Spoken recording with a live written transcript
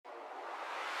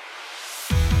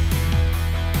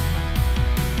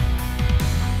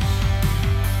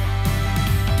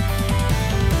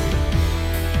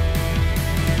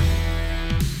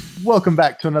Welcome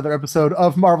back to another episode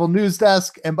of Marvel News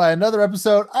Desk, and by another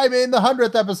episode, I mean the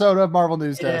 100th episode of Marvel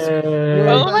News Desk. Your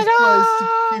Oh best place to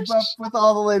keep up with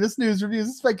all the latest news, reviews,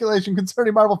 and speculation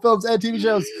concerning Marvel films and TV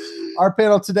shows. Our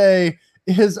panel today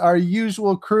is our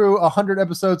usual crew, 100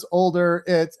 episodes older.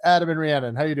 It's Adam and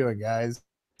Rhiannon. How you doing, guys?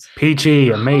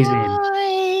 Peachy, amazing.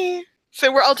 Hi.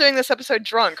 So we're all doing this episode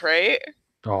drunk, right?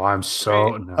 Oh, I'm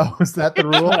so no. Oh, is that the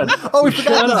rule? Oh, we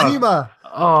forgot the Zima.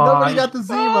 Oh, Nobody got the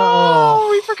Zima. Oh,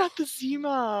 we forgot the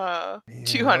Zima. Man,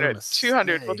 200. what a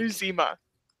 200. We'll do mistake. Zima.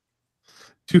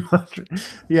 200.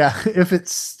 Yeah, if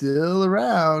it's still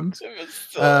around.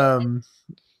 Because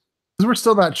we're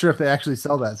still not sure if they actually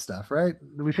sell that stuff, right?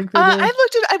 Do we think they do?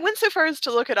 I went so far as to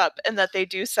look it up and that they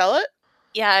do sell it.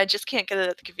 Yeah, I just can't get it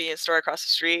at the convenience store across the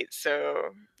street. So,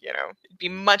 it'd be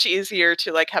much easier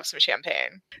to have some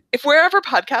champagne. If we're ever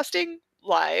podcasting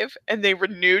live and they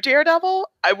renew Daredevil,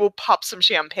 I will pop some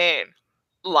champagne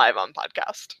live on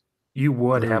podcast. You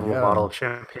would There have you a go. bottle of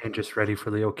champagne just ready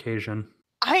for the occasion.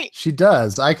 She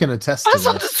does. I can attest I to was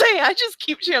about to this. say, I just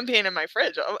keep champagne in my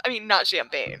fridge. I mean, not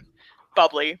champagne.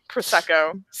 Bubbly,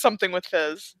 Prosecco, something with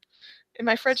fizz. In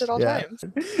my fridge at all times.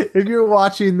 If you're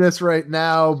watching this right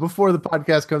now before the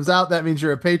podcast comes out, that means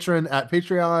you're a patron at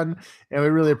Patreon, and we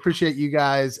really appreciate you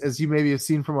guys. As you maybe have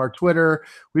seen from our Twitter,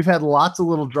 we've had lots of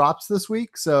little drops this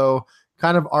week. So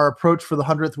kind of our approach for the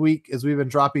 100th week is we've been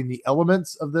dropping the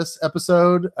elements of this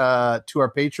episode to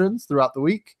our patrons throughout the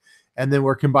week, and then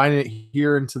we're combining it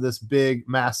here into this big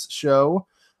mass show.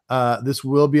 This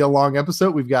will be a long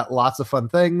episode. We've got lots of fun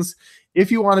things. If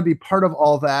you want to be part of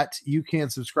all that, you can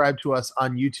subscribe to us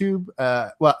on YouTube.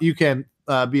 You can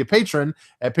be a patron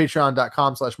at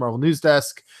patreon.com/Marvel News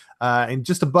Desk. And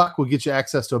just $1 will get you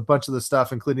access to a bunch of the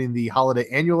stuff, including the holiday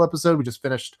annual episode we just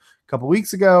finished a couple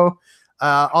weeks ago.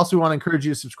 Also, we want to encourage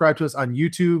you to subscribe to us on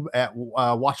YouTube at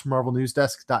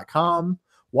watchmarvelnewsdesk.com,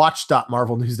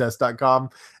 watch.marvelnewsdesk.com.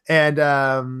 And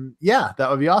that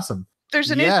would be awesome. There's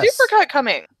a new Yes. supercut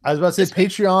coming. I was about to say This week.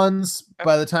 Patreons,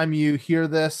 by the time you hear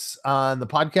this on the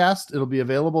podcast, it'll be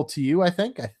available to you, I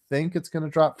think. I think it's going to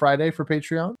drop Friday for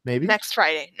Patreon, maybe. Next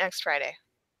Friday.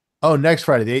 Oh, next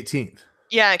Friday, the 18th.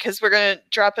 Yeah, because we're going to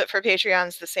drop it for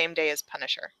Patreons the same day as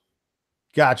Punisher.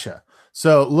 Gotcha.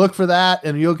 So look for that,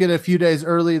 and you'll get it a few days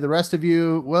early. The rest of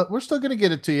you, well, we're still going to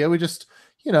get it to you. We just,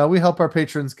 we help our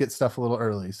patrons get stuff a little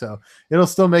early. So it'll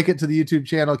still make it to the YouTube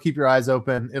channel. Keep your eyes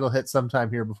open. It'll hit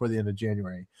sometime here before the end of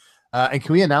January. And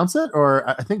can we announce it? Or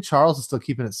I think Charles is still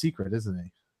keeping it secret, isn't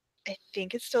he? I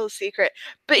think it's still a secret,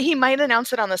 but he might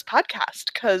announce it on this podcast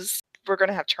because we're going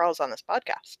to have Charles on this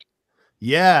podcast.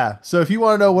 Yeah. So if you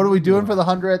want to know what are we doing for the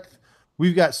 100th,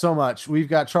 we've got so much. We've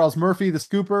got Charles Murphy, the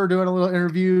scooper, doing a little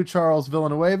interview. Charles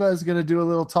Villanueva is going to do a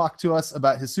little talk to us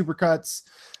about his supercuts.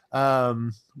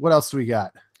 What else do we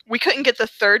got? We couldn't get the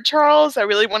third Charles. I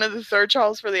really wanted the third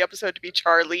Charles for the episode to be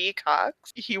Charlie Cox.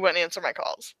 He wouldn't answer my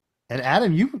calls. And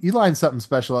Adam, you lined something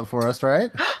special up for us, right?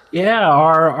 Yeah,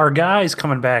 our guy's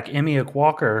coming back. Emiuk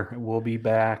Walker will be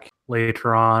back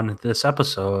later on this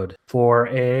episode for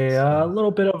a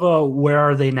little bit of a "Where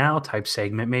Are They Now" type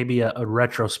segment, maybe a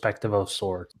retrospective of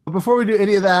sorts. But before we do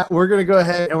any of that, we're going to go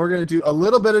ahead and we're going to do a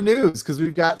little bit of news because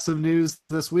we've got some news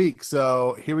this week.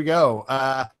 So here we go.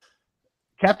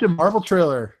 Captain Marvel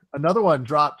trailer. Another one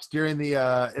dropped during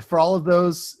the for all of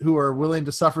those who are willing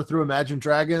to suffer through Imagine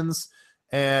Dragons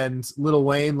and Lil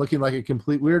Wayne looking like a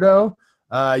complete weirdo.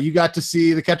 You got to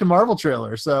see the Captain Marvel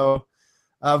trailer. So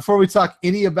before we talk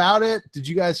any about it, did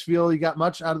you guys feel you got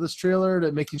much out of this trailer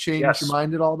to make you change Yes. your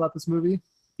mind at all about this movie?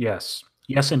 Yes,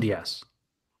 and yes.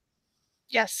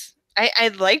 Yes, I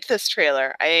liked this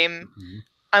trailer. I'm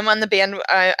on the band.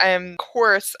 I'm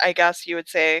course, I guess you would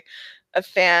say, of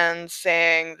fans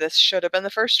saying this should have been the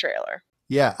first trailer.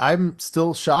 Yeah, I'm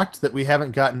still shocked that we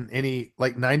haven't gotten any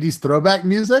 90s throwback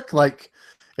music.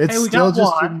 It's Hey, we still got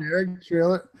just one. generic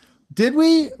trailer. Did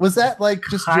we? Was that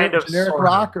just Kind of, generic sort of.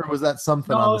 rock, or was that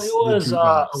something No, on it the was the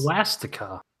jukebox?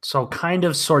 Elastica. So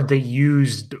they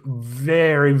used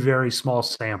very, very small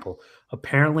sample.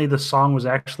 Apparently the song was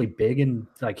actually big and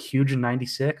huge in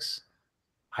 96.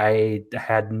 I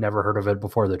had never heard of it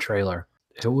before the trailer.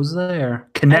 It was there.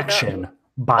 Connection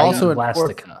by Also in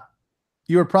Elastica.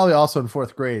 You were probably also in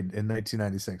 4th grade in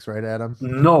 1996, right, Adam?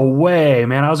 No way,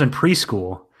 man. I was in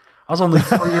preschool. I was only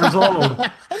 4 years old.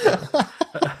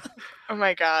 Oh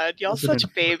my god, y'all Wasn't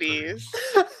such babies.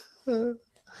 But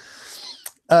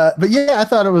yeah, I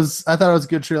thought it was a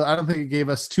good trailer. I don't think it gave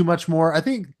us too much more. I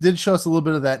think it did show us a little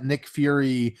bit of that Nick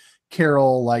Fury,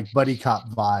 Carol buddy cop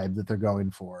vibe that they're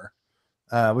going for,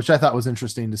 which I thought was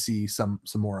interesting to see some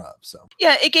more of. So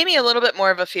Yeah, it gave me a little bit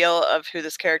more of a feel of who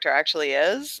this character actually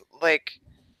is.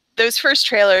 those first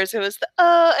trailers, it was the,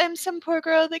 oh, I'm some poor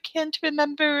girl that can't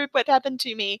remember what happened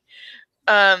to me.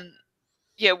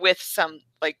 Yeah, with some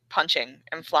like punching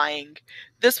and flying.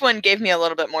 This one gave me a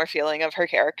little bit more feeling of her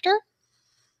character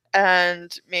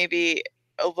and maybe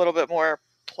a little bit more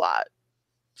plot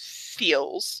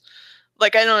feels.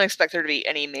 Like, I don't expect there to be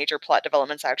any major plot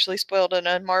developments actually spoiled in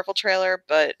a Marvel trailer,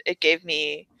 but it gave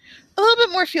me a little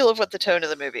bit more feel of what the tone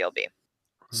of the movie will be.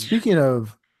 Speaking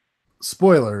of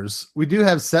spoilers, we do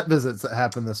have set visits that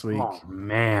happen this week. Oh,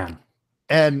 man.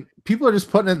 And people are just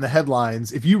putting it in the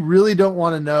headlines. If you really don't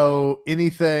want to know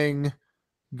anything,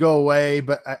 go away.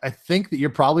 But I think that you're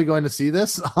probably going to see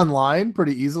this online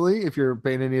pretty easily if you're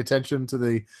paying any attention to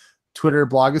the Twitter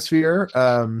blogosphere.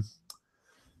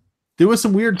 There was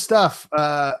some weird stuff.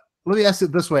 Let me ask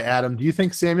it this way, Adam. Do you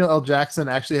think Samuel L. Jackson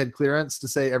actually had clearance to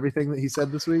say everything that he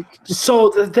said this week? So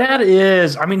that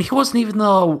is, I mean, he wasn't even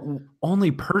the only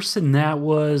person that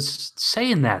was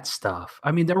saying that stuff.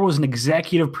 I mean, there was an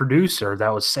executive producer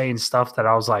that was saying stuff that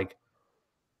I was like,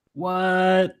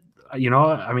 what? You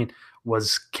know, I mean,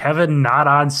 was Kevin not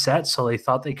on set, so they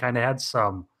thought they kind of had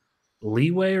some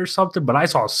leeway or something? But I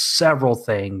saw several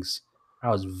things.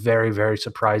 I was very, very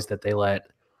surprised that they let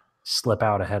slip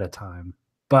out ahead of time.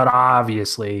 But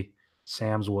obviously,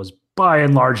 Sam's was by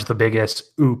and large the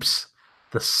biggest oops,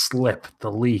 the slip, the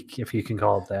leak, if you can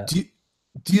call it that.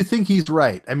 Do you think he's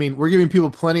right? I mean, we're giving people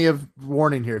plenty of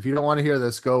warning here. If you don't want to hear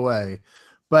this, go away.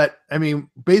 But, I mean,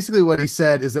 basically what he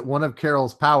said is that one of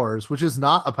Carol's powers, which is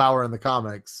not a power in the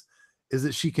comics, is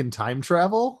that she can time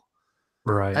travel.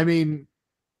 Right. I mean,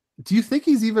 do you think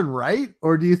he's even right?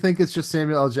 Or do you think it's just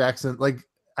Samuel L. Jackson? Like,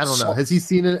 I don't know. Has he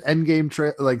seen an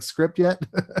Endgame script yet?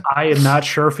 I am not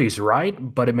sure if he's right,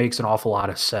 but it makes an awful lot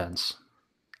of sense.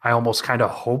 I almost kind of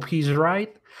hope he's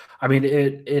right. I mean,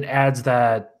 it adds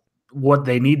that what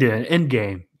they need in an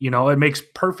Endgame. You know, it makes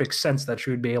perfect sense that she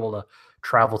would be able to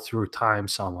travel through time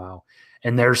somehow.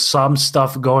 And there's some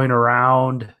stuff going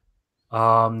around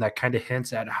that kind of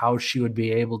hints at how she would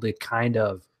be able to kind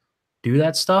of do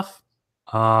that stuff.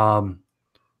 But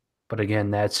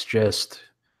again, that's just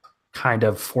kind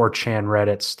of 4chan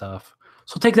Reddit stuff.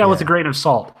 So take that with a grain of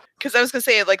salt. Because I was going to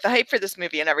say, like, the hype for this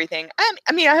movie and everything.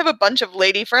 I mean, I have a bunch of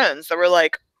lady friends that were,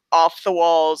 like, off the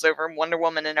walls over Wonder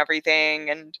Woman and everything.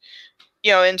 And,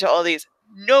 you know, into all these.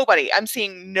 I'm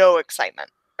seeing no excitement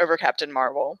over Captain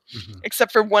Marvel. Mm-hmm.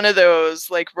 Except for one of those,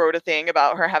 like, wrote a thing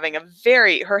about her having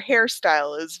her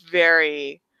hairstyle is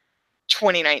very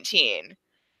 2019.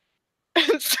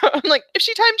 And so I'm like, if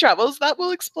she time travels, that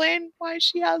will explain why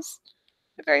she has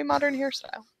a very modern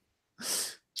hairstyle.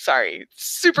 Sorry,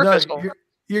 superficial. No,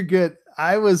 you're good.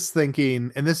 I was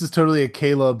thinking, and this is totally a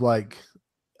Caleb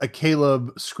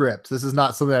script. This is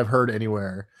not something I've heard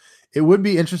anywhere. It would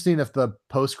be interesting if the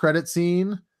post-credit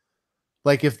scene,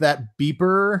 like if that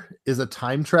beeper is a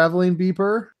time traveling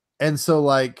beeper, and so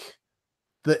like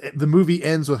the movie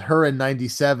ends with her in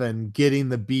 97 getting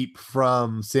the beep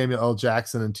from Samuel L.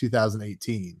 Jackson in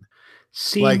 2018.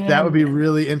 See, like, man, that would be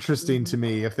really interesting to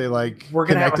me if they we're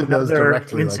connected those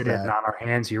directly incident like that. On our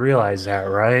hands. You realize that,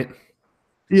 right?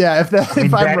 Yeah, if I'm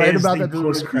right about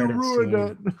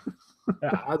that,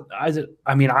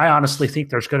 I mean, I honestly think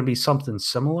there's going to be something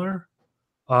similar.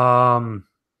 I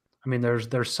mean,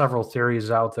 there's several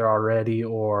theories out there already,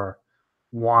 or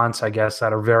wants, I guess,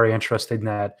 that are very interesting.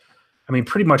 That, I mean,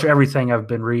 pretty much everything I've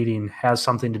been reading has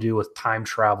something to do with time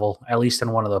travel, at least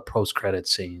in one of the post-credit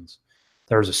scenes.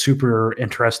 There's a super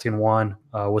interesting one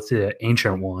with the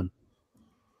Ancient One.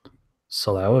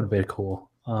 So that would be cool.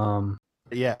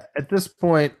 Yeah, at this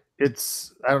point,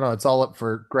 it's all up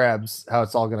for grabs how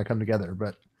it's all going to come together.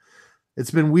 But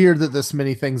it's been weird that this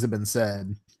many things have been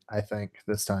said, I think,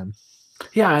 this time.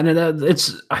 Yeah, and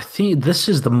I think this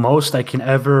is the most I can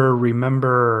ever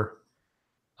remember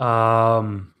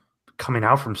coming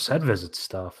out from set visit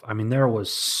stuff. I mean, there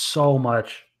was so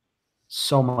much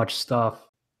stuff.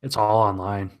 It's all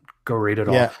online. Go read it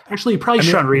all. Actually, you probably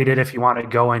shouldn't read it if you want to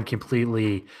go in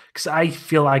completely, because I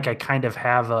feel like I kind of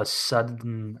have but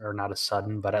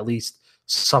at least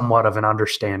somewhat of an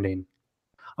understanding.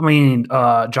 I mean,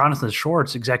 Jonathan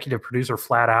Schwartz, executive producer,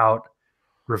 flat out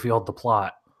revealed the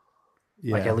plot.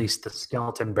 Yeah. Like, at least the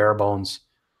skeleton, bare bones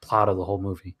plot of the whole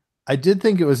movie. I did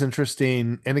think it was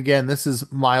interesting, and again, this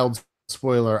is mild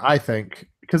spoiler, I think,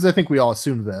 because I think we all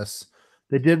assumed this.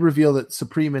 They did reveal that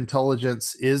Supreme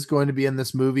Intelligence is going to be in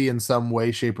this movie in some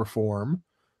way, shape, or form,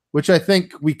 which I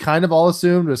think we kind of all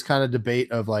assumed was kind of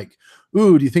debate of like,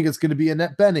 ooh, do you think it's going to be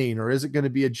Annette Bening, or is it going to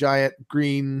be a giant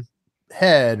green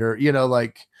head, or, you know,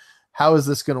 like, how is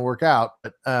this going to work out?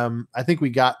 But I think we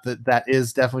got that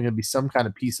is definitely going to be some kind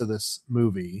of piece of this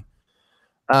movie.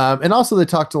 And also they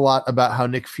talked a lot about how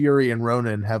Nick Fury and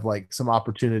Ronan have like some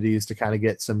opportunities to kind of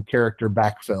get some character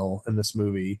backfill in this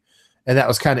movie. And that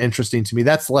was kind of interesting to me.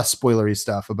 That's less spoilery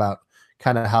stuff about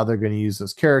kind of how they're going to use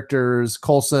those characters.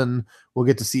 Coulson, we'll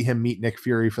get to see him meet Nick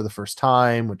Fury for the first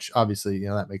time, which obviously,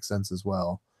 that makes sense as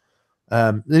well.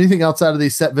 Anything else out of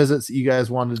these set visits that you guys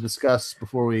wanted to discuss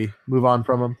before we move on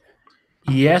from them?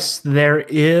 Yes, there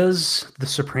is the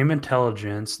Supreme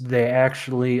Intelligence. They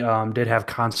actually did have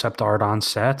concept art on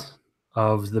set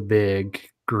of the big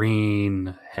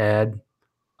green head,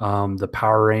 the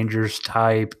Power Rangers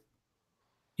type.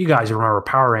 You guys remember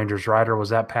Power Rangers, right? Or was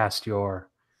that past your?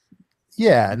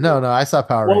 Yeah, no, I saw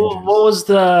Power Rangers. What was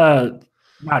the,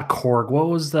 not Korg, what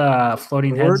was the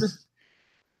floating head?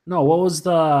 No, what was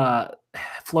the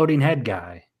floating head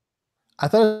guy? I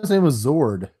thought his name was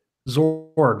Zord.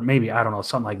 Zord, maybe, I don't know,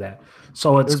 something like that.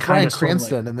 So it's kind of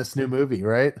Cranston in this new movie,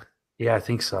 right? Yeah, I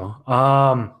think so.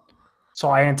 So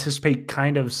I anticipate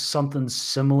kind of something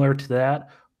similar to that,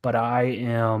 but I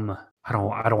don't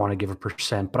want to give a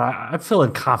percent, but I'm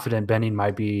feeling confident Benning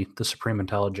might be the Supreme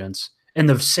Intelligence in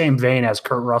the same vein as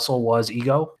Kurt Russell was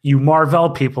Ego. You Marvel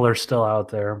people are still out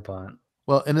there, but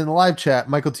well, and in the live chat,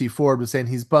 Michael T. Ford was saying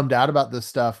he's bummed out about this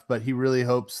stuff, but he really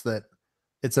hopes that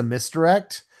it's a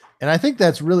misdirect. And I think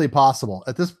that's really possible.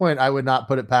 At this point, I would not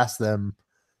put it past them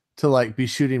to like be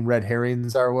shooting red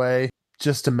herrings our way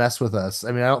just to mess with us.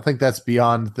 I mean, I don't think that's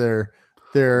beyond their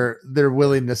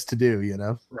willingness to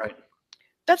do, Right.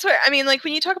 That's where, I mean, like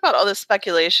when you talk about all this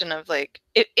speculation of like,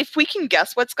 if we can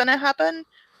guess what's going to happen,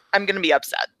 I'm going to be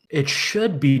upset. It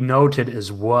should be noted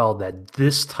as well that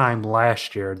this time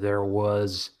last year, there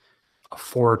was a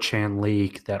 4chan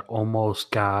leak that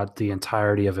almost got the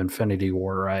entirety of Infinity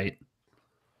War right.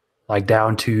 Like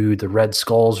down to the Red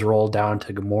Skulls roll, down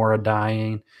to Gamora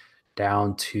dying,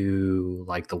 down to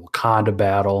like the Wakanda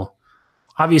battle.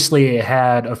 Obviously, it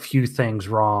had a few things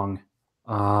wrong,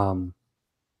 but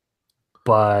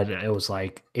it was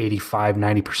like 85,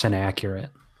 90% accurate.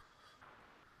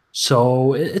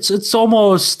 So it's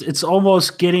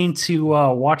almost getting to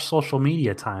watch social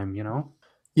media time,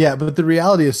 Yeah, but the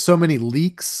reality is so many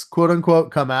leaks, quote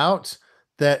unquote, come out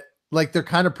that like they're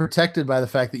kind of protected by the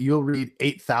fact that you'll read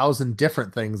 8,000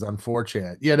 different things on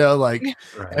 4chan,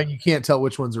 right. And you can't tell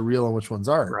which ones are real and which ones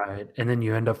aren't. Right. And then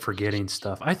you end up forgetting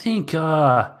stuff. I think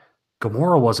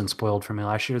Gamora wasn't spoiled for me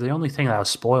last year. The only thing that was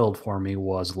spoiled for me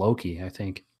was Loki, I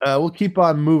think. We'll keep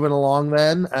on moving along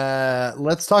then.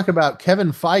 Let's talk about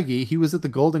Kevin Feige. He was at the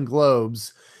Golden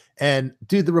Globes, and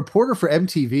dude, the reporter for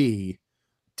MTV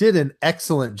did an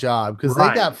excellent job because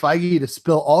they got Feige to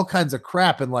spill all kinds of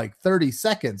crap in like 30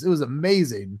 seconds. It was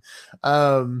amazing.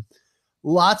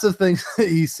 Lots of things that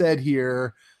he said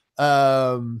here.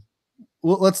 Well,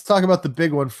 let's talk about the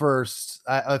big one first.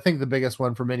 I think the biggest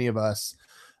one for many of us.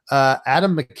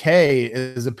 Adam McKay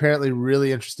is apparently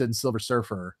really interested in Silver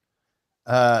Surfer.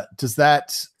 Does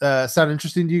that sound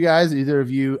interesting to you guys? Either of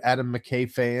you Adam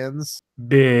McKay fans?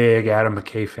 Big Adam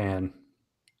McKay fan.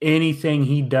 Anything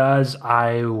he does,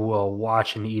 I will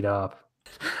watch and eat up.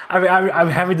 I mean, I'm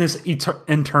having this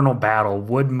internal battle.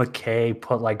 Would McKay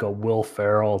put like a Will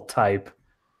Ferrell type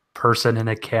person in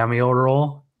a cameo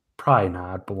role? Probably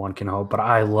not, but one can hope. But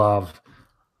I love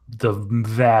the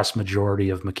vast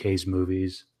majority of McKay's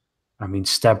movies. I mean,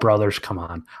 Step Brothers, come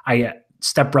on.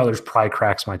 Step Brothers probably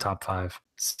cracks my top 5.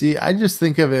 See, I just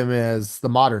think of him as the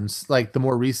moderns, like the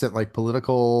more recent, like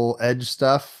political edge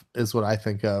stuff is what I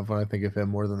think of when I think of him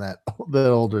more than that, the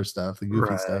older stuff, the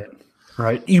goofy stuff.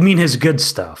 Right. You mean his good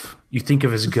stuff. You think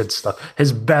of his good stuff,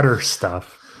 his better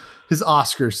stuff. His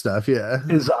Oscar stuff, yeah.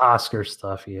 His Oscar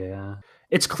stuff, yeah.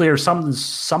 It's clear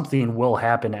something will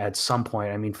happen at some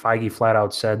point. I mean, Feige flat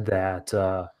out said that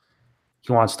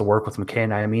he wants to work with McKay.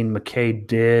 And I mean, McKay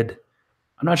did.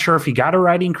 I'm not sure if he got a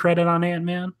writing credit on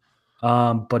Ant-Man,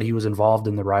 but he was involved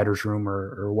in the writer's room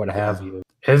or what have you.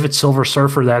 If it's Silver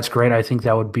Surfer, that's great. I think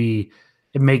that would be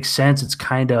 – it makes sense. It's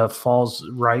kind of falls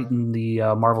right in the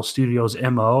Marvel Studios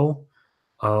MO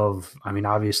of, I mean,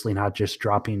 obviously not just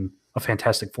dropping a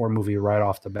Fantastic Four movie right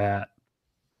off the bat.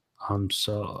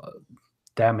 So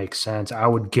that makes sense. I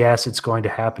would guess it's going to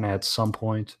happen at some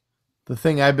point. The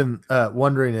thing I've been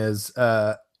wondering is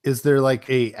there like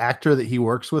a actor that he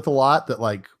works with a lot that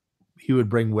like he would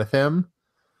bring with him?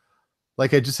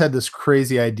 Like I just had this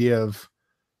crazy idea of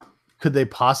could they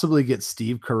possibly get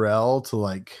Steve Carell to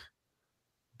like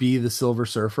be the Silver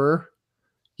Surfer?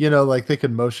 Like they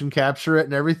could motion capture it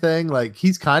and everything. Like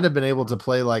he's kind of been able to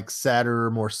play like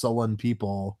sadder, more sullen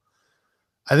people.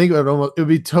 I think it would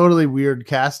be totally weird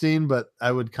casting, but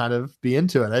I would kind of be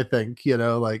into it. I think,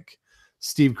 like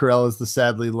Steve Carell is the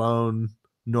sadly lone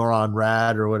Noron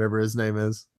Rad or whatever his name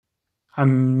is.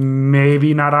 I'm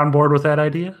maybe not on board with that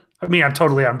idea. I mean, I'm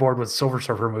totally on board with Silver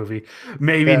Surfer movie.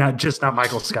 Maybe Yeah. not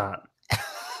Michael Scott.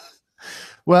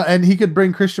 Well, and he could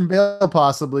bring Christian Bale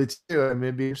possibly too. I mean,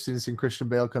 it'd be interesting to see Christian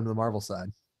Bale come to the Marvel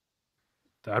side.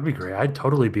 That'd be great. I'd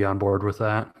totally be on board with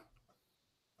that.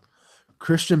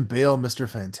 Christian Bale, Mr.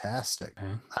 Fantastic.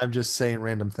 Okay. I'm just saying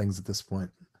random things at this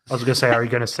point. I was gonna say, are you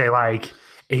gonna say like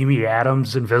Amy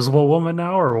Adams, Invisible Woman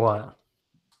now, or what?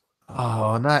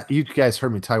 Oh, not you guys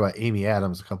heard me talk about Amy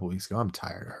Adams a couple weeks ago. I'm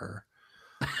tired of her.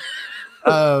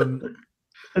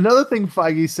 Another thing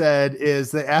Feige said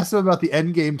is they asked him about the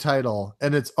Endgame title,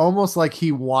 and it's almost like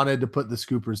he wanted to put the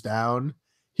Scoopers down.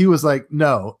 He was like,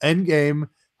 no, Endgame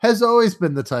has always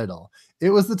been the title. It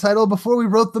was the title before we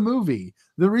wrote the movie.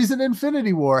 The reason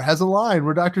Infinity War has a line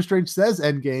where Doctor Strange says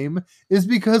Endgame is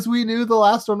because we knew the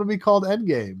last one would be called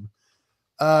Endgame.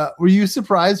 Were you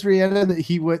surprised, Rhiannon, that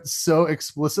he went so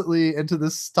explicitly into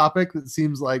this topic that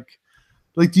seems like,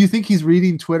 do you think he's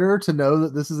reading Twitter to know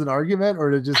that this is an argument, or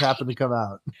did it just happen to come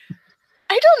out?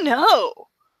 I don't know.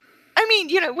 I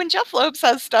mean, when Jeff Loeb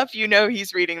says stuff,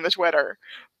 he's reading the Twitter.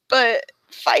 But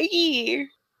Feige,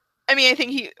 I mean, I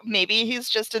think he's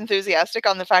just enthusiastic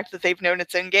on the fact that they've known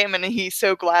it's Endgame, and he's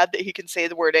so glad that he can say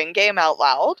the word Endgame out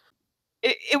loud.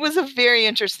 It was a very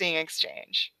interesting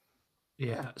exchange.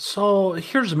 Yeah. So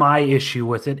here's my issue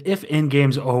with it. If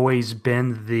Endgame's always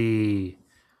been the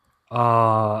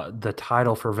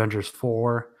title for Avengers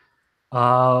 4,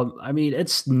 I mean,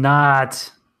 it's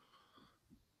not.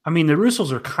 I mean, the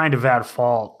Russos are kind of at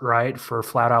fault, right, for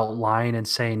flat out lying and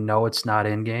saying no, it's not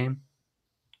Endgame.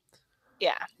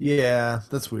 Yeah,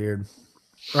 that's weird,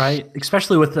 right?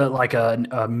 Especially with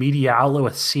a media outlet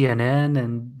with CNN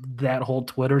and that whole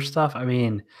Twitter stuff. I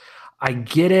mean, I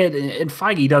get it, and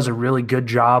Feige does a really good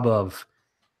job of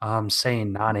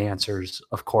saying non-answers,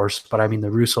 of course. But I mean, the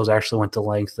Russos actually went to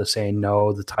length to saying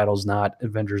no, the title's not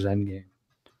Avengers Endgame.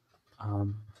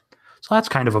 So that's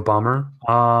kind of a bummer.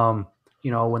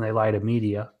 When they lie to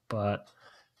media, but.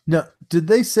 No, did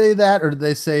they say that, or did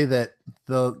they say that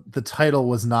the title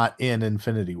was not in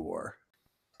Infinity War?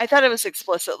 I thought it was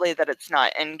explicitly that it's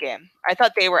not Endgame. I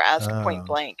thought they were asked point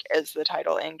blank, is the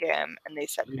title Endgame, and they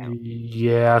said no.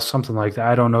 Yeah, something like that.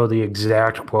 I don't know the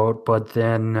exact quote, but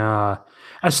then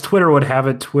as Twitter would have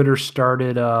it, Twitter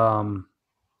started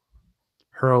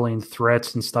hurling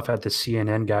threats and stuff at the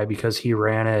CNN guy because he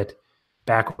ran it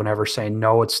back whenever saying,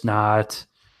 no, it's not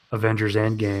Avengers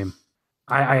Endgame.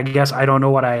 I guess I don't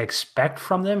know what I expect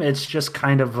from them. It's just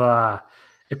kind of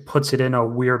it puts it in a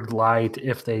weird light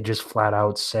if they just flat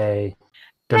out say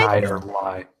deny it or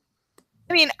lie.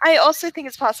 I mean, I also think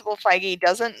it's possible Feige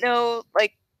doesn't know, I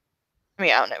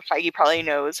don't know. Feige probably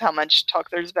knows how much talk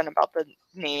there's been about the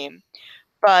name.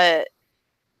 But,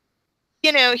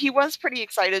 he was pretty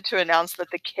excited to announce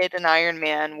that the kid in Iron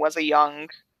Man was a young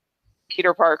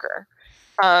Peter Parker.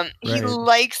 Right. He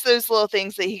likes those little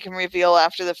things that he can reveal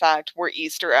after the fact were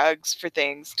Easter eggs for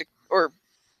things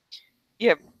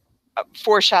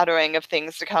foreshadowing of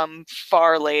things to come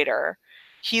far later.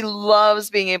 He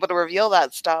loves being able to reveal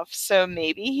that stuff. So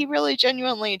maybe he really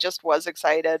genuinely just was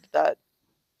excited that,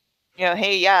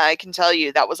 hey, yeah, I can tell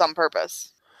you that was on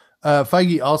purpose.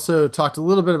 Feige also talked a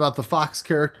little bit about the Fox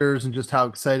characters and just how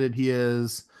excited he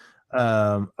is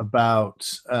about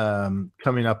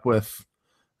coming up with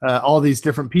all these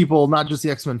different people, not just the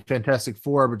X-Men Fantastic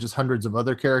Four, but just hundreds of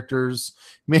other characters.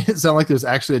 Made it sound like there's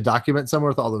actually a document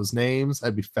somewhere with all those names.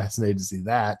 I'd be fascinated to see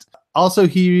that. Also,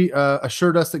 he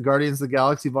assured us that Guardians of the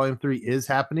Galaxy Volume 3 is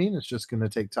happening. It's just going to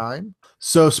take time.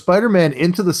 So Spider-Man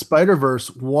Into the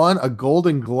Spider-Verse won a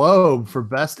Golden Globe for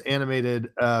Best Animated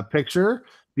Picture,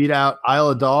 beat out Isle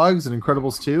of Dogs and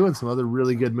Incredibles 2 and some other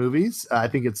really good movies. I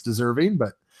think it's deserving,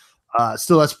 but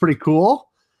still, that's pretty cool.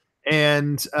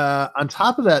 And on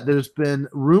top of that, there's been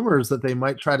rumors that they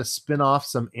might try to spin off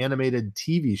some animated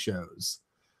TV shows.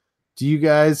 Do you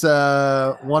guys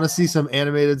want to see some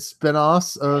animated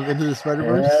spin-offs of Into the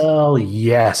Spider-Verse? Hell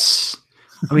yes.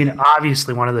 I mean,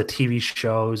 obviously one of the TV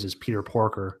shows is Peter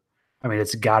Porker. I mean,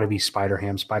 it's got to be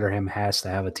Spider-Ham. Spider-Ham has to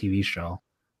have a TV show.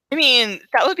 I mean,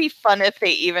 that would be fun if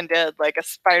they even did like a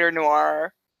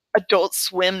Spider-Noir Adult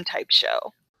Swim type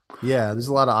show. Yeah, there's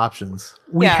a lot of options.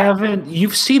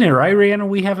 You've seen it, right, Rhiannon?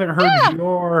 We haven't heard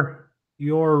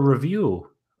your review.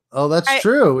 Oh, that's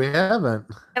true. We haven't.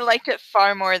 I liked it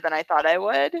far more than I thought I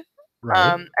would.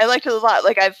 Right. I liked it a lot.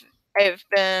 Like I've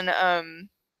been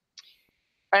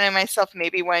finding myself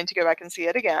maybe wanting to go back and see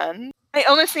it again. I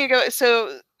almost need to go.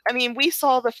 So, I mean, we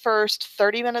saw the first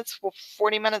 30 minutes,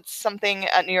 40 minutes, something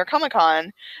at New York Comic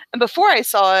Con. And before I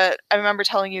saw it, I remember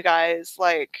telling you guys,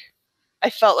 I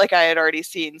felt like I had already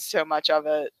seen so much of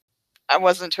it. I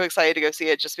wasn't too excited to go see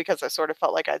it just because I sort of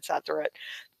felt like I'd sat through it.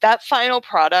 That final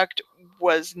product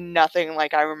was nothing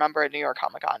like I remember at New York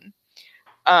Comic Con.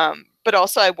 But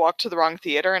also I walked to the wrong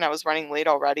theater and I was running late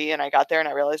already, and I got there and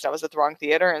I realized I was at the wrong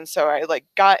theater, and so I like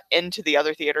got into the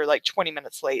other theater like 20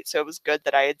 minutes late. So it was good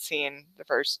that I had seen the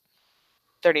first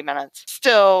 30 minutes.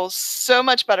 Still so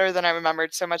much better than I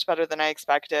remembered, so much better than I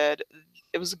expected.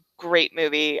 It was a great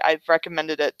movie. I've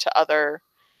recommended it to other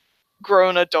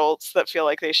grown adults that feel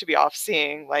like they should be off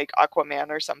seeing like Aquaman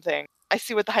or something. I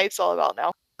see what the hype's all about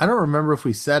now. I don't remember if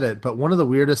we said it, but one of the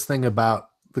weirdest thing about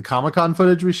the Comic-Con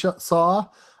footage we saw,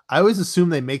 I always assume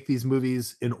they make these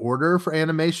movies in order for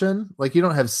animation. Like you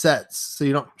don't have sets, so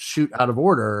you don't shoot out of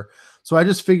order. So I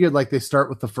just figured like they start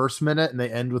with the first minute and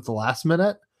they end with the last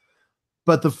minute.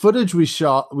 But the footage we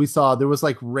saw, there was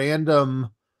like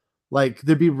random, like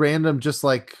there'd be random just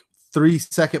like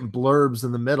 3-second blurbs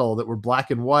in the middle that were black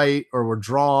and white or were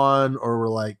drawn or were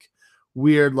like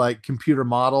weird like computer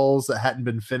models that hadn't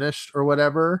been finished or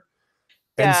whatever.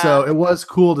 Yeah. And so it was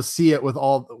cool to see it with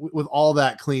all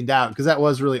that cleaned out, because that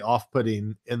was really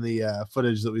off-putting in the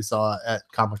footage that we saw at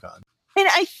Comic-Con. And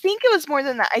I think it was more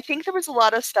than that. I think there was a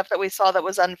lot of stuff that we saw that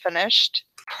was unfinished,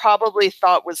 probably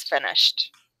thought was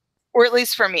finished. Or at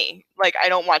least for me, like I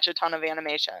don't watch a ton of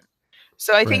animation.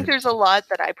 So I think there's a lot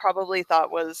that I probably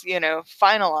thought was,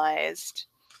 finalized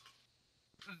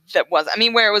that was, I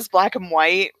mean, where it was black and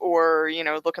white or,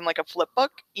 looking like a flip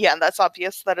book. Yeah, that's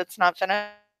obvious that it's not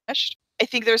finished. I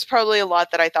think there's probably a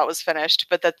lot that I thought was finished,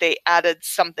 but that they added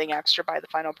something extra by the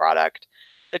final product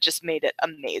that just made it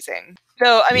amazing.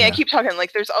 So, I mean, I keep talking,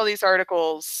 like there's all these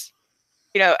articles,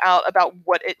 out about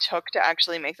what it took to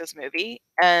actually make this movie.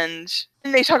 And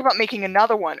they talk about making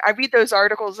another one. I read those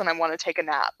articles and I want to take a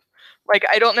nap. Like,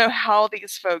 I don't know how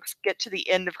these folks get to the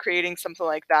end of creating something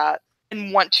like that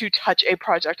and want to touch a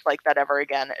project like that ever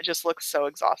again. It just looks so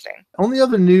exhausting. Only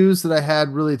other news that I had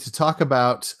really to talk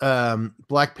about,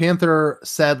 Black Panther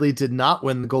sadly did not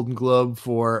win the Golden Globe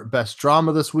for Best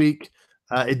Drama this week.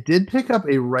 It did pick up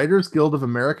a Writers Guild of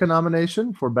America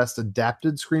nomination for Best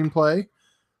Adapted Screenplay,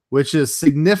 which is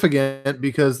significant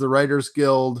because the Writers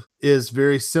Guild is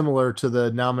very similar to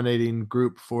the nominating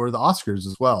group for the Oscars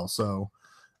as well. So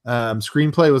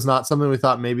screenplay was not something we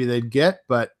thought maybe they'd get,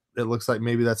 but it looks like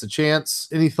maybe that's a chance.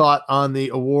 Any thought on the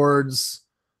awards?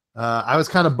 I was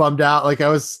kind of bummed out. Like I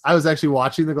was actually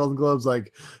watching the Golden Globes,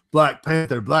 like Black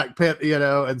Panther,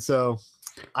 and so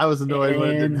I was annoyed when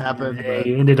it didn't happen. They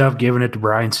ended up giving it to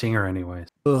Bryan Singer anyways.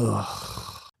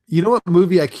 Ugh. You know what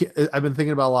movie I've been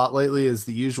thinking about a lot lately is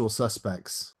The Usual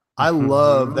Suspects. I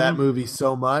love that movie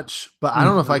so much, but I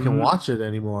don't know if I can watch it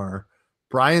anymore.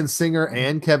 Bryan Singer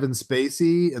and Kevin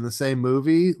Spacey in the same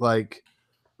movie, like,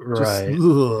 right?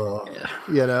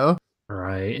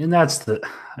 Right, and that's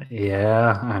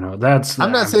I know that's.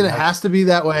 I'm not saying it has to be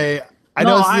that way. I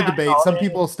know it's a debate. Some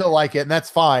people still like it, and that's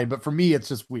fine. But for me, it's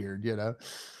just weird,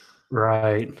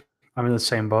 Right. I'm in the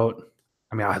same boat.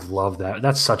 I mean, I love that.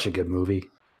 That's such a good movie.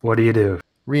 What do you do?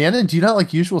 Rhiannon, do you not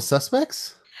like Usual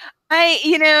Suspects?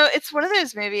 It's one of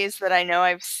those movies that I know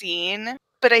I've seen,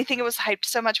 but I think it was hyped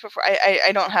so much before.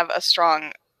 I don't have a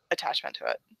strong attachment to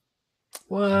it.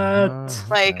 What?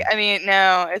 Like, I mean,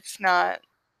 no, it's not.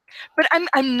 But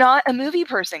I'm not a movie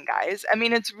person, guys. I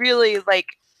mean, it's really like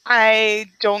I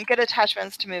don't get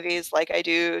attachments to movies like I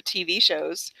do TV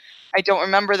shows. I don't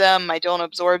remember them. I don't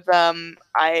absorb them.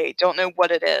 I don't know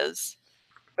what it is.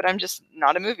 But I'm just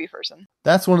not a movie person.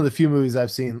 That's one of the few movies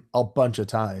I've seen a bunch of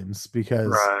times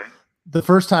because the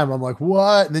first time I'm like,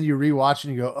 what? And then you rewatch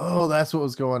and you go, oh, that's what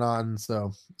was going on.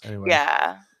 So anyway.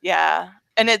 Yeah.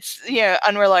 And it's,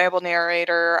 unreliable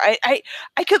narrator. I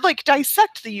could like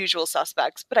dissect The Usual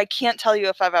Suspects, but I can't tell you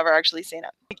if I've ever actually seen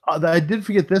it. I did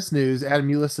forget this news. Adam,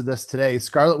 you listed this today.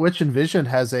 Scarlet Witch and Vision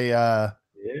has a...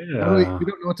 we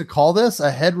don't know what to call this.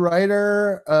 A head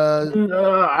writer.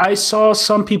 I saw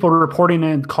some people reporting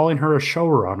and calling her a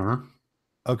showrunner.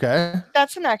 Okay,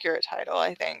 that's an accurate title,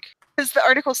 I think, because the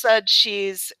article said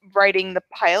she's writing the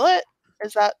pilot.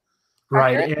 Is that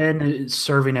right? And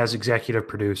serving as executive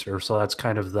producer. So that's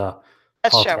kind of the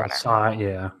showrunner side.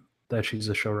 Yeah, that she's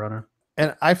a showrunner.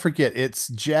 And I forget. It's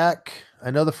Jack.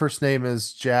 I know the first name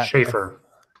is Jack Schaefer.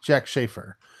 Jack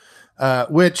Schaefer,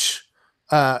 which.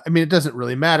 I mean, it doesn't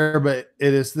really matter, but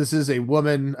this is a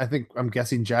woman. I'm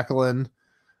guessing Jacqueline.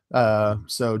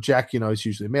 So Jack, is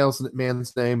usually a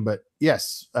man's name, but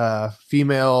yes,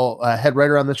 female head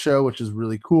writer on the show, which is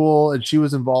really cool. And she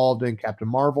was involved in Captain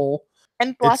Marvel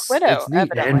and Black Widow.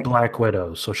 And Black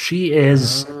Widow. So she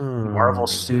is Marvel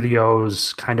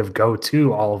Studios kind of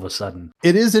go-to all of a sudden.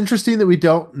 It is interesting that we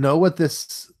don't know what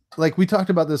this, like we talked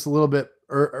about this a little bit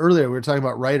earlier we were talking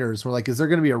about writers. We're like, is there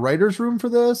going to be a writer's room for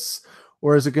this?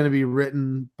 Or is it going to be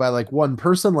written by like one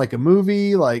person, like a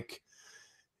movie? Like,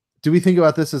 do we think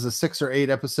about this as a 6 or 8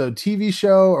 episode TV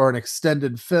show or an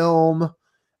extended film?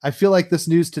 I feel like this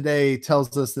news today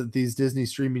tells us that these Disney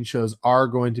streaming shows are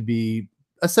going to be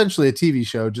essentially a TV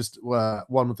show, just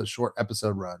one with a short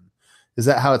episode run. Is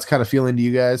that how it's kind of feeling to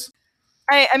you guys?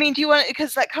 I mean, do you want,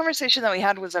 because that conversation that we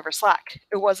had was over Slack.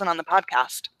 It wasn't on the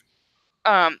podcast.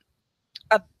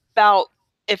 About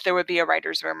if there would be a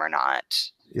writer's room or not.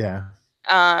 Yeah.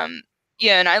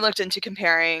 Yeah, and I looked into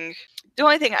comparing. The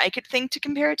only thing I could think to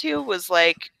compare it to was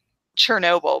like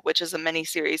Chernobyl, which is a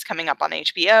miniseries coming up on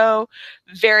HBO.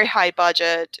 Very high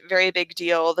budget, very big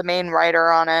deal. The main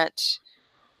writer on it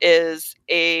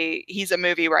he's a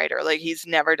movie writer. Like, he's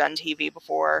never done TV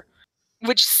before,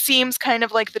 which seems kind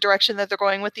of like the direction that they're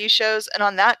going with these shows. And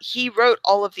on that, he wrote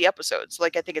all of the episodes.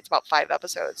 Like, I think it's about 5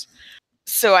 episodes.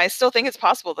 So I still think it's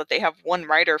possible that they have one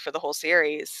writer for the whole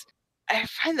series. I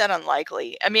find that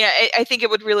unlikely. I mean, I think it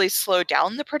would really slow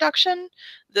down the production.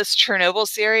 This Chernobyl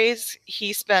series,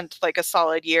 he spent like a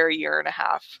solid year and a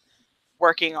half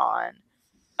working on.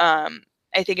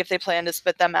 I think if they plan to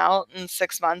spit them out in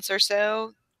 6 months or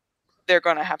so, they're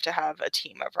going to have a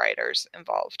team of writers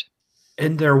involved.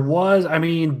 And there was, I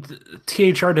mean,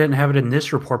 THR didn't have it in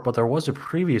this report, but there was a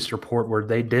previous report where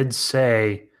they did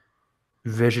say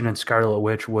Vision and Scarlet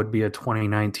Witch would be a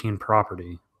 2019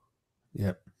 property.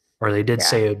 Yep. Or they did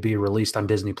say it would be released on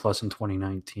Disney Plus in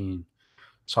 2019.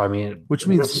 So, I mean, which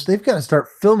means they've got to start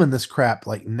filming this crap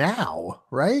like now,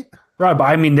 right? Right, but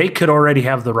I mean, they could already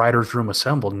have the writer's room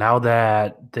assembled now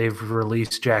that they've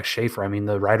released Jack Schaefer. I mean,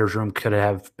 the writer's room could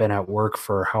have been at work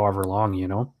for however long, you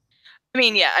know? I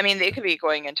mean, yeah, I mean, they could be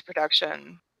going into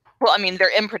production. Well, I mean,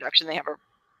 they're in production. They have a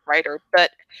writer,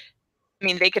 but I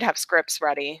mean, they could have scripts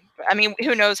ready. I mean,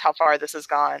 who knows how far this has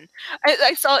gone.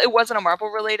 I saw it wasn't a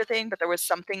Marvel-related thing, but there was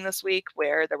something this week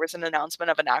where there was an announcement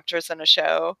of an actress in a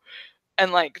show.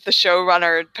 And, like, the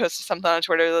showrunner posted something on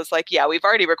Twitter that was like, yeah, we've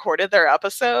already recorded their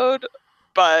episode,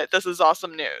 but this is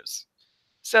awesome news.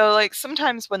 So, like,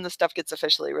 sometimes when the stuff gets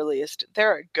officially released, there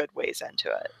are good ways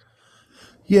into it.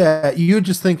 Yeah, you would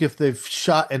just think if they've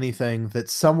shot anything that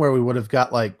somewhere we would have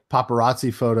got, like,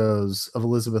 paparazzi photos of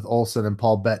Elizabeth Olsen and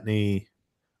Paul Bettany,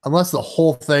 unless the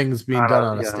whole thing's being done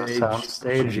on a stage. On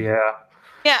stage, yeah.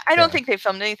 Yeah, I don't think they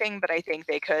filmed anything, but I think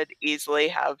they could easily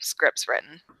have scripts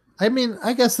written. I mean,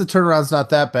 I guess the turnaround's not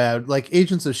that bad. Like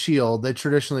Agents of S.H.I.E.L.D., they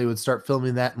traditionally would start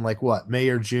filming that in like what, May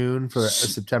or June for a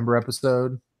September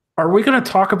episode. Are we going to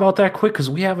talk about that quick? Because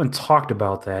we haven't talked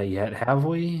about that yet, have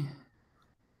we?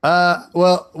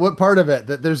 Well, what part of it?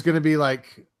 That there's going to be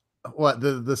like, what,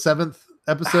 the 7th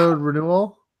episode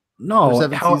renewal? No,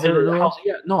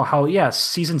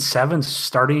 season 7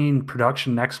 starting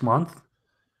production next month.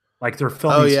 Like they're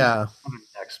filming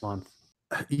next month.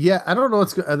 Yeah, I don't know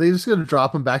are they just going to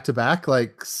drop them back to back?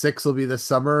 Like 6 will be this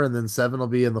summer and then 7 will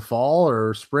be in the fall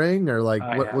or spring, or like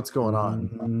what's going on?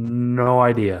 No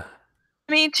idea.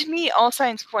 I mean, to me, all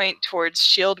signs point towards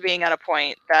S.H.I.E.L.D. being at a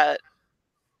point that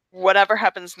whatever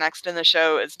happens next in the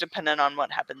show is dependent on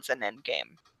what happens in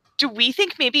Endgame. Do we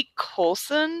think maybe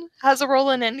Coulson has a role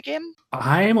in Endgame?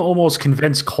 I'm almost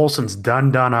convinced Coulson's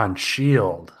done on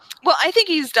S.H.I.E.L.D. Well, I think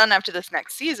he's done after this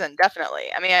next season, definitely.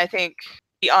 I mean, I think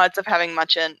the odds of having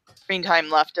much screen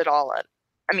time left at all.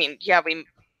 We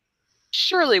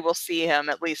surely will see him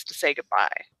at least to say goodbye.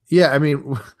 Yeah, I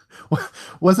mean,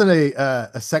 wasn't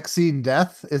a sex scene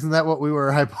death? Isn't that what we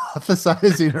were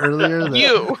hypothesizing earlier?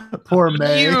 You, poor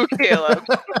May. You, Caleb.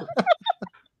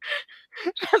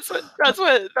 That's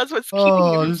what's keeping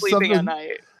you from sleeping at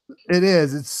night. It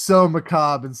is. It's so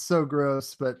macabre and so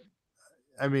gross, but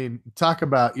I mean, talk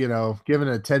about giving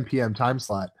it a 10 p.m. time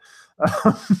slot.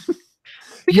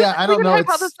 Yeah, I don't know.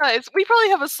 Hypothesize. We probably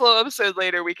have a slow episode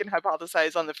later. We can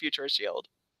hypothesize on the future of S.H.I.E.L.D.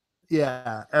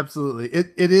 Yeah, absolutely.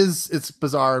 It's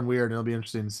bizarre and weird, and it'll be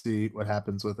interesting to see what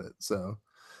happens with it. So,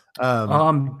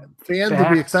 fans will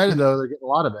be excited though. They're getting a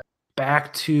lot of it.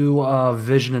 Back to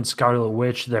Vision and Scarlet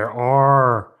Witch. There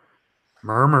are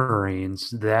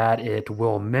murmurings that it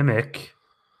will mimic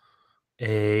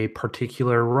a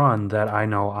particular run that I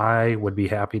know I would be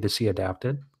happy to see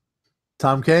adapted.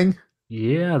 Tom King.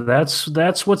 Yeah, that's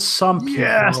what some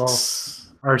people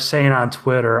are saying on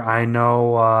Twitter. I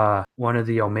know one of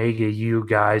the Omega U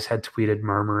guys had tweeted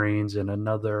murmurings, and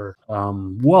another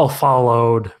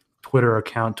well-followed Twitter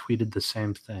account tweeted the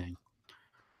same thing.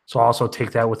 So also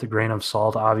take that with a grain of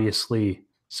salt. Obviously,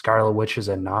 Scarlet Witch is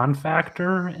a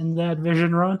non-factor in that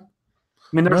Vision run.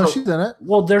 I mean, she's in it.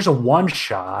 Well, there's a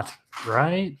one-shot,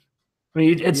 right? I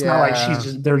mean, it's not like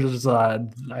there's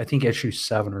I think issue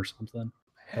 7 or something.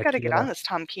 I've got to get on this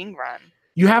Tom King run.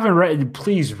 You haven't read?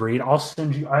 Please read. I'll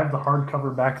send you. I have the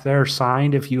hardcover back there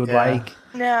signed if you would like.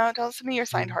 No, don't send me your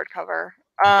signed hardcover.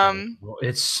 Well,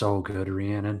 it's so good,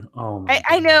 Rhiannon. Oh my!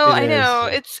 I know.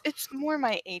 It's more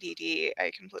my ADD.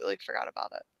 I completely forgot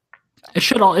about it.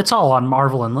 So. It's all on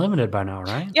Marvel Unlimited by now,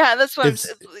 right? Yeah, that's what.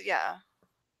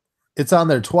 It's on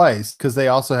there twice because they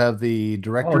also have the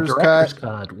director's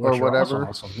cut or whatever.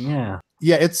 Awesome. Yeah.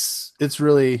 Yeah, it's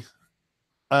really,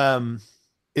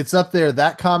 it's up there,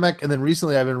 that comic, and then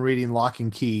recently I've been reading Lock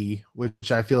and Key,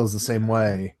 which I feel is the same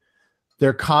way.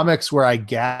 They're comics where I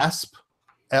gasp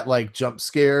at like jump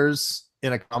scares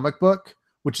in a comic book,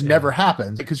 which never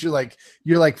happens because you're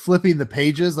like flipping the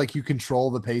pages, like you control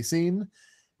the pacing,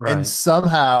 and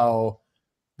somehow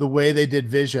the way they did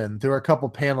Vision, there were a couple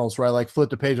panels where I like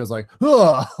flipped a page, I was like,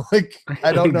 oh, like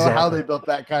I don't know how they built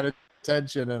that kind of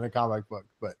tension in a comic book,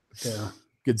 but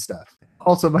good stuff.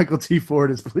 Also, Michael T.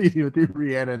 Ford is pleading with you,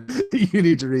 Rhiannon. You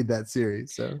need to read that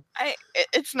series. So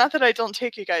it's not that I don't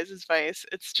take you guys' advice.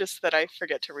 It's just that I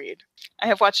forget to read. I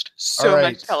have watched so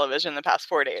much television the past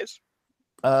 4 days.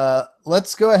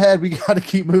 Let's go ahead. We got to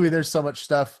keep moving. There's so much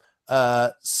stuff.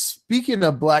 Speaking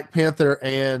of Black Panther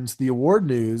and the award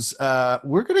news,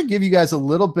 we're going to give you guys a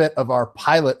little bit of our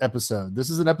pilot episode.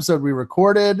 This is an episode we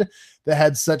recorded that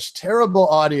had such terrible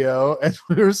audio, and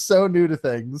we were so new to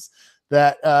things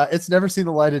that it's never seen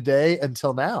the light of day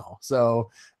until now. So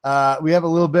we have a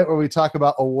little bit where we talk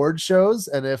about award shows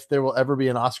and if there will ever be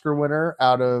an Oscar winner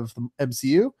out of the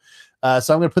MCU.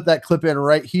 So I'm going to put that clip in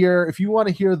right here. If you want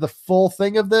to hear the full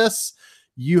thing of this,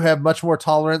 you have much more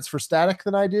tolerance for static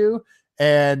than I do.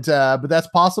 And but that's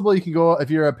possible. You can go, if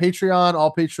you're a Patreon,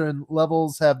 all Patreon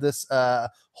levels have this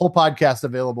whole podcast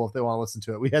available if they want to listen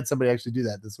to it. We had somebody actually do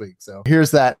that this week. So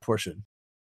here's that portion.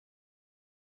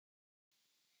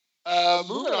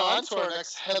 Moving on to our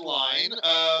next headline.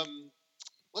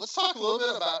 Let's talk a little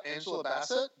bit about Angela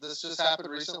Bassett. This just happened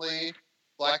recently.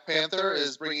 Black Panther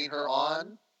is bringing her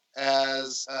on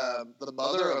as the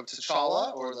mother of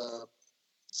T'Challa, or the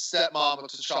stepmom of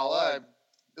T'Challa.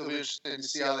 It'll be interesting to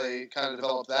see how they kind of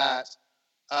develop that.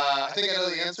 I think I know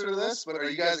the answer to this, but are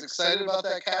you guys excited about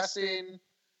that casting?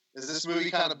 Is this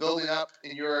movie kind of building up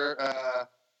in your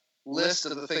list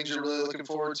of the things you're really looking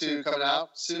forward to coming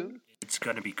out soon? It's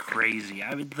going to be crazy.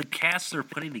 I mean, the cast they're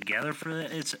putting together for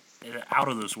it, it's out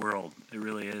of this world. It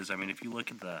really is. I mean, if you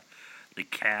look at the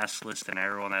cast list and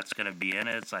everyone that's going to be in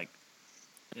it, it's like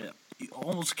you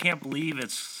almost can't believe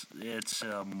it's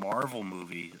a Marvel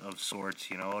movie of sorts.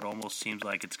 You know, it almost seems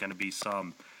like it's going to be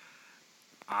some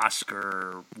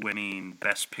Oscar-winning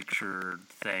Best Picture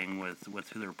thing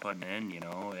with who they're putting in. You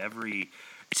know, it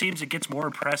seems it gets more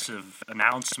impressive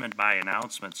announcement by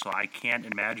announcement. So I can't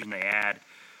imagine they add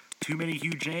too many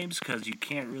huge names because you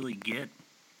can't really get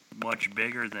much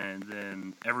bigger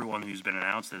than everyone who's been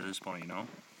announced at this point, you know?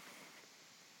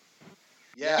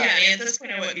 Yeah, I mean, at this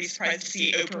point I wouldn't be surprised to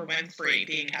see Oprah Winfrey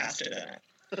being casted in it.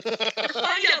 Or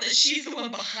find out that she's the one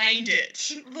behind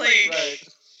it. Like,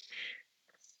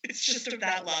 it's just of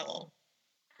that level.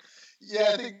 Yeah,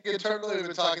 I think internally we've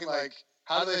been talking, like,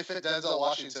 how do they fit Denzel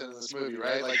Washington in this movie,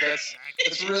 right? Like,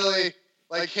 it's really,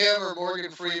 like, him or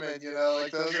Morgan Freeman, you know?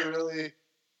 Like, those are really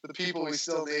the people we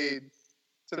still need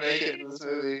to make it in this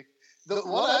movie. The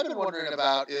one I've been wondering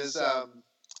about is,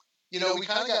 you know, we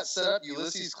kind of got set up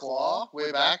Ulysses Claw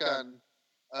way back on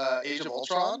Age of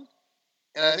Ultron,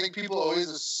 and I think people always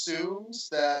assumed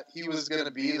that he was going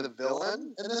to be the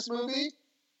villain in this movie,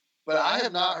 but I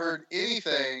have not heard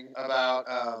anything about,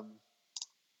 I'm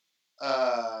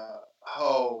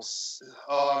going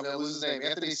to lose his name,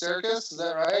 Anthony Serkis, is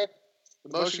that right?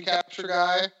 The motion capture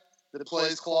guy that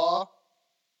plays Claw?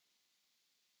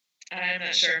 I'm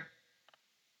not sure.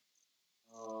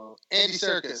 Andy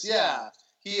Serkis, yeah.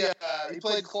 He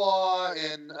played Claw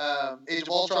in Age of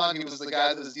Ultron. He was the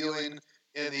guy that was dealing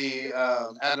in the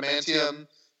adamantium,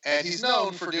 and he's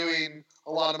known for doing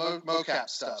a lot of mocap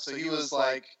stuff. So he was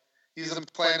like, he's in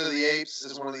Planet of the Apes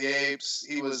as one of the apes.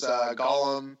 He was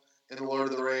Gollum in The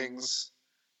Lord of the Rings,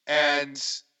 and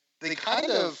they kind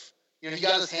of, you know, he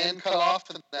got his hand cut off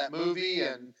in that movie,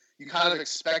 and you kind of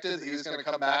expected that he was going to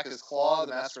come back as Claw,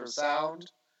 the Master of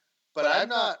Sound. But I've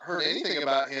not heard anything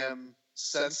about him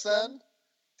since then.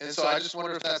 And so I just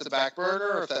wonder if that's a back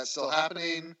burner or if that's still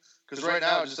happening. Because right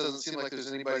now it just doesn't seem like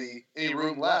there's any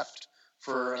room left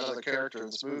for another character in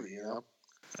this movie, you know?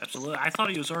 Absolutely. I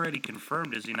thought he was already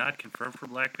confirmed. Is he not confirmed for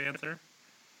Black Panther?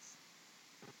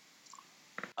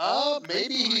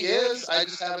 Maybe he is. I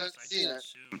just haven't seen it.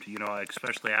 Assumed, you know,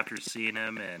 especially after seeing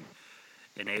him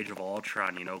in Age of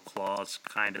Ultron, you know, Claw's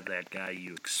kind of that guy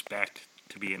you expect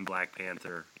to be in Black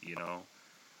Panther, you know.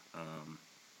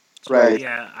 So, Right.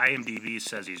 Yeah, IMDb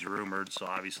says he's rumored, so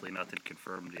obviously nothing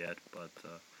confirmed yet. But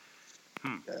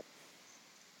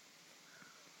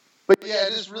But yeah,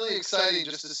 it is really exciting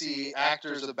just to see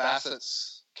actors of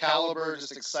Bassett's caliber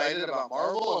just excited about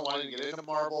Marvel and wanting to get into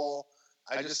Marvel.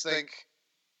 I just think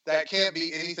that can't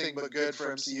be anything but good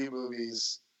for MCU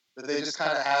movies. That they just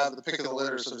kind of have the pick of the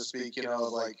litter, so to speak,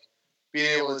 like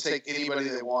being able to take anybody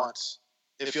they want,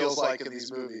 it feels like, in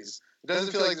these movies. It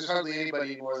doesn't feel like there's hardly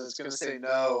anybody anymore that's going to say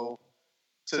no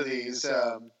to these,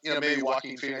 maybe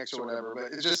Joaquin Phoenix or whatever,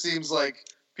 but it just seems like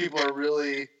people are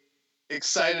really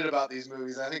excited about these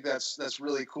movies. I think that's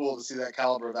really cool to see that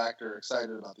caliber of actor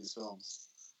excited about these films.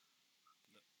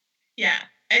 Yeah,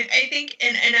 I think,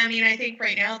 and I mean, I think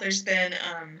right now there's been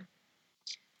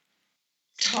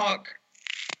talk.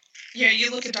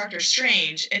 You look at Doctor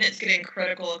Strange, and it's getting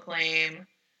critical acclaim,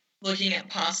 looking at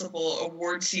possible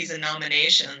award season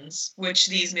nominations, which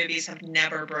these movies have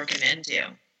never broken into.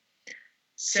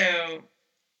 So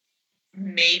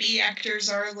maybe actors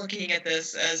are looking at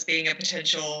this as being a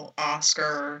potential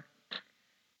Oscar.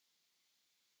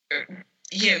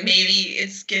 Maybe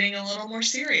it's getting a little more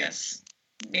serious.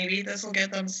 Maybe this will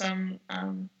get them some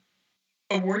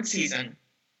award season.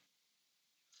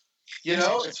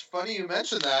 It's funny you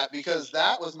mentioned that, because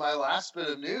that was my last bit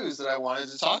of news that I wanted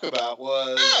to talk about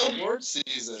was award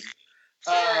season.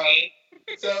 Sorry.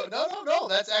 So no,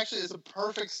 that's a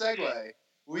perfect segue.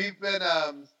 We've been,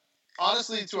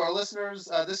 honestly, to our listeners,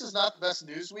 this is not the best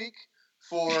news week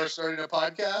for starting a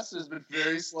podcast. It has been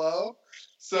very slow.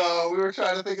 So we were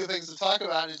trying to think of things to talk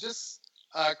about,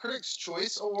 and Critics'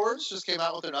 Choice Awards just came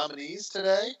out with their nominees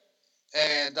today.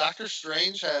 And Doctor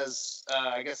Strange has,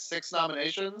 6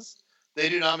 nominations. They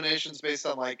do nominations based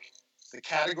on, the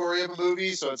category of a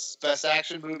movie. So it's Best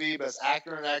Action Movie, Best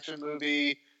Actor in an Action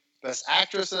Movie, Best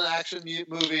Actress in an Action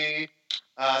Movie.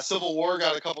 Civil War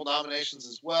got a couple nominations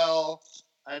as well.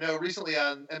 I know recently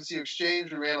on MCU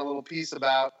Exchange we ran a little piece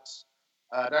about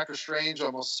Doctor Strange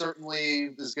almost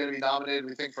certainly is going to be nominated,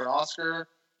 we think, for an Oscar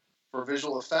for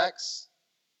visual effects.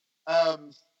 I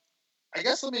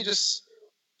guess let me just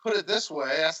put it this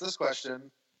way, ask this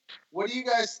question. What do you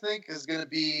guys think is going to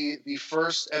be the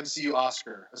first MCU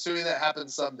Oscar? Assuming that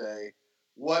happens someday,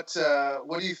 what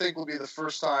do you think will be the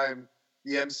first time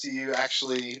the MCU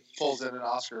actually pulls in an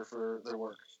Oscar for their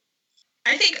work?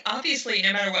 I think, obviously,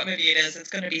 no matter what movie it is, it's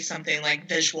going to be something like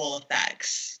visual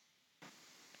effects.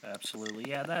 absolutely,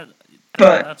 yeah,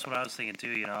 But- that's what I was thinking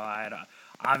too.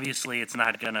 Obviously, it's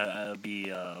not gonna be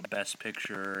a Best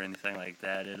Picture or anything like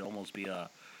that. It'd almost be a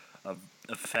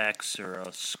effects or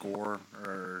a score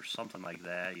or something like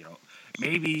that.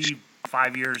 Maybe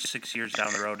 5 years, 6 years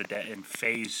down the road, in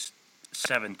Phase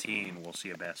 17, we'll see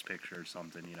a Best Picture or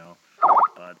something.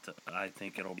 But I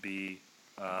think it'll be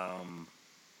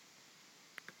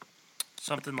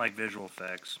something like visual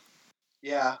effects.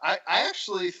 Yeah, I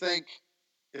actually think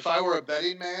if I were a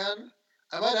betting man,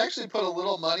 I might actually put a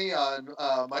little money on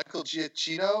Michael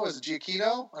Giacchino. Is it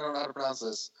Giacchino? I don't know how to pronounce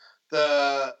this.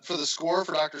 For the score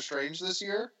for Doctor Strange this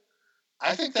year.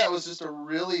 I think that was just a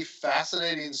really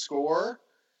fascinating score,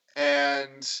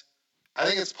 and I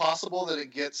think it's possible that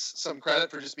it gets some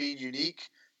credit for just being unique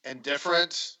and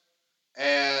different.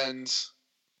 And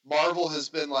Marvel has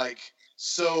been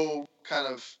so kind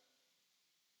of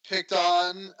picked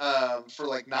on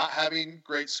for not having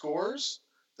great scores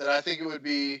that I think it would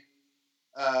be.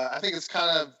 I think it's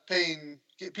kind of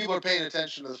people are paying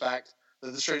attention to the fact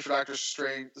that the score for Doctor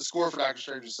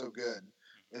Strange is so good,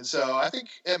 and so I think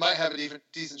it might have a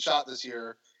decent shot this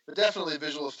year. But definitely,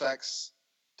 visual effects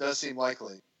does seem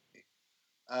likely.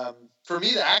 For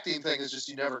me, the acting thing is just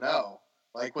you never know.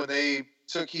 Like when they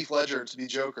took Heath Ledger to be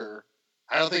Joker,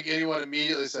 I don't think anyone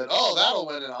immediately said, "Oh, that'll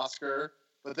win an Oscar,"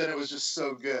 but then it was just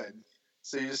so good.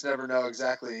 So you just never know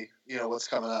exactly, what's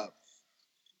coming up.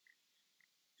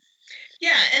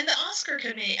 Yeah, and the Oscar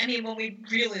committee, I mean, when we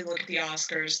really look at the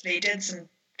Oscars,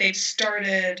 they've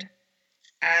started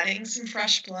adding some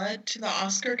fresh blood to the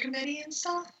Oscar committee and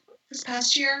stuff this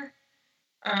past year,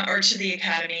 or to the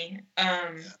Academy.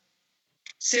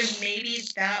 So maybe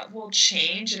that will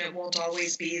change, and it won't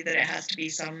always be that it has to be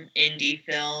some indie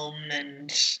film, and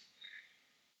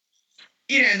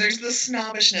there's the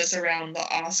snobbishness around the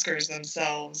Oscars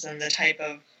themselves and the type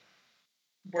of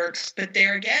works. But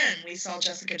there again, we saw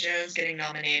Jessica Jones getting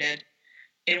nominated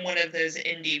in one of those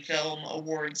indie film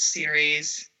awards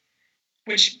series,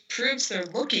 which proves they're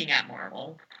looking at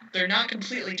Marvel. They're not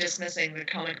completely dismissing the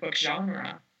comic book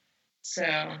genre.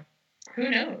 So, who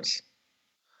knows?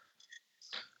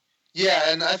 Yeah,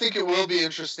 and I think it will be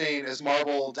interesting as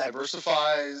Marvel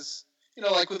diversifies.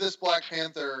 Like with this Black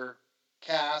Panther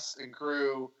cast and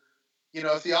crew,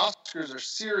 if the Oscars are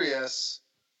serious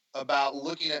about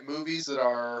looking at movies that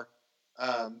are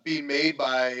being made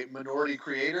by minority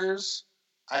creators,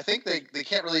 I think they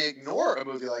can't really ignore a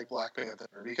movie like Black Panther,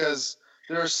 because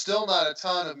there are still not a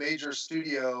ton of major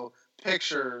studio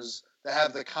pictures that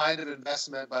have the kind of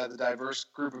investment by the diverse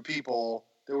group of people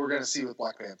that we're going to see with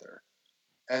Black Panther.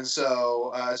 And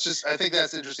so I think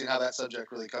that's interesting how that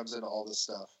subject really comes into all this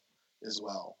stuff as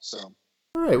well. So.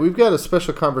 All right, we've got a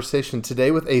special conversation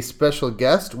today with a special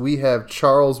guest. We have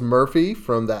Charles Murphy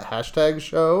from That Hashtag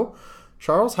Show.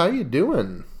 Charles, how you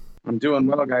doing? I'm doing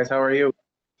well, guys. How are you?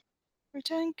 We're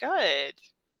doing good.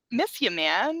 Miss you,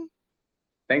 man.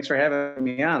 Thanks for having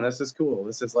me on. This is cool.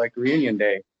 This is like reunion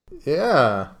day.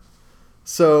 Yeah.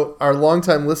 So our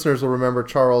longtime listeners will remember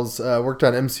Charles worked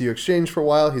on MCU Exchange for a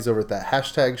while. He's over at That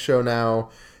Hashtag Show now.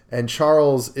 And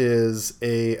Charles is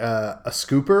a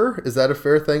scooper. Is that a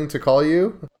fair thing to call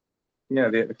you? Yeah,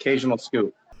 the occasional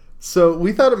scoop. So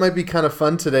we thought it might be kind of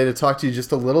fun today to talk to you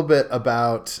just a little bit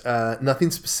about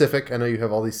nothing specific. I know you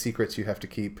have all these secrets you have to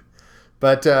keep.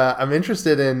 But I'm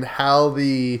interested in how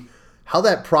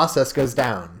that process goes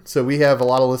down. So we have a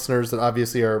lot of listeners that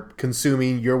obviously are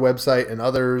consuming your website and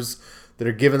others that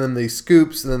are giving them these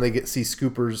scoops, and then they see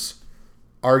scoopers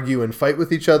argue and fight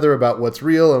with each other about what's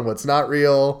real and what's not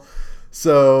real.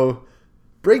 So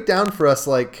break down for us,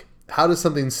 like, how does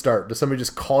something start? Does somebody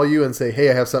just call you and say, hey,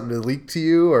 I have something to leak to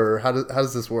you? Or how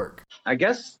does this work? I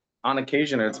guess on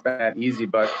occasion it's that easy,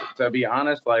 but to be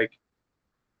honest, like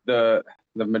the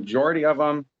majority of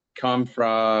them come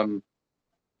from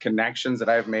connections that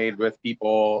I've made with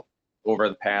people over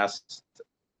the past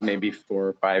maybe 4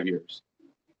 or 5 years.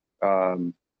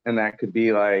 And that could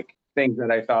be like things that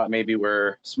I thought maybe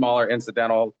were smaller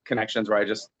incidental connections where I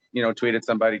just, tweeted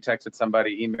somebody, texted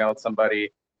somebody, emailed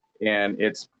somebody, and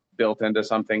it's built into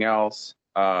something else.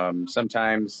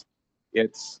 Sometimes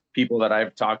it's people that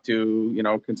I've talked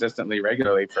to, consistently,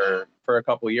 regularly for a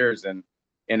couple of years. And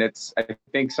I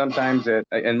think sometimes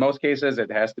in most cases,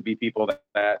 it has to be people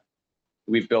that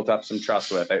we've built up some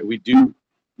trust with. We do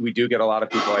get a lot of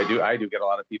people. I do get a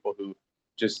lot of people who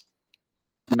just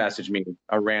message me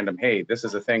a random, hey, this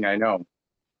is a thing I know.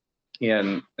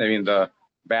 And I mean, the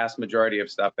vast majority of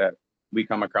stuff that we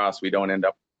come across, we don't end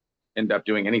up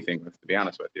doing anything with, to be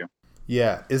honest with you.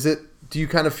 Yeah. Do you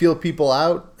kind of feel people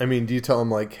out? I mean, do you tell them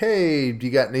like, hey, do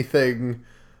you got anything,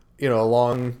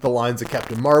 along the lines of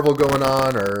Captain Marvel going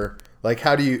on, or like,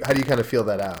 how do you kind of feel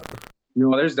that out?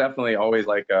 There's definitely always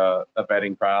like a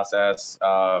vetting process.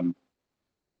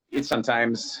 It's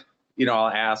sometimes,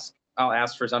 I'll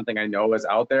ask for something I know is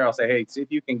out there. I'll say, hey, see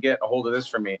if you can get a hold of this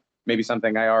for me. Maybe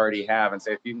something I already have, and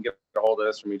say, if you can get a hold of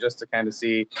this for me, just to kind of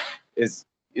see, is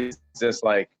this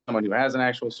like someone who has an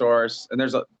actual source? And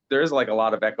there is like a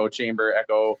lot of echo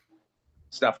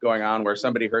stuff going on where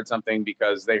somebody heard something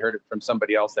because they heard it from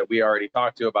somebody else that we already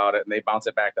talked to about it, and they bounce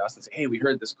it back to us and say, hey, we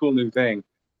heard this cool new thing.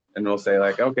 And we'll say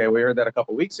like, okay, we heard that a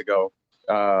couple weeks ago.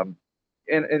 And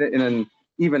then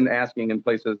even asking in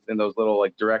places in those little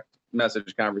like direct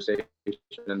message conversations,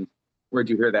 where'd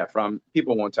you hear that from?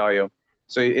 People won't tell you.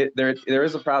 So there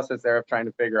is a process there of trying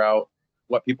to figure out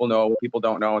what people know, what people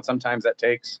don't know. And sometimes that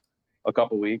takes a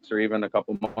couple weeks or even a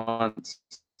couple months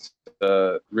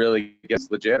to really get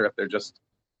legit, or if they're just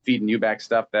feeding you back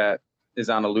stuff that is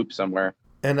on a loop somewhere.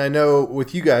 And I know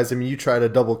with you guys, I mean, you try to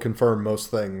double confirm most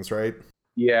things, right?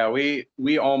 Yeah,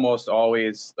 we almost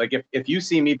always, like if you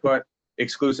see me put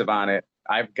exclusive on it,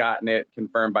 I've gotten it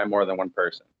confirmed by more than one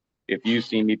person. If you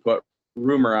see me put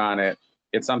rumor on it,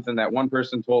 it's something that one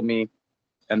person told me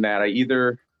and that I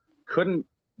either couldn't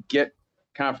get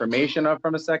confirmation of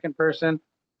from a second person,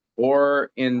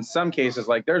 or in some cases,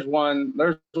 like there's one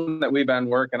that we've been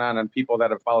working on, and people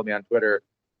that have followed me on Twitter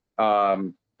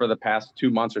for the past 2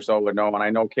 months or so would know, and I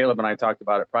know Caleb and I talked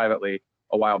about it privately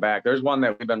a while back. There's one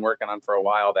that we've been working on for a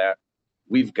while that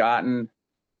we've gotten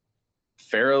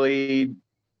fairly,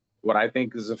 what I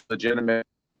think is a legitimate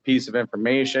piece of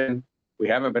information. We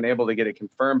haven't been able to get it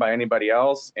confirmed by anybody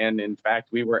else. And in fact,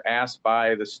 we were asked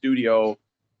by the studio,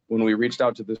 when we reached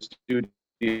out to the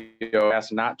studio,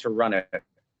 asked not to run it.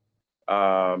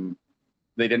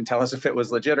 They didn't tell us if it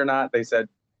was legit or not. They said,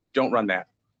 don't run that.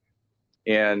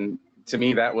 And to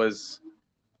me, that was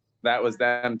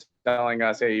them telling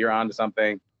us, hey, you're on to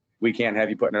something. We can't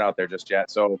have you putting it out there just yet.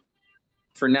 So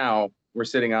for now, we're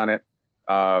sitting on it.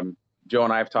 Joe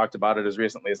and I have talked about it as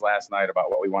recently as last night about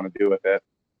what we want to do with it,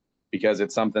 because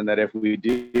it's something that if we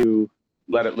do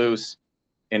let it loose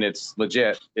and it's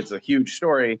legit, it's a huge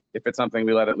story. If it's something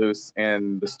we let it loose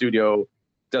and the studio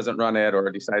doesn't run it or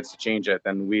decides to change it,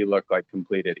 then we look like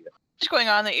complete idiots. What's going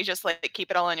on that you just like keep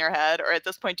it all in your head? Or at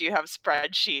this point, do you have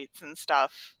spreadsheets and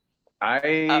stuff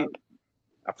I,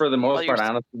 for the most you're part,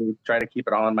 honestly, try to keep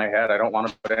it all in my head. I don't want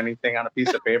to put anything on a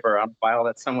piece of paper on a file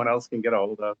that someone else can get a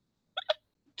hold of.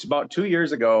 It's about 2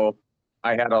 years ago,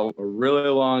 I had a really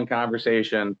long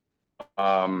conversation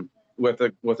with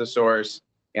a source,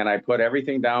 and I put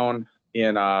everything down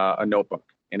in a notebook.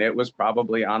 And it was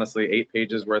probably, honestly, 8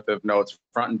 pages worth of notes,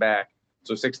 front and back.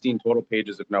 So 16 total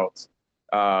pages of notes.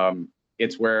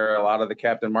 It's where a lot of the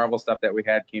Captain Marvel stuff that we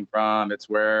had came from. It's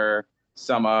where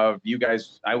some of you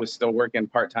guys, I was still working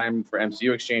part-time for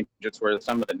MCU Exchange. It's where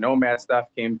some of the Nomad stuff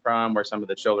came from, where some of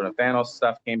the Children of Thanos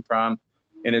stuff came from.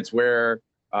 And it's where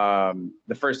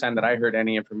the first time that I heard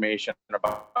any information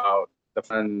about the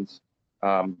Friends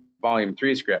Volume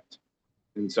 3 script.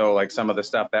 And so like some of the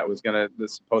stuff that was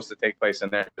supposed to take place in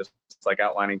there, just like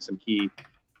outlining some key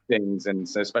things, and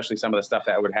especially some of the stuff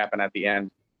that would happen at the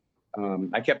end.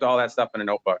 I kept all that stuff in a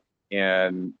notebook,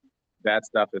 and that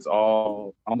stuff is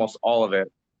almost all of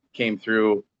it came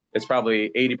through. It's probably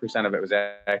 80% of it was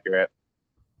accurate.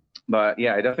 But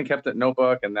yeah, I definitely kept it in a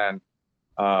notebook, and then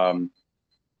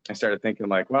I started thinking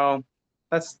like, well,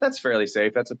 that's fairly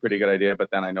safe. That's a pretty good idea.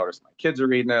 But then I noticed my kids are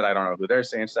reading it. I don't know who they're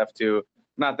saying stuff to.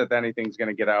 Not that anything's going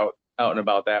to get out and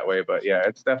about that way, but yeah,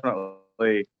 it's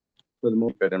definitely for the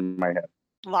most part in my head.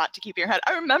 A lot to keep in your head.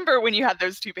 I remember when you had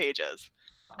those 2 pages.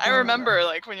 I remember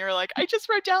like when you were like, I just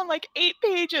wrote down like 8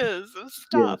 pages of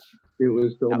stuff. Yeah, it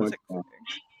was so That much was fun.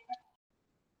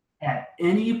 At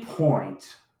any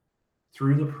point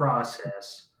through the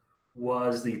process,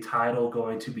 was the title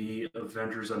going to be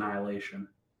Avengers Annihilation?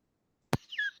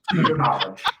 To your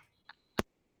knowledge.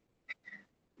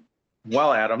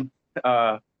 Well, Adam,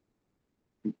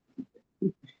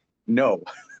 no.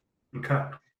 Okay.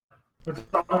 That's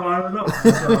all I want to know.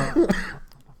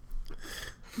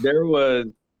 There was,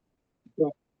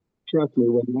 trust me,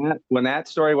 when that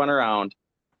story went around,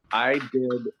 I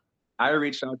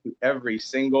reached out to every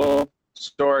single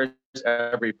source,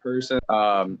 every person.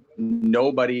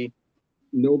 Nobody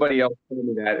else told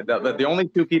me that. The only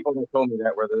 2 people that told me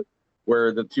that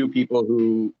were the 2 people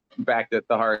who backed it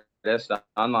the hardest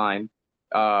online.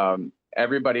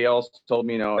 Everybody else told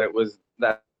me no, it was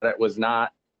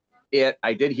not it.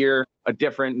 I did hear a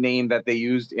different name that they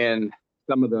used in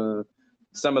some of the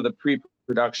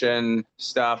pre-production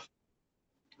stuff,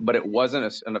 but it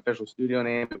wasn't an official studio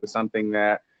name. It was something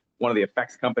that one of the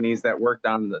effects companies that worked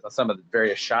on some of the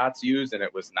various shots used, and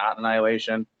it was not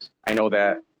Annihilation. I know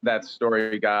that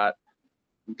story got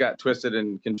twisted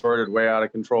and contorted way out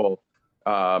of control.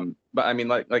 But I mean,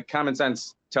 like common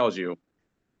sense tells you,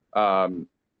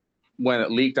 when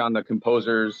it leaked on the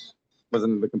composers,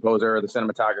 wasn't the composer or the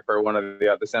cinematographer, one of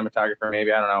the cinematographer,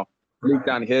 maybe, I don't know, leaked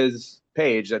on his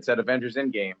page that said Avengers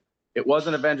Endgame. It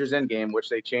wasn't Avengers Endgame, which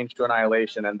they changed to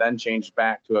Annihilation and then changed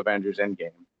back to Avengers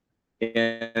Endgame.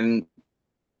 And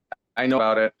I know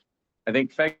about it. I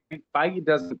think Feige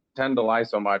doesn't tend to lie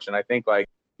so much, and I think like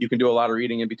you can do a lot of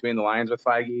reading in between the lines with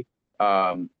Feige.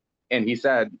 And he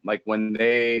said like when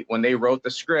they wrote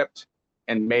the script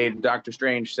and made Doctor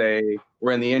Strange say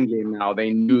we're in the Endgame now,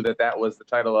 they knew that was the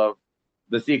title of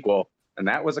the sequel, and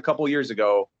that was a couple years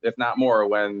ago, if not more,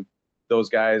 when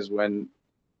Marcus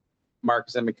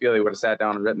and McFeely would have sat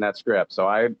down and written that script. So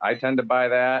I tend to buy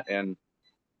that, and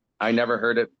I never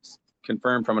heard it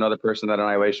confirmed from another person that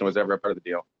Annihilation was ever a part of the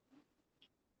deal.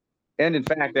 And in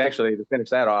fact, actually, to finish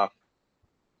that off,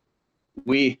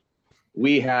 we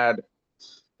had,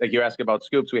 like you asked about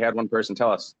scoops, we had one person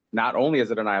tell us, not only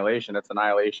is it Annihilation, it's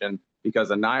Annihilation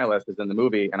because Annihilus is in the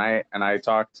movie. And I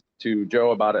talked to Joe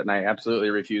about it, and I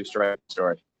absolutely refused to write the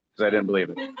story because I didn't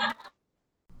believe it.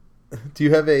 Do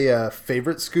you have a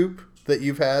favorite scoop that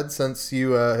you've had since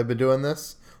you have been doing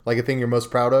this? Like a thing you're most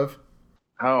proud of?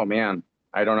 Oh, man.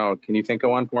 I don't know. Can you think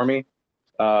of one for me?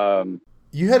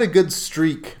 You had a good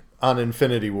streak on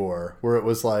Infinity War where it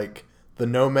was like the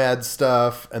Nomad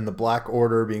stuff and the Black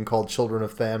Order being called Children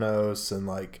of Thanos, and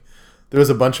like there was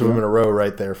a bunch of them in a row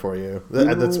right there for you.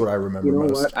 That's what I remember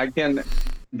most. What?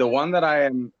 The one that I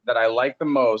like the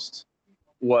most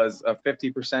was a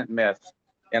 50% myth,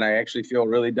 and I actually feel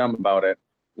really dumb about it.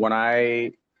 When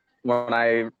I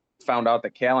found out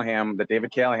that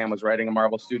David Callahan was writing a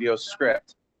Marvel Studios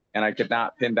script, and I could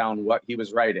not pin down what he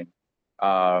was writing.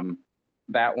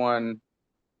 That one,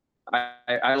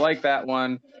 I like that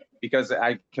one because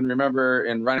I can remember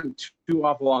in running too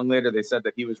awful long later, they said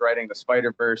that he was writing the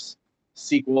Spider-Verse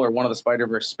sequel or one of the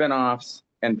Spider-Verse spin-offs,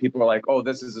 and people were like, oh,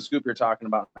 this is the scoop you're talking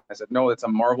about. I said, no, it's a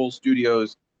Marvel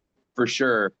Studios for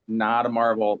sure, not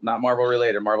Marvel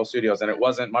related, Marvel Studios. And it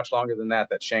wasn't much longer than that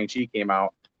Shang-Chi came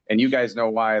out. And you guys know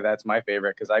why that's my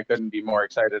favorite, because I couldn't be more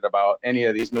excited about any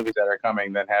of these movies that are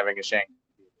coming than having a Shang-Chi.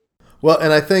 Well,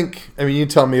 and I think, I mean, you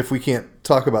tell me if we can't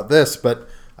talk about this, but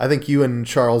I think you and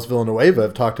Charles Villanueva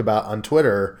have talked about on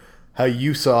Twitter how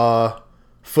you saw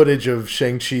footage of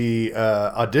Shang-Chi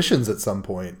auditions at some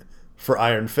point for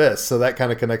Iron Fist. So that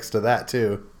kind of connects to that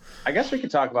too. I guess we could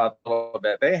talk about it a little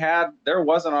bit. There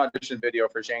was an audition video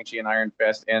for Shang-Chi and Iron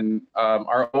Fist, and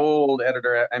our old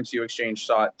editor at MCU Exchange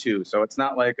saw it too. So it's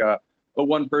not like a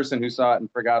one person who saw it and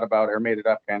forgot about it or made it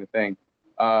up kind of thing.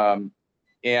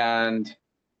 And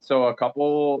so a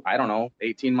couple, I don't know,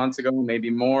 18 months ago,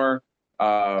 maybe more,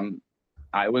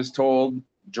 I was told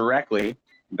directly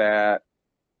that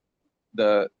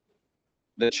the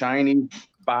Chinese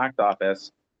box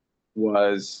office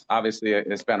was obviously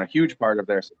it's been a huge part of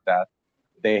their success.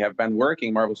 They have been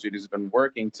working, Marvel Studios has been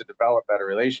working to develop better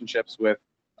relationships with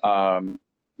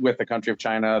the country of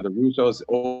China. The Russos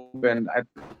opened,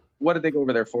 what did they go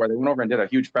over there for? They went over and did a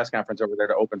huge press conference over there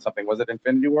to open something. Was it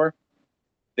Infinity War?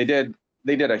 They did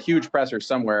a huge presser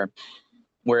somewhere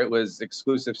where it was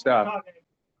exclusive stuff.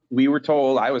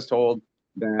 I was told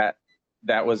that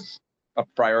was a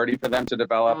priority for them to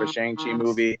develop a Shang-Chi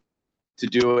movie, to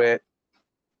do it,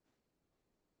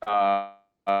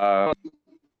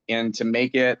 and to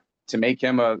make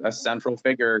him a central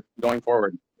figure going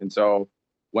forward. And so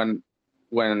when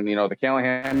the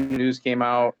Callahan news came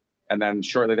out, and then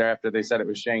shortly thereafter they said it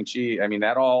was Shang-Chi, I mean,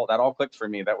 that all clicked for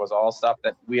me. That was all stuff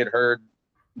that we had heard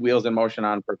wheels in motion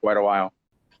on for quite a while.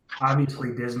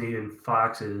 Obviously, Disney and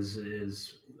Fox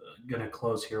is going to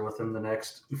close here within the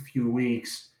next few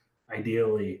weeks,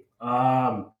 ideally.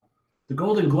 The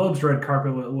Golden Globes red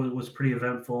carpet was pretty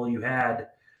eventful. You had,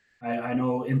 I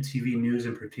know MTV News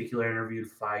in particular interviewed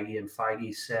Feige, and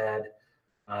Feige said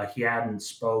he hadn't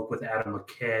spoke with Adam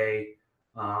McKay,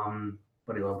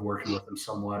 but he loved working with him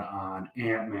somewhat on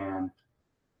Ant-Man.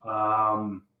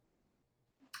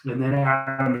 And then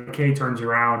Adam McKay turns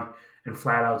around and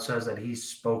flat out says that he's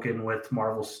spoken with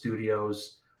Marvel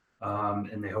Studios,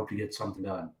 and they hope to get something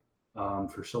done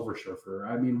for Silver Surfer.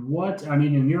 I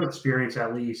mean, in your experience,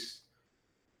 at least,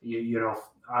 you know,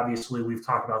 obviously we've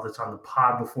talked about this on the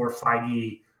pod before.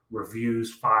 Feige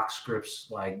reviews Fox scripts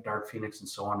like Dark Phoenix and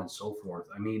so on and so forth.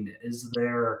 I mean, is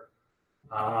there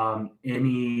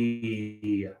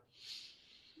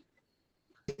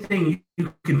anything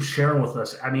you can share with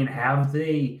us? I mean, have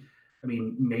they,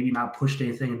 maybe not pushed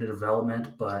anything into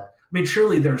development, but I mean,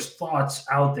 surely there's thoughts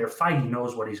out there. Feige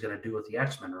knows what he's going to do with the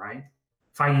X-Men, right?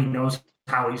 Feige knows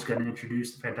how he's going to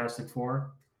introduce the Fantastic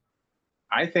Four.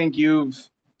 I think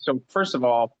so first of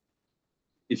all,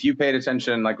 if you paid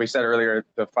attention, like we said earlier,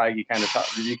 the Feige kind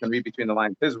of you can read between the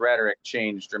lines. His rhetoric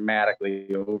changed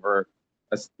dramatically over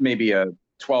maybe a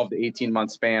 12 to 18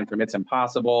 month span, from it's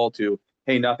impossible to,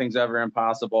 hey, nothing's ever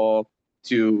impossible,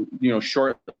 to,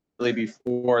 shortly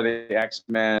before the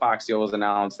X-Men Fox deal was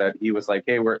announced, that he was like,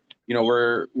 hey, we're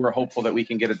hopeful that we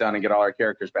can get it done and get all our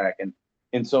characters back.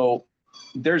 And so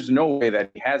there's no way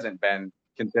that he hasn't been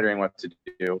considering what to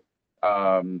do.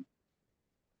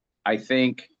 I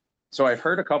think, so I've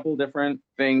heard a couple different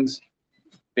things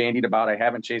bandied about. I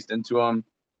haven't chased into them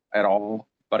at all,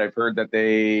 but I've heard that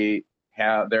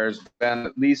there's been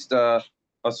at least a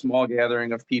small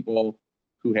gathering of people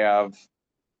who have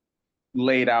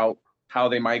laid out how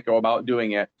they might go about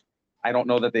doing it. I don't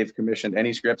know that they've commissioned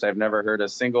any scripts. I've never heard a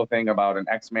single thing about an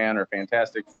X-Men or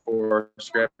Fantastic Four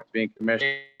script being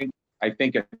commissioned. I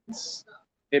think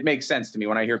it makes sense to me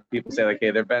when I hear people say, like,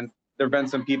 hey, there've been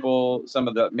some people, some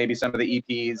of the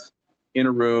EPs in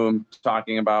a room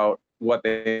talking about what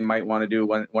they might want to do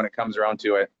when it comes around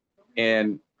to it.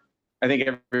 And I think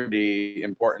everybody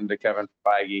important to Kevin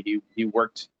Feige. He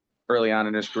worked early on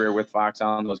in his career with Fox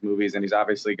on those movies, and he's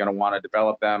obviously going to want to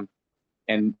develop them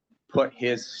and put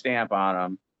his stamp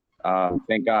on them.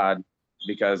 Thank God,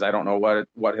 because I don't know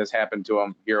what has happened to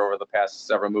him here over the past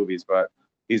several movies, but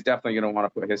he's definitely going to want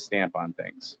to put his stamp on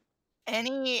things.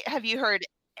 Have you heard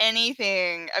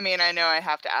anything? I mean, I know I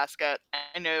have to ask it.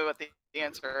 I know what the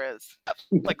answer is.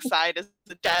 Like, side, is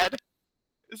it dead?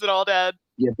 Is it all dead?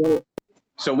 Yeah.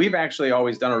 So we've actually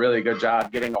always done a really good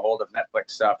job getting a hold of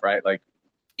Netflix stuff, right? Like,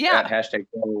 yeah, at hashtag,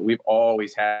 we've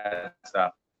always had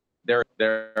stuff. There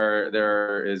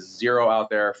is zero out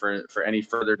there for any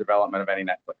further development of any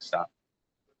Netflix stuff.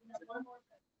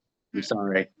 I'm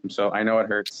sorry. So I know it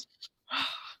hurts.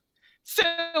 So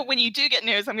when you do get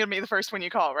news, I'm going to be the first one you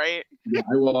call, right? Yeah,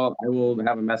 I will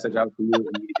have a message out to you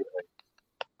immediately.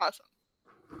 Awesome.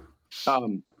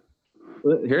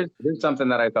 Here's something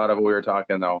that I thought of when we were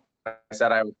talking, though. I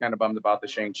said I was kind of bummed about the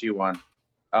Shang-Chi one.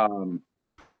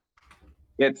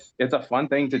 It's a fun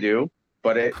thing to do,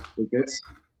 but it gets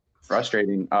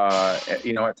frustrating.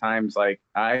 At times, like,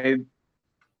 I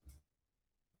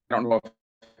don't know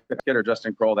if Kid or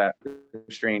Justin Kroll that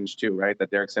Strange too, right?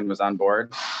 That Derrickson was on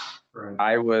board. Right.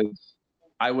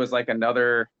 I was like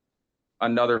another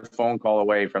phone call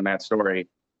away from that story.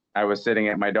 I was sitting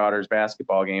at my daughter's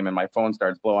basketball game and my phone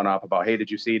starts blowing up about, hey,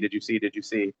 did you see?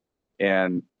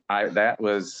 And that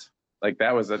was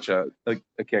such a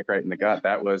kick right in the gut.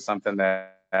 That was something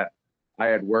that I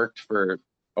had worked for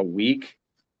a week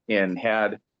and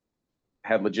had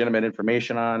legitimate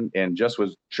information on, and just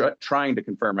was trying to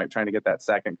confirm, right? Trying to get that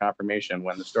second confirmation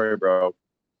when the story broke.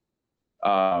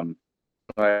 Well,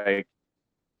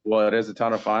 it is a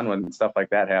ton of fun when stuff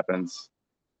like that happens.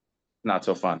 Not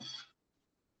so fun.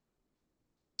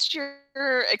 What's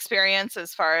your experience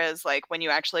as far as like when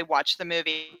you actually watch the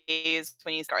movies?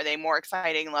 Are they more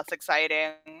exciting, less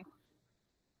exciting?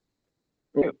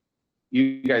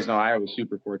 You guys know I was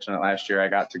super fortunate last year. I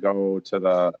got to go to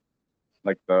the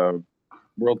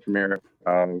world premiere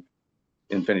of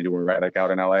Infinity War, right? Like out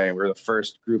in LA. We were the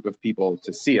first group of people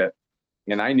to see it.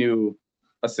 And I knew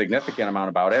a significant amount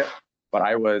about it, but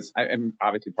I am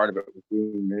obviously part of it with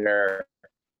being there.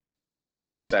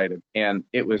 Excited. And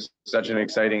it was such an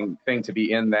exciting thing to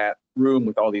be in that room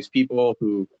with all these people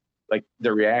who, like,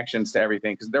 their reactions to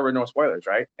everything, because there were no spoilers,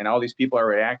 right? And all these people are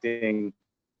reacting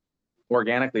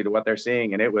organically to what they're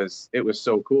seeing, and it was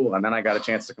so cool. And then I got a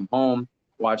chance to come home,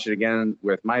 watch it again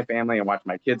with my family, and watch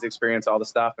my kids experience all the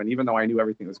stuff. And even though I knew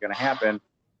everything was going to happen,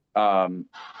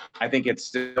 I think it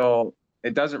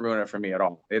doesn't ruin it for me at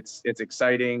all. It's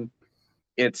exciting.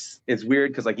 It's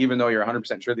weird because, like, even though you're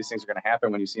 100% sure these things are going to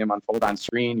happen, when you see them unfold on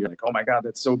screen, you're like, oh my God,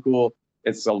 that's so cool.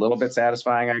 It's a little bit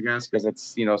satisfying, I guess, because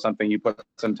it's, something you put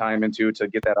some time into to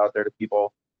get that out there to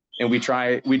people. And we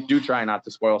do try not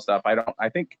to spoil stuff. I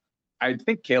think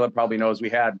Caleb probably knows we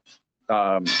chose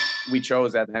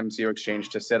at the MCU exchange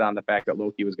to sit on the fact that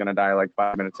Loki was going to die like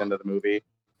 5 minutes into the movie.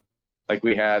 Like,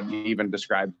 we had even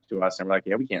described to us, and we're like,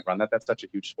 yeah, we can't run that. That's such a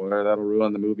huge spoiler. That'll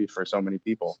ruin the movie for so many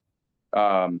people.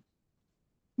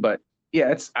 But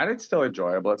yeah, it's still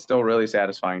enjoyable. It's still really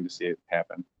satisfying to see it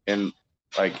happen. And,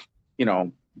 like,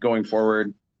 going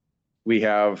forward, we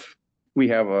have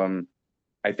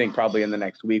I think probably in the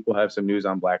next week we'll have some news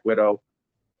on Black Widow.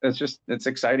 It's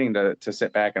exciting to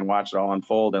sit back and watch it all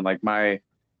unfold. And, like,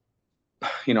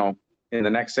 in the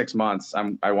next 6 months,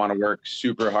 I want to work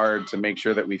super hard to make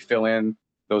sure that we fill in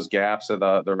those gaps of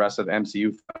the rest of the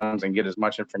MCU films and get as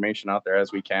much information out there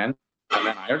as we can. And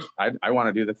then I want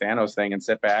to do the Thanos thing and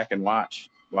sit back and watch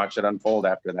it unfold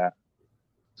after that.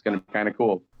 It's going to be kind of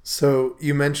cool. So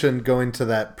you mentioned going to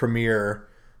that premiere.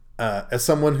 As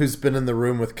someone who's been in the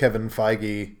room with Kevin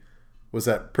Feige, was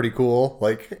that pretty cool?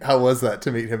 Like, how was that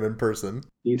to meet him in person?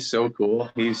 He's so cool.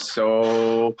 He's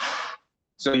so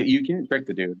you can't trick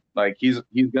the dude. Like, he's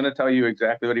going to tell you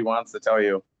exactly what he wants to tell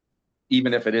you,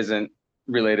 even if it isn't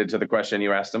related to the question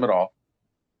you asked him at all.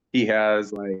 He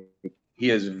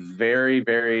is very,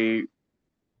 very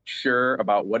sure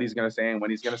about what he's going to say and when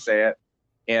he's going to say it.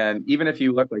 And even if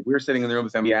you look, like, we were sitting in the room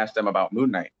with him, we asked him about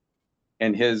Moon Knight.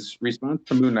 And his response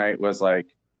to Moon Knight was a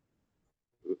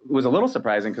little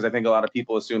surprising, because I think a lot of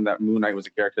people assumed that Moon Knight was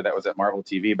a character that was at Marvel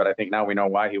TV. But I think now we know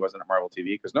why he wasn't at Marvel TV,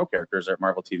 because no characters are at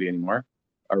Marvel TV anymore,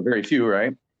 or very few,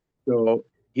 right? So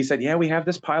he said, yeah, we have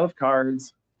this pile of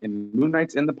cards, and Moon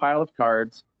Knight's in the pile of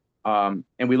cards. And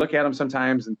we look at them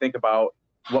sometimes and think about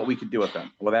what we could do with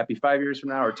them. Will that be 5 years from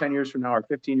now, or 10 years from now, or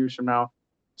 15 years from now?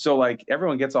 So, like,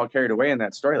 everyone gets all carried away in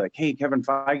that story. Like, hey, Kevin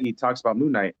Feige talks about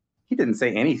Moon Knight. He didn't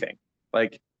say anything.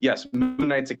 Like, yes, Moon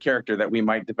Knight's a character that we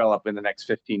might develop in the next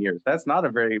 15 years. That's not a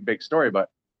very big story, but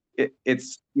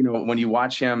it's, when you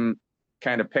watch him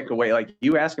kind of pick away, like,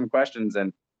 you ask him questions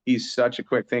and he's such a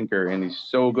quick thinker and he's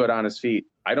so good on his feet.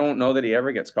 I don't know that he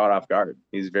ever gets caught off guard.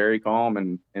 He's very calm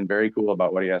and very cool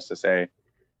about what he has to say.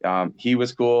 He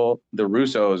was cool. The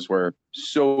Russos were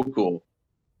so cool.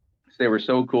 They were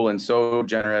so cool and so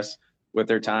generous with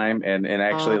their time. And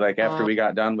actually, like, after we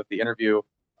got done with the interview,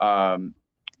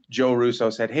 Joe Russo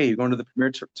said, hey, you going to the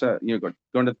premiere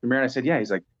going to the premiere? And I said, yeah.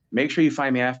 He's like, make sure you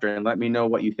find me after and let me know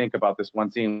what you think about this one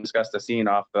scene. We discussed the scene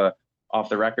off the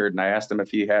record. And I asked him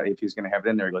if he's going to have it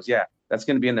in there. He goes, yeah, that's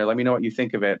going to be in there. Let me know what you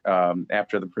think of it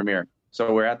after the premiere.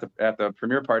 So we're at the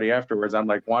premiere party afterwards. I'm,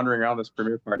 like, wandering around this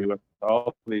premiere party with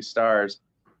all these stars.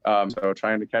 So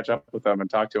trying to catch up with them and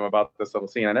talk to him about this little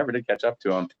scene. I never did catch up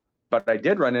to him, but I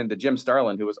did run into Jim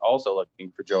Starlin, who was also looking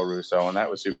for Joe Russo, and that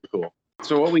was super cool.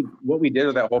 So what we did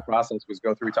with that whole process was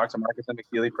go through. We talked to Marcus and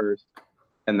McFeely first,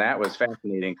 and that was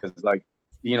fascinating because, like,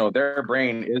 their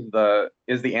brain is the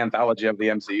anthology of the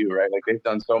MCU, right? Like, they've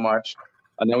done so much.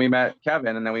 And then we met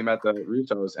Kevin, and then we met the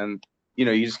Russos, and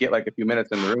you just get, like, a few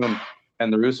minutes in the room,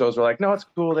 And the Russos were like, no, it's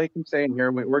cool. They can stay in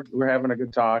here. We're having a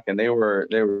good talk. And they were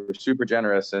super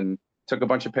generous and took a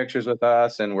bunch of pictures with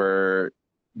us. And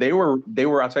they were,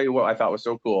 I'll tell you what I thought was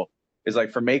so cool is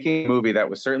like for making a movie that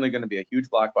was certainly going to be a huge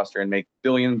blockbuster and make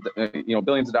billions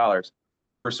of dollars.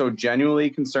 We're so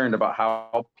genuinely concerned about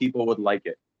how people would like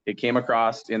it. It came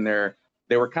across in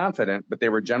they were confident, but they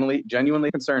were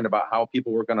genuinely concerned about how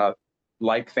people were going to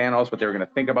like Thanos, what they were going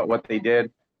to think about what they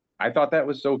did. I thought that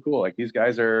was so cool. Like these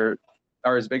guys are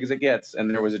as big as it gets,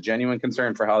 and there was a genuine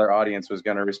concern for how their audience was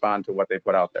going to respond to what they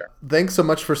put out there. Thanks so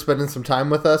much for spending some time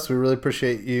with us. We really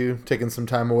appreciate you taking some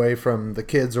time away from the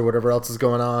kids or whatever else is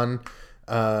going on,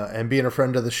 and being a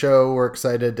friend of the show. We're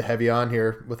excited to have you on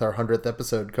here with our 100th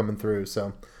episode coming through.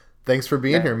 So thanks for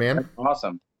being here, man. That's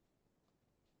awesome.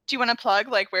 Do you want to plug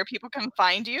like where people can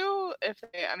find you?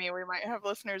 We might have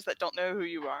listeners that don't know who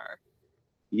you are.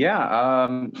 Yeah,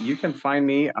 you can find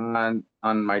me on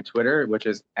my Twitter, which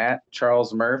is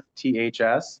 @CharlesMurph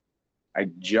THS. I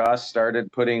just started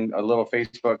putting a little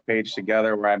Facebook page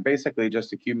together where I'm basically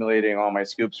just accumulating all my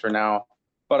scoops for now,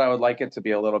 but I would like it to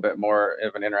be a little bit more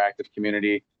of an interactive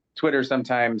community. Twitter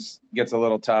sometimes gets a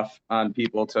little tough on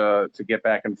people to get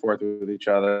back and forth with each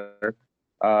other.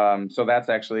 So that's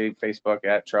actually Facebook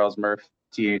 @CharlesMurph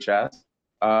THS.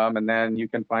 And then you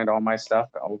can find all my stuff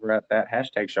over at that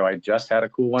hashtag show. I just had a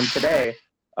cool one today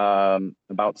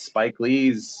about Spike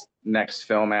Lee's next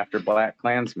film after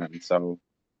BlacKkKlansman. So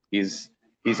he's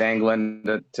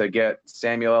angling to get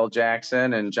Samuel L.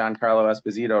 Jackson and Giancarlo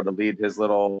Esposito to lead his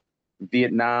little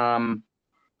Vietnam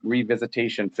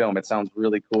revisitation film. It sounds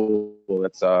really cool.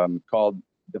 It's called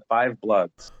The Five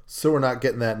Bloods. So we're not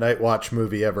getting that Night Watch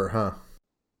movie ever, huh?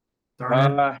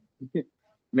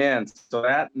 Man, so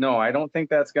I don't think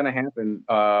that's going to happen.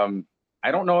 I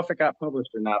don't know if it got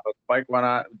published or not, but Spike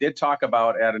did talk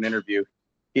about at an interview.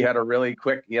 He had a really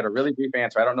brief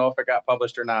answer. I don't know if it got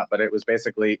published or not, but it was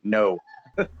basically no.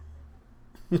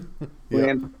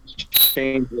 Plan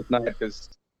changed this night because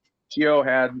Chio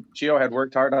had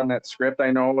worked hard on that script,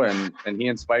 I know, and he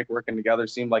and Spike working together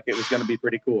seemed like it was going to be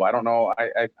pretty cool. I don't know.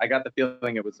 I got the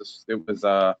feeling it was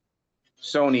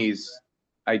Sony's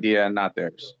idea and not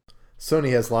theirs.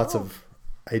 Sony has lots of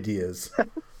ideas.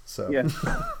 So yeah,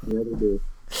 they do.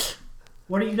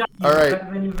 What do you got? All right.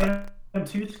 Have any Venom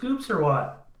 2 scoops or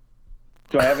what?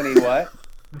 Do I have any what?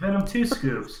 Venom 2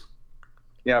 scoops.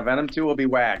 Yeah, Venom 2 will be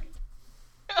whack.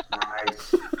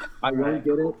 Nice. I really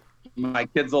get it. My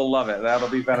kids will love it. That'll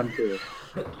be Venom 2.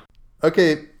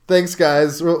 Okay, thanks,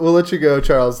 guys. We'll let you go,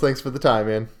 Charles. Thanks for the time,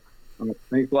 man.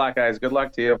 Thanks a lot, guys. Good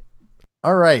luck to you.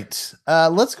 All right.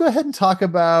 Let's go ahead and talk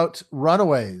about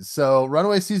Runaways. So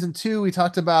Runaways season 2, we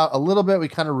talked about a little bit. We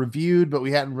kind of reviewed, but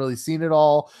we hadn't really seen it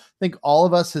all. I think all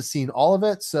of us has seen all of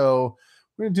it. So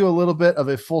we're going to do a little bit of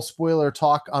a full spoiler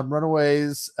talk on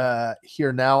Runaways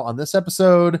here now on this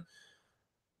episode.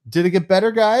 Did it get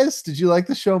better, guys? Did you like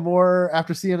the show more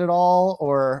after seeing it all?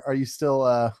 Or are you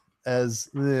still as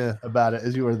about it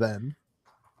as you were then?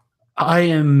 I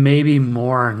am maybe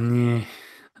more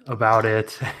about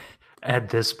it. At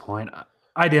this point,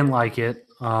 I didn't like it.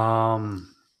 I've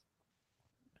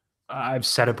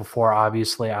said it before.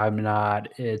 Obviously, I'm not.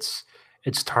 It's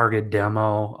target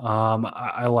demo.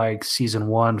 I like season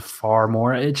 1 far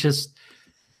more. It just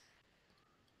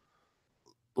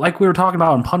like we were talking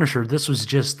about in Punisher. This was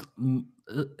just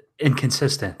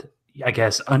inconsistent. I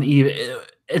guess uneven.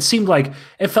 It seemed like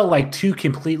it felt like 2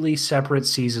 completely separate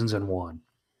seasons in one.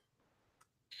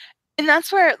 And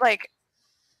that's where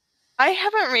I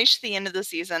haven't reached the end of the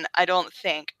season, I don't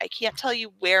think. I can't tell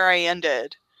you where I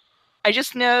ended. I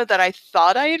just know that I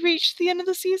thought I had reached the end of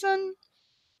the season,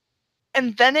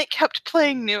 and then it kept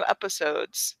playing new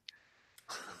episodes.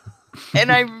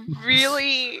 And I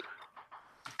really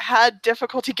had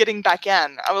difficulty getting back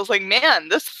in. I was like, man,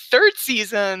 this 3rd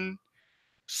season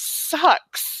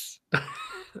sucks.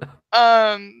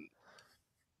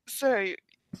 So,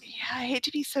 yeah, I hate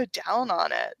to be so down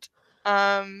on it.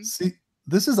 See,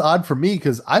 this is odd for me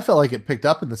because I felt like it picked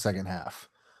up in the second half.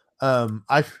 Once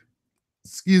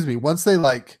they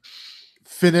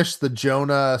finished the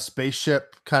Jonah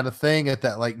spaceship kind of thing at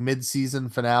that mid-season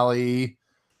finale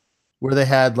where they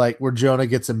had where Jonah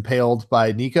gets impaled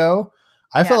by Nico,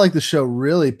 I felt like the show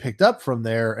really picked up from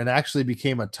there and actually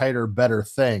became a tighter, better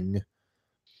thing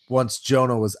once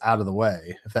Jonah was out of the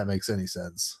way, if that makes any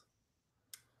sense.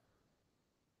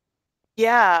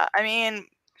 Yeah, I mean,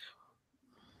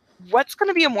 what's going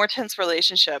to be a more tense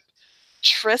relationship?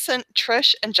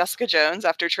 Trish and Jessica Jones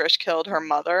after Trish killed her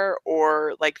mother,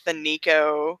 or the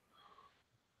Nico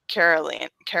Carolina?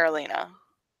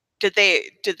 Did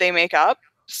they make up?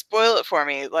 Spoil it for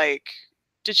me.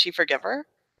 Did she forgive her?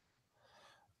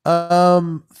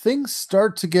 Things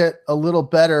start to get a little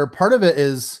better. Part of it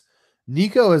is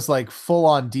Nico is like full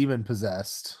on demon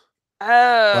possessed.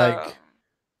 Oh. Like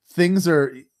things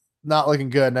are not looking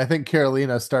good. And I think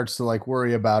Carolina starts to like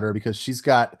worry about her because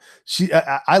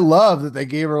I love that they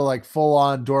gave her like full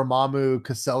on Dormammu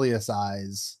Caecilius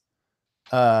eyes.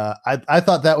 I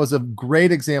thought that was a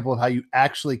great example of how you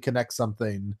actually connect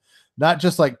something, not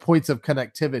just like points of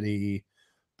connectivity,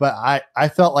 but I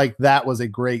felt like that was a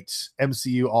great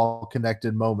MCU all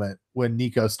connected moment when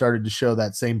Nico started to show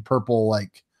that same purple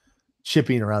like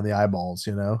chipping around the eyeballs,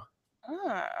 you know?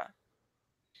 Ah.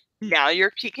 Now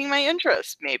you're piquing my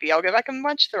interest. Maybe I'll go back and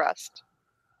watch the rest.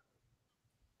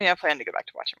 I plan to go back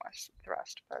to watching the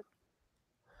rest, but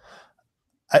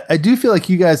I do feel like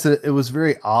you guys, it was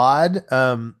very odd.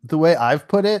 The way I've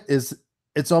put it is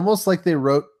it's almost like they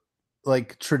wrote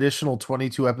like traditional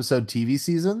 22 episode TV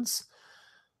seasons.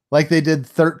 Like they did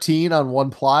 13 on one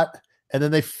plot and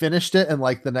then they finished it in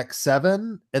like the next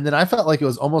 7. And then I felt like it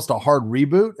was almost a hard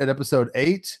reboot at episode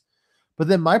 8. But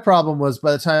then my problem was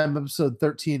by the time episode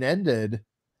 13 ended,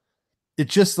 it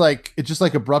just like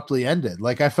abruptly ended.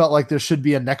 Like I felt like there should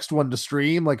be a next one to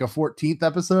stream, like a 14th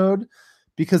episode,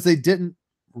 because they didn't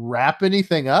wrap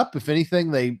anything up. If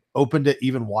anything, they opened it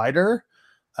even wider.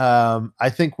 I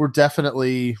think we're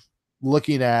definitely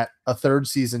looking at a 3rd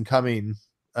season coming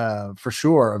for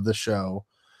sure of the show.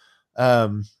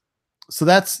 So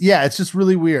that's, yeah, it's just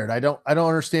really weird. I don't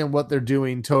understand what they're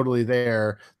doing totally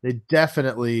there. They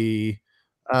definitely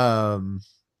they're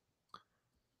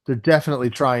definitely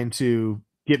trying to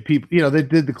get people, you know, they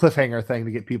did the cliffhanger thing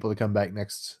to get people to come back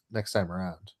next time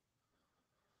around.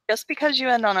 just because you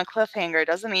end on a cliffhanger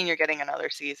doesn't mean you're getting another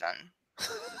season.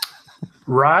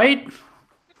 Right?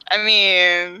 I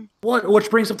mean, Which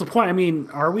brings up the point. I mean,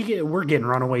 we're getting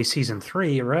Runaway season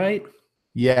 3, right?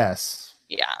 Yes.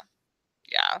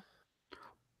 yeah.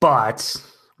 But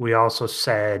we also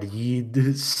said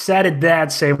you said it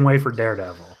that same way for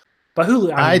Daredevil. But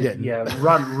Hulu, I didn't. Yeah,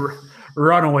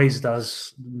 Runaways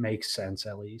does make sense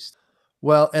at least.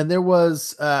 Well, and there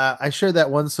was I shared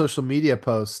that one social media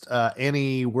post.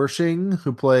 Annie Wershing,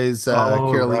 who plays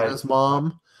Carolina's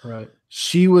mom. Right.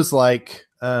 She was like,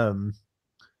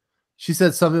 she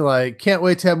said something like, "Can't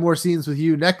wait to have more scenes with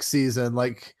you next season."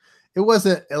 Like it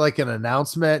wasn't like an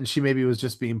announcement, and she maybe was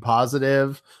just being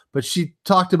positive, but she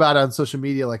talked about it on social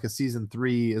media like a season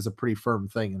 3 is a pretty firm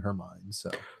thing in her mind.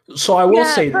 So I will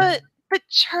say, but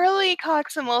Charlie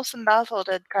Cox and Wilson Bethel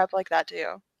did crap like that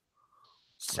too.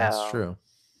 So that's true.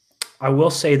 I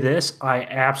will say this: I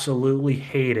absolutely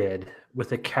hated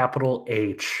with a capital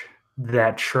H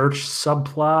that church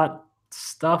subplot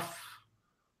stuff.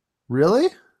 Really?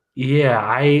 Yeah,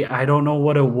 I don't know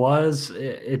what it was.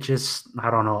 It just,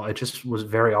 I don't know. It just was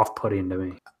very off-putting to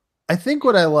me. I think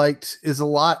what I liked is a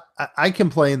lot. I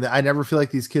complain that I never feel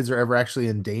like these kids are ever actually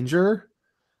in danger.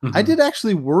 Mm-hmm. I did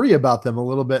actually worry about them a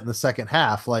little bit in the second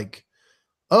half. Like,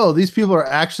 oh, these people are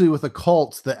actually with a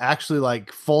cult that actually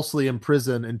like falsely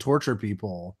imprison and torture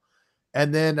people.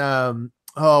 And then,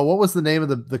 what was the name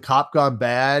of the cop gone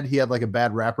bad? He had like a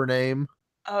bad rapper name.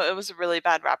 Oh, it was a really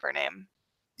bad rapper name.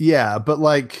 Yeah, but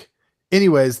like,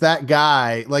 anyways, that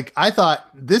guy, like, I thought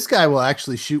this guy will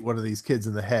actually shoot one of these kids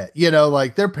in the head. You know,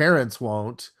 like their parents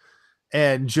won't.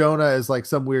 And Jonah is like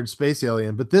some weird space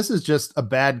alien, but this is just a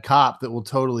bad cop that will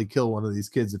totally kill one of these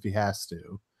kids if he has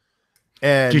to.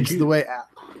 And the way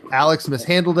Alex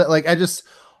mishandled it, like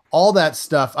all that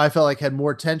stuff, I felt like had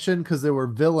more tension because there were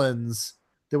villains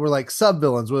that were like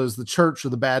sub-villains, whether it was the church or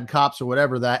the bad cops or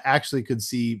whatever, that I actually could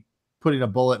see putting a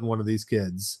bullet in one of these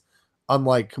kids,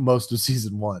 unlike most of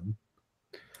season 1.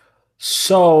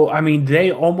 So, I mean,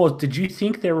 did you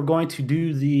think they were going to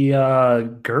do the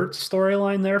Gert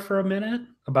storyline there for a minute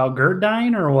about Gert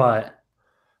dying or what?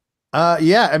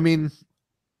 Yeah, I mean,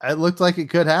 it looked like it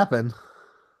could happen.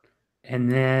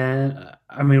 And then,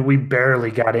 I mean, we barely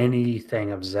got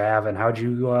anything of Zavin. How'd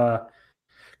you,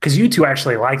 because you two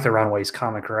actually like the Runaways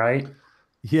comic, right?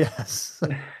 Yes.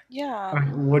 Yeah.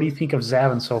 What do you think of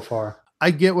Zavin so far? I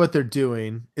get what they're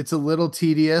doing. It's a little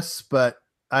tedious, but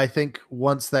I think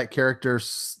once that character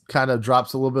kind of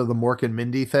drops a little bit of the Mork and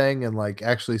Mindy thing and like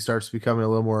actually starts becoming a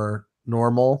little more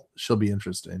normal, she'll be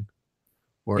interesting.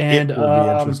 Or it will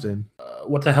be interesting.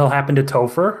 What the hell happened to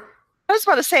Topher? I was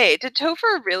about to say, did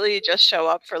Topher really just show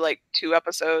up for like 2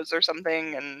 episodes or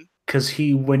something? And because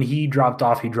when he dropped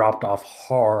off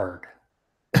hard.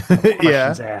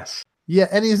 Yeah. Ass. Yeah,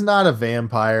 and he's not a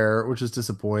vampire, which is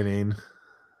disappointing.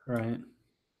 Right.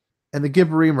 And the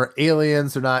Gibberim are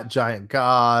aliens, they're not giant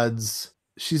gods.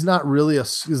 She's not really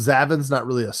Zavin's not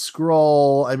really a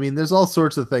scroll. I mean, there's all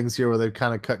sorts of things here where they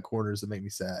kind of cut corners that make me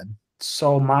sad.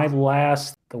 So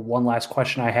the one last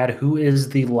question I had, who is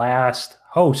the last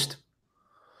host?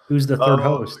 Who's the third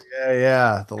host?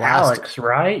 Yeah. The last. Alex,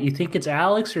 right? You think it's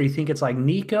Alex, or you think it's like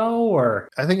Nico, or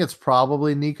I think it's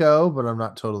probably Nico, but I'm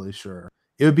not totally sure.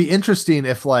 It would be interesting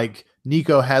if like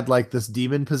Nico had like this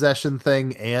demon possession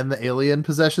thing and the alien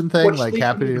possession thing Which like leads me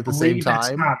happening to at the same believe it's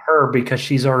time. not her because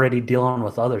she's already dealing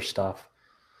with other stuff.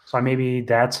 So maybe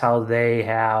that's how they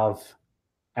have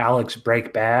Alex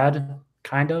break bad,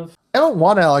 kind of. I don't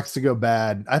want Alex to go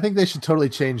bad. I think they should totally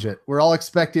change it. We're all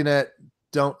expecting it.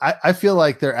 I feel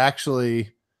like they're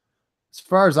actually, as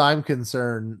far as I'm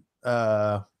concerned, Greg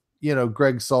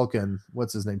Sulkin,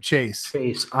 what's his name? Chase.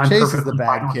 Chase Is the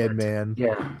bad kid, man.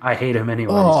 Yeah, I hate him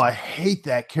anyway. Oh, I hate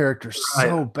that character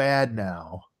so bad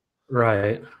now.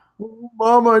 Right.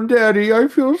 Mama and Daddy, I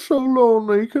feel so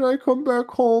lonely. Can I come back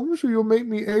home so you'll make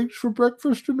me eggs for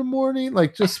breakfast in the morning?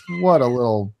 Like, just what a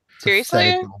little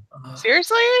Seriously?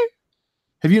 Seriously?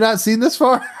 Have you not seen this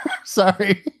far?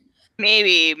 Sorry.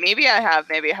 Maybe I have,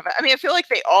 maybe I haven't. I mean, I feel like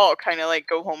they all kind of like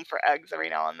go home for eggs every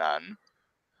now and then.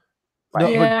 No,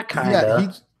 yeah, kind of.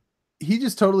 Yeah, he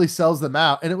just totally sells them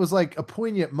out, and it was like a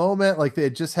poignant moment. Like they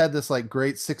had just had this like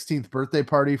great 16th birthday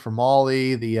party for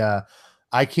Molly. The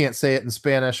I can't say it in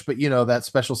Spanish, but that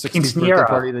special 16th birthday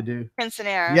party they do.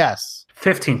 Quinceanera. Yes,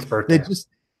 15th birthday. They just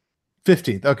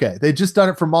 15th. Okay, they just done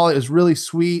it for Molly. It was really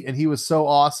sweet, and he was so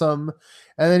awesome.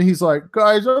 And then he's like,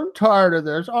 "Guys, I'm tired of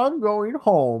this. I'm going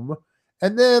home."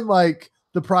 And then like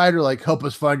the pride are like, "Help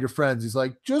us find your friends." He's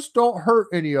like, "Just don't hurt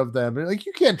any of them." And like,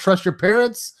 you can't trust your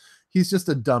parents. He's just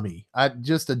a dummy.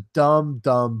 Just a dumb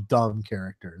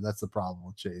character. That's the problem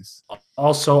with Chase.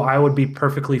 Also, I would be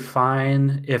perfectly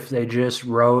fine if they just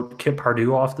wrote Kip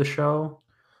Pardue off the show.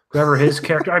 Whoever his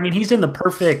character. I mean, he's in the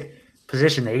perfect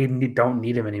position. They don't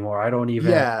need him anymore. I don't even.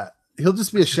 Yeah, he'll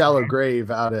just be a shallow grave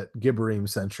out at Gibberim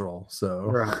Central. So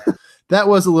right. That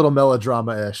was a little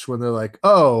melodrama-ish when they're like,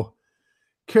 "Oh,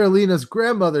 Carolina's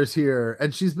grandmother's here,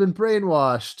 and she's been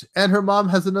brainwashed, and her mom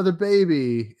has another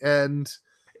baby." And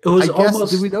it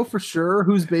was do we know for sure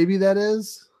whose baby that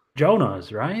is?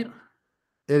 Jonah's, right?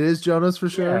 It is Jonah's for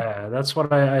sure. Yeah, that's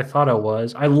what I thought it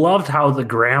was. I loved how the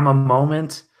grandma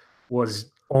moment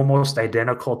was almost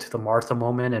identical to the Martha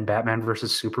moment in Batman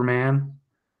versus Superman.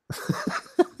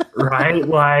 Right?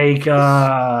 Like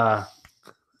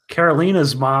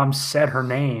Carolina's mom said her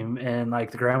name, and like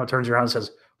the grandma turns around and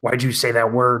says, "Why'd you say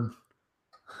that word?"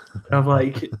 And I'm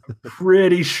like,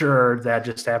 pretty sure that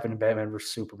just happened in Batman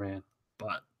versus Superman.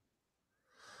 But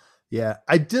yeah,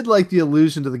 I did like the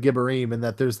allusion to the Gibberim and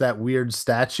that there's that weird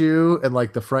statue in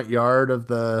like the front yard of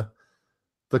the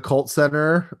cult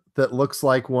center that looks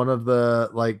like one of the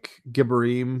like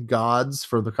Gibberim gods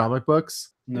for the comic books.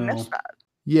 no. I missed that.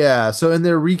 Yeah, so in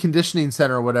their reconditioning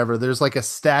center or whatever, there's like a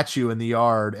statue in the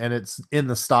yard, and it's in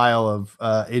the style of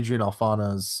Adrian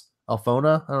Alphona. I don't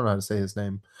know how to say his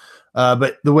name,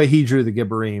 but the way he drew the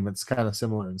Gibberim, it's kind of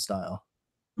similar in style.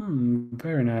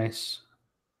 Very nice.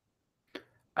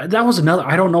 That was another.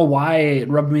 I don't know why it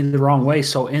rubbed me the wrong way.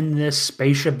 So in this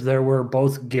spaceship, there were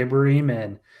both Gibberim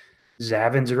and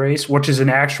Zavin's race, which is an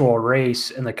actual race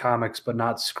in the comics, but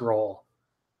not Skrull.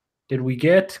 Did we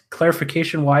get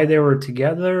clarification why they were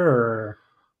together? Or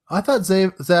I thought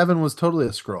Zavin was totally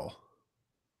a Skrull.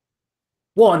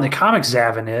 Well, in the comics,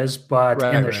 Zavin is, but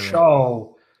in the Right.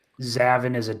 show,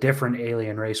 Zavin is a different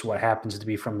alien race. What happens to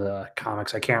be from the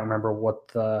comics? I can't remember what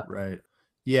the Right.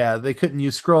 Yeah, they couldn't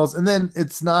use Skrulls, and then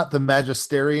it's not the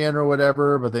Magisterian or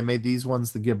whatever, but they made these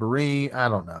ones the Gibberim. I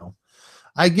don't know.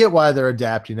 I get why they're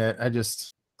adapting it.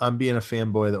 I'm being a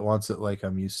fanboy that wants it like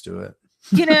I'm used to it.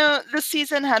 This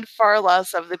season had far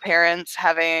less of the parents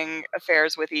having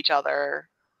affairs with each other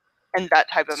and that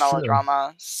type of It's true.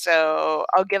 melodrama. So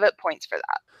I'll give it points for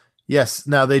that. Yes.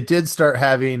 Now they did start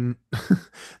having,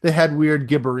 they had weird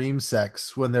Gibberim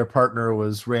sex when their partner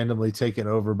was randomly taken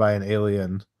over by an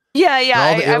alien. Yeah, And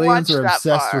all the I aliens watched are that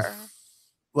obsessed far. with,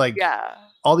 like, Yeah.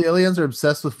 all the aliens are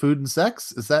obsessed with food and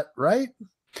sex. Is that right?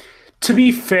 To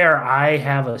be fair, I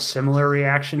have a similar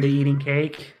reaction to eating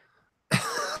cake.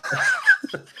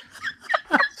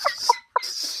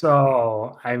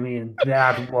 So, I mean,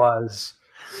 that was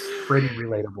pretty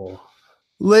relatable.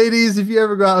 Ladies, if you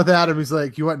ever go out with Adam, he's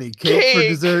like, "You want any cake for Cake.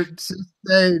 dessert?"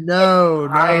 Say no.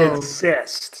 I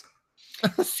insist.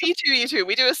 C2E2.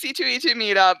 We do a C2E2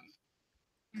 meetup.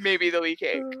 Maybe they'll eat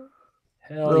cake.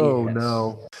 Hell Oh yes.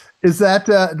 no. Is that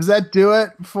does that do it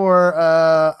for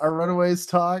our Runaways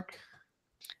talk?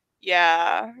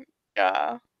 Yeah.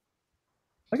 Yeah.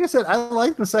 Like I said, I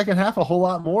like the second half a whole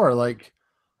lot more. Like,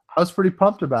 I was pretty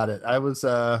pumped about it. I was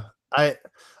I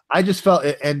just felt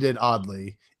it ended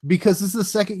oddly because this is the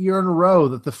second year in a row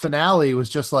that the finale was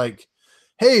just like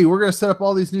hey, we're going to set up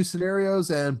all these new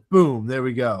scenarios and boom, there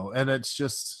we go. And it's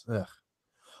just, ugh.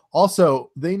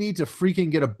 Also, they need to freaking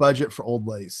get a budget for Old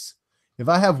Lace. If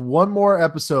I have one more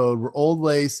episode where Old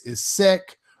Lace is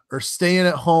sick or staying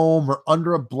at home or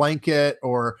under a blanket,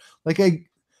 or like,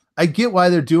 I get why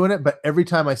they're doing it, but every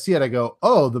time I see it, I go,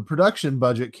 oh, the production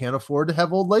budget can't afford to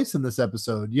have Old Lace in this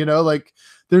episode. You know, like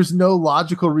there's no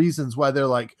logical reasons why they're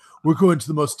like, we're going to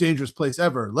the most dangerous place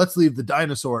ever. Let's leave the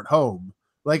dinosaur at home.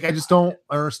 Like, I just don't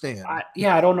understand. I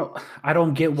don't know. I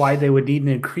don't get why they would need an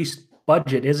increased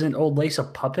budget. Isn't Old Lace a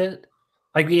puppet?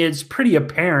 Like, it's pretty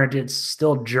apparent it's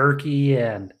still jerky,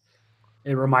 and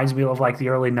it reminds me of like the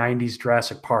early 90s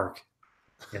Jurassic Park,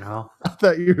 you know? I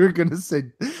thought you were going to say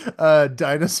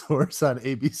dinosaurs on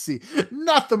ABC.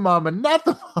 Not the mama, not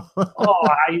the mama. Oh,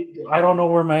 I don't know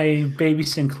where my baby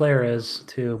Sinclair is,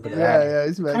 too. But yeah,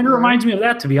 he's back kind of there. reminds me of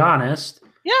that, to be honest.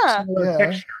 Yeah. Similar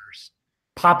textures.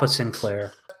 Papa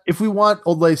Sinclair. If we want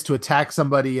Old Lace to attack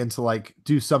somebody and to like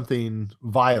do something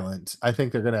violent, I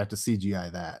think they're going to have to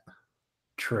CGI that.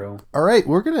 True. All right,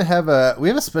 we have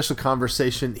a special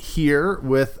conversation here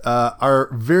with our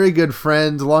very good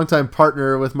friend, longtime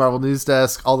partner with Marvel News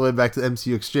Desk, all the way back to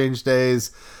MCU Exchange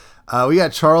days. We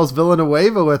got Charles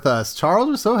Villanueva with us. Charles,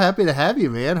 we're so happy to have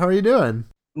you, man. How are you doing?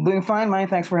 I'm doing fine, man.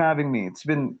 Thanks for having me.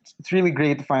 It's really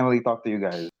great to finally talk to you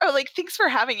guys. Oh, like, thanks for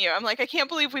having you. I'm like, I can't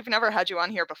believe we've never had you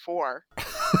on here before.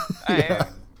 Yeah.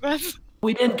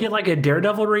 We didn't get like a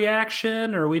Daredevil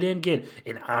reaction, or we didn't get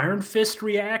an Iron Fist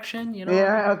reaction, you know?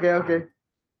 Yeah, okay.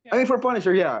 I mean, for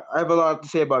Punisher, yeah, I have a lot to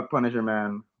say about Punisher,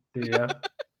 man. Yeah.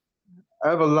 I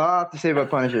have a lot to say about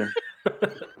Punisher.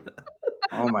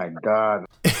 Oh my god.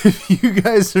 If you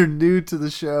guys are new to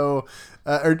the show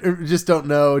or just don't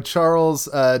know, Charles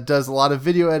does a lot of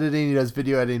video editing. He does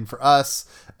video editing for us.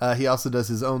 He also does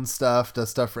his own stuff,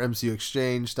 does stuff for MCU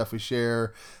Exchange, stuff we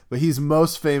share. But he's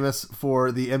most famous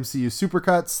for the MCU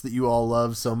supercuts that you all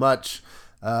love so much.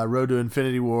 Road to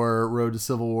Infinity War, Road to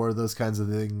Civil War, those kinds of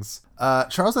things.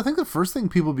 Charles, I think the first thing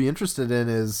people be interested in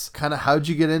is kind of how'd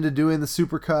you get into doing the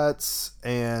supercuts,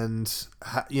 and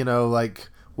how, you know, like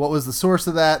what was the source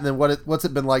of that, and then what's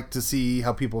it been like to see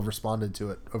how people have responded to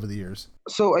it over the years?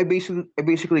 So I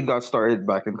basically got started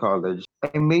back in college.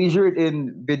 I majored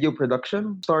in video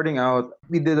production. Starting out,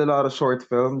 we did a lot of short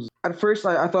films. At first,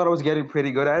 I thought I was getting pretty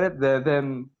good at it.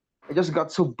 Then I just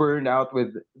got so burned out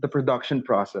with the production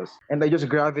process. And I just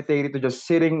gravitated to just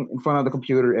sitting in front of the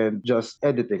computer and just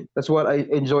editing. That's what I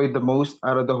enjoyed the most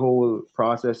out of the whole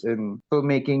process in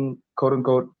filmmaking, quote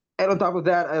unquote. And on top of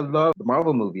that, I love the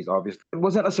Marvel movies, obviously. It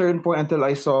wasn't a certain point until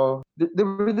I saw there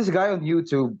was this guy on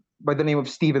YouTube by the name of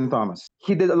Stephen Thomas.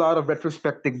 He did a lot of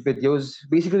retrospective videos,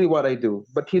 basically what I do,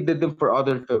 but he did them for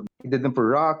other films. He did them for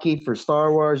Rocky, for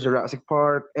Star Wars, Jurassic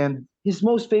Park, and his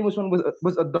most famous one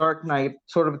was a Dark Knight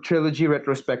sort of trilogy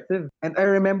retrospective. And I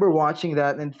remember watching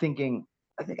that and thinking,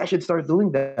 I think I should start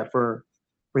doing that for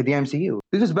the MCU.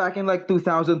 This is back in like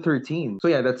 2013. So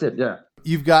yeah, that's it. Yeah.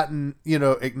 You've gotten,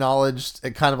 acknowledged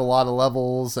at kind of a lot of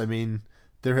levels. I mean,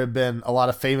 there have been a lot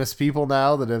of famous people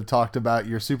now that have talked about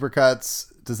your supercuts.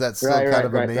 Does that still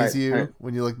amaze you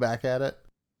when you look back at it?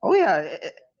 Oh yeah,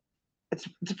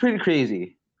 it's pretty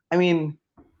crazy. I mean,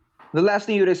 the last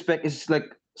thing you'd expect is like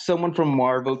someone from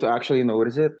Marvel to actually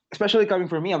notice it. Especially coming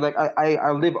from me, I'm like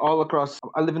I live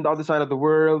I live in the other side of the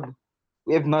world.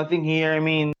 We have nothing here. I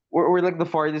mean, we're like the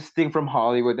farthest thing from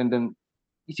Hollywood, and then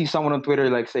you see someone on Twitter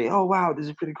like say, "Oh wow, this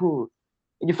is pretty cool,"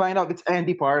 and you find out it's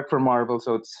Andy Park from Marvel.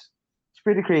 So it's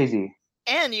pretty crazy.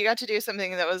 And you got to do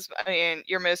something that was,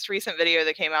 your most recent video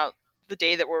that came out the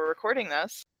day that we're recording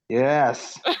this.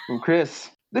 Yes, from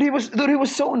Chris. Dude, he was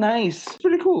so nice.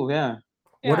 Pretty cool, yeah.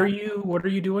 What are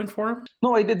you doing for him?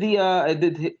 No, I did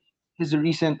his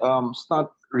recent stunt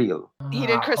reel. He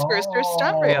did Chris Brewster's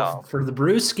stunt reel for the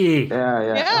Brewski.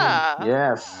 Yeah.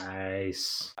 Yes.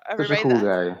 Nice. Such a cool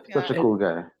guy. Such a cool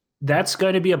guy. That's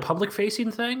going to be a public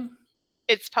facing thing?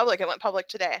 It's public. It went public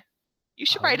today. You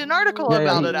should write an article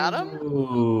about it, Adam.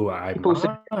 Ooh, I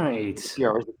might.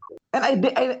 And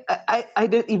I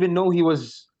didn't even know he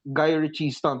was Guy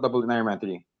Ritchie's stunt double in Iron Man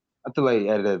 3 until I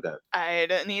edited that. I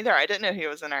didn't either. I didn't know he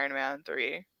was in Iron Man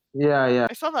 3. Yeah.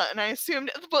 I saw that and I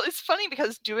assumed. Well, it's funny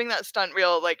because doing that stunt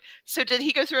reel, like, so did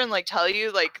he go through and like tell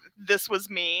you like this was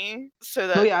me? So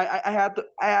that. No, yeah, I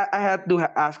had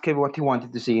to ask him what he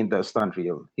wanted to see in the stunt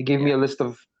reel. He gave me a list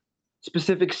of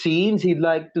specific scenes he'd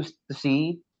like to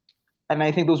see. And I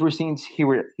think those were scenes he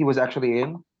was actually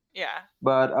in. Yeah.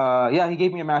 But he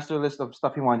gave me a master list of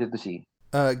stuff he wanted to see.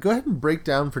 Go ahead and break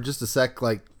down for just a sec,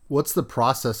 like, what's the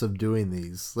process of doing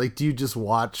these? Like, do you just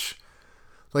watch,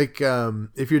 Like,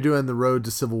 if you're doing The Road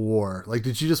to Civil War, like,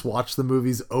 did you just watch the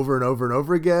movies over and over and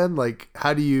over again? Like,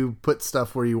 how do you put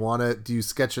stuff where you want it? Do you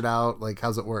sketch it out? Like,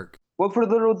 how's it work? Well, for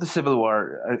the road to Civil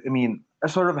War, I mean, I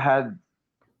sort of had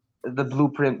the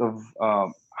blueprint of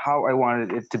how I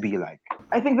wanted it to be like.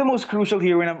 I think the most crucial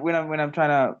here when I'm trying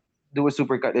to do a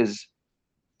supercut is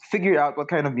figure out what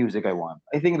kind of music I want.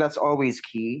 I think that's always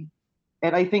key,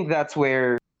 and I think that's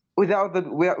where without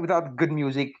good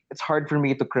music, it's hard for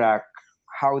me to crack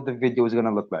how the video is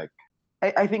gonna look like.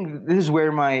 I think this is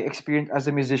where my experience as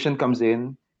a musician comes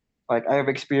in. Like I have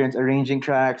experience arranging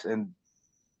tracks and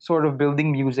sort of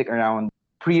building music around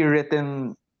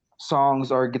pre-written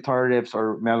songs or guitar riffs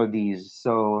or melodies.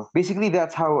 So basically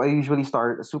that's how I usually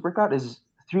start a supercut is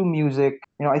through music.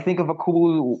 You know, I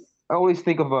always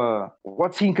think of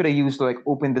what scene could I use to like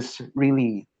open this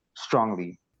really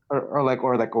strongly? Or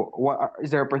what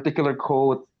is there a particular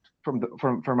quote from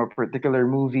a particular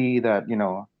movie that, you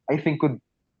know, I think could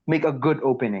make a good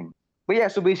opening. But yeah,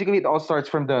 so basically it all starts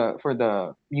for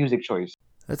the music choice.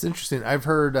 That's interesting. I've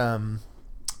heard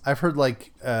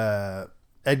like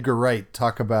Edgar Wright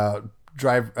talk about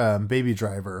Baby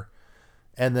Driver,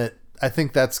 and that I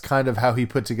think that's kind of how he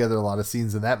put together a lot of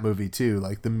scenes in that movie too.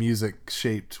 Like the music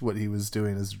shaped what he was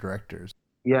doing as a director.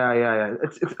 Yeah.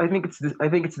 I think it's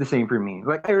the same for me.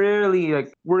 Like I rarely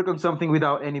like work on something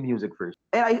without any music first.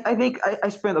 And I think I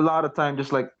spend a lot of time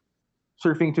just like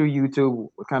surfing through YouTube,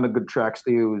 what kind of good tracks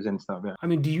to use and stuff. Yeah. I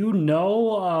mean, do you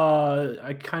know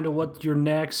kind of what your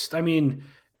next? I mean,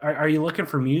 are you looking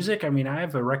for music? I mean, I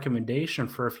have a recommendation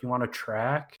for if you want a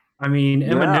track. I mean,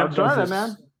 Eminem try does that,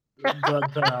 man.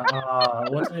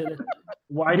 What's it?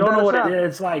 Well, I don't know what it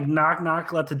is. It's like knock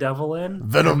knock, let the devil in. Have you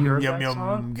Venom, heard yum that yum,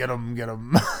 song? get him.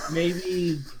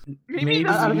 Maybe Maybe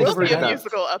I this don't will think be a that.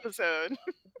 musical episode.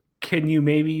 Can you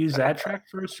maybe use that track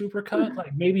for a supercut?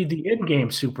 Like maybe the in-game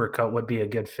supercut would be a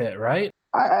good fit, right?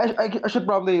 I should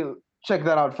probably check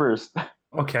that out first.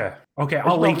 Okay, I'll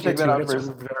probably link check it that to out it. It's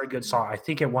a first. very good song. I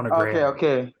think it won a Grammy.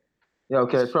 Okay. Yeah,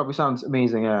 okay. It probably sounds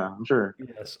amazing. Yeah, I'm sure.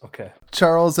 Yes. Okay.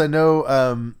 Charles, I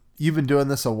know you've been doing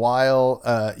this a while.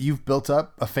 You've built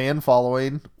up a fan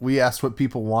following. We asked what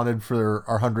people wanted for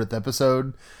our 100th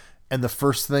episode, and the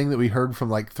first thing that we heard from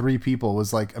like 3 people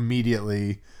was like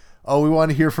immediately, "Oh, we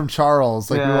want to hear from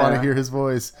Charles. Like we want to hear his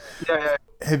voice." Yeah.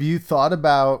 Have you thought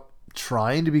about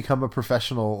trying to become a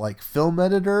professional like film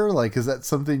editor? Like, is that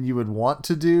something you would want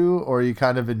to do, or are you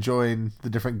kind of enjoying the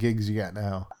different gigs you got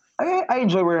now? I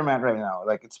enjoy where I'm at right now.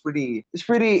 Like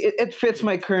it fits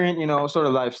my current, you know, sort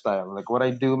of lifestyle. Like what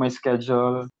I do, my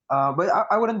schedule. But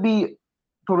I wouldn't be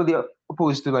totally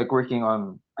opposed to like working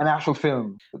on an actual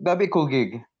film. That'd be a cool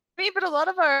gig. I mean, but a lot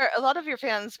of your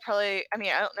fans probably. I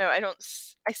mean, I don't know.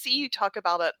 I see you talk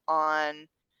about it on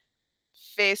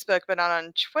Facebook, but not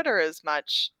on Twitter as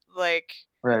much. Like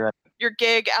Right. your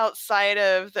gig outside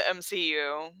of the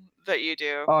MCU that you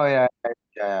do. Oh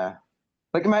yeah.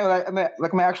 Like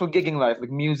my actual gigging life,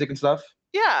 like music and stuff.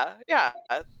 Yeah.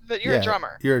 That you're a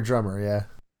drummer. You're a drummer, yeah.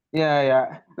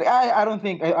 Yeah. Like, I don't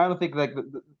think like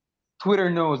the Twitter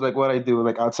knows like what I do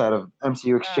like outside of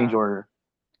MCU Exchange or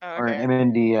Okay.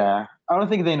 MND. Yeah, I don't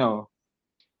think they know.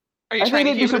 Are you I trying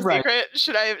to think they'd be keep it a surprised.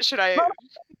 secret? Should I?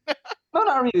 No,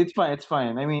 not really. It's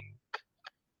fine. I mean,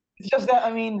 it's just that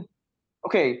I mean,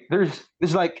 okay, there's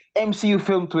like MCU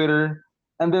film Twitter,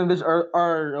 and then there's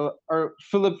our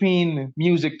Philippine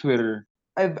music Twitter.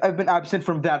 I've been absent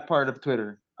from that part of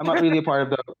Twitter. I'm not really a part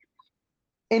of the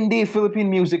indie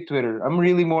Philippine music Twitter. I'm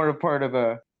really more a part of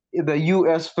the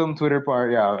US film Twitter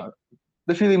part. Yeah,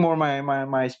 that's really more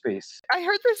my space. I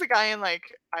heard there's a guy in like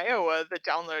Iowa that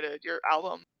downloaded your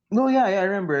album. No, yeah, I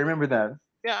remember that.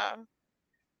 Yeah.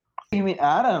 You mean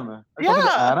Adam? Are you talking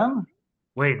about Yeah. Adam?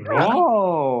 Wait, me?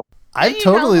 Oh, I've you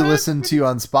totally download- listened to you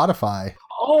on Spotify.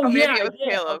 Oh, maybe yeah, it was yeah,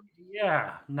 Caleb.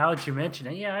 yeah. Now that you mention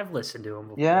it, yeah, I've listened to him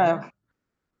before. yeah.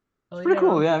 Oh, It's pretty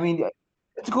cool. Yeah, I mean,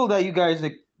 it's cool that you guys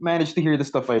like managed to hear the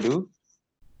stuff I do.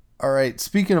 All right.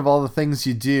 Speaking of all the things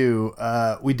you do,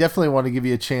 we definitely want to give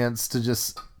you a chance to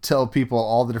just tell people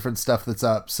all the different stuff that's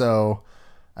up. So,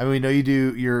 I mean, we know you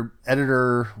do your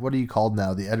editor. What are you called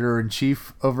now? The editor in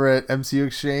chief over at MCU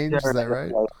Exchange. Is that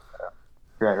right?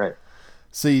 Right.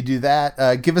 So you do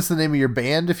that. Give us the name of your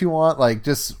band if you want. Like,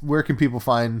 just where can people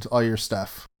find all your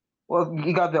stuff? Well,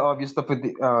 you got the obvious stuff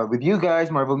with you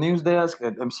guys, Marvel News Desk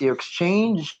at MCU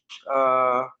Exchange.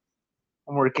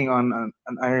 I'm working on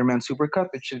an Iron Man Supercut,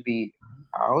 which should be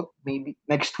out maybe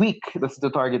next week. That's the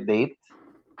target date.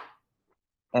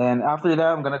 And after that,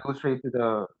 I'm gonna go straight to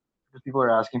the people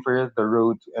are asking for it, the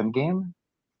Road to Endgame.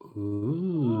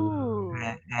 Ooh.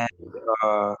 And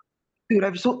dude,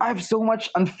 I have so much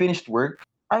unfinished work.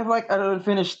 I have like an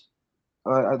unfinished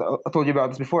I told you about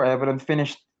this before. I haven't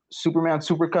finished Superman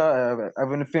Supercut. I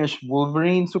haven't finished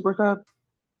Wolverine Supercut.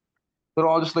 They're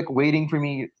all just like waiting for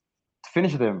me to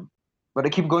finish them. But I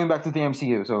keep going back to the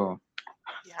MCU. So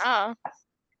Yeah.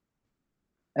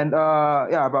 and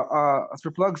yeah, about as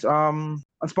for plugs, on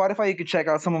Spotify you could check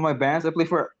out some of my bands. I play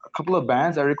for a couple of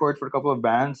bands. I record for a couple of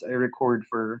bands. I record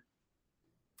for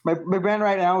my band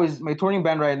right now is my touring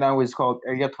band right now is called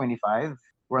Area 25.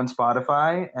 We're on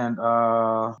Spotify, and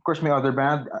of course my other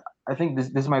band. I think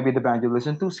this might be the band you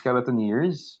listen to, Skeleton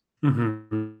Ears,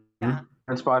 Mm-hmm. Yeah.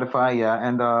 on Spotify. Yeah,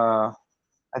 and I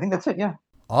think that's it. Yeah.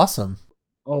 Awesome.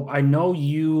 Oh, I know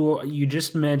you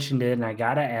just mentioned it, and I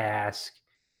gotta ask.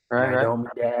 And Right. I Right. don't mean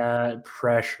to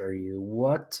pressure you.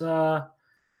 What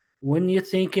when you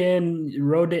thinking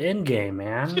road to Endgame,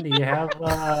 man?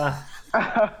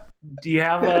 Do you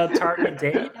have a target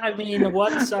date? I mean,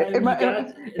 what's you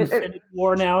got Infinity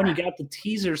War now, and you got the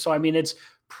teaser, so I mean, it's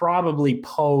probably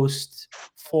post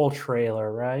full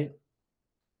trailer, right?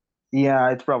 Yeah,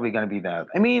 it's probably gonna be that.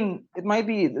 I mean, it might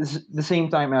be the same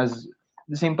time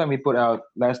we put out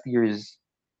last year's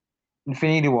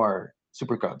Infinity War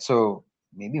Supercut. So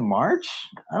maybe March.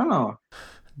 I don't know.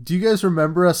 Do you guys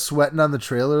remember us sweating on the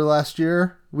trailer last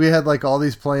year? We had like all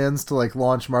these plans to like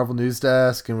launch Marvel News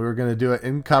Desk, and we were going to do it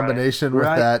in combination with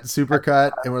Right. that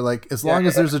Supercut. And we're like, as long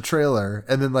as there's a trailer,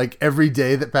 and then like every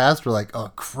day that passed, we're like,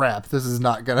 oh crap, this is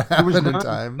not going to was happen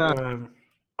in not- time.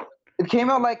 It came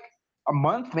out like a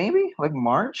month, maybe like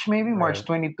March, March Right.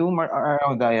 22,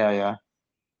 around that. Yeah.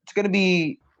 It's gonna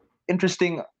be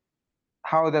interesting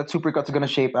how that Supercut's gonna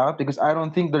shape out because I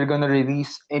don't think they're gonna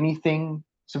release anything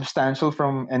substantial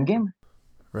from Endgame.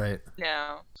 Right.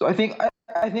 No. So I think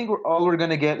all we're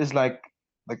gonna get is like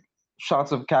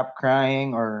shots of Cap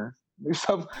crying or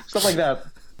stuff like that.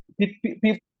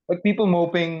 Like people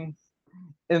moping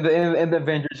in the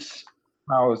Avengers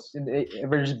house in the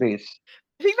Avengers base.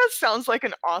 I think that sounds like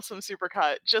an awesome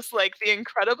supercut. Just like the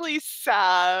incredibly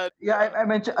sad. Yeah, I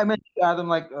mentioned to Adam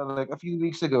like a few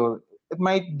weeks ago. It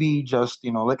might be just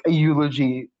like a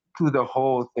eulogy to the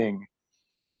whole thing.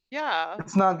 Yeah.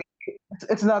 It's not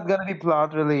gonna be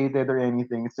plot related or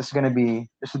anything. It's just gonna be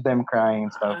just them crying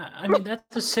and stuff. I mean,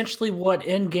 that's essentially what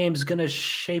Endgame's gonna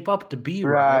shape up to be,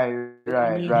 right?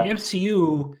 I mean, the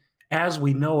MCU, as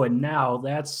we know it now,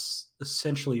 that's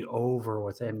essentially over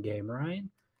with Endgame, right?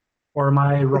 Or am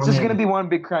I wrong? It's just gonna be one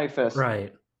big cry fest.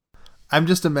 Right. I'm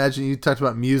just imagining, you talked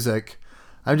about music.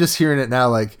 I'm just hearing it now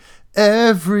like,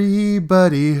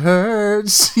 everybody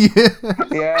hurts.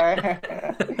 Yeah.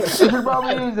 Super Bowl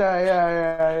news.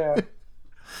 Yeah.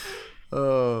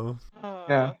 Oh.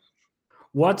 Yeah.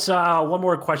 What's one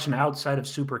more question outside of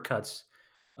Supercuts?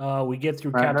 We get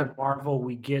through Right, Captain right. Marvel,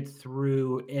 we get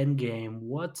through Endgame.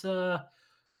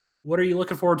 What are you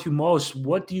looking forward to most?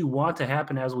 What do you want to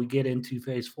happen as we get into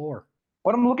Phase 4?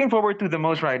 What I'm looking forward to the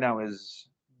most right now is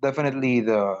definitely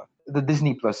the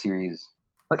Disney Plus series.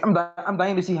 Like I'm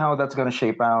dying to see how that's gonna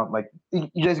shape out. Like you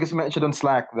guys just mentioned on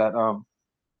Slack that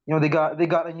they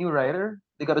got a new writer,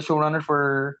 they got a showrunner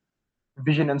for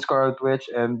Vision and Scarlet Witch,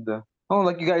 and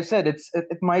like you guys said, it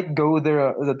might go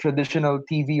the traditional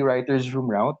TV writers room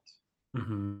route,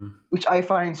 Mm-hmm. which I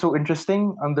find so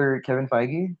interesting under Kevin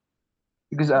Feige,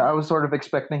 because I was sort of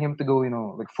expecting him to go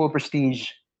like full prestige,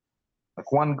 like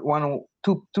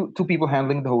two people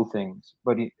handling the whole thing,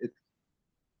 but it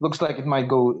looks like it might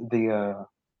go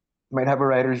might have a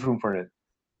writer's room for it.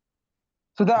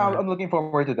 So that Right. I'm looking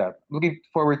forward to that. Looking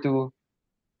forward to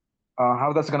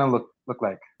how that's gonna look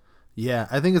like. Yeah,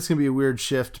 I think it's going to be a weird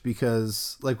shift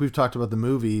because, like we've talked about the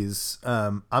movies,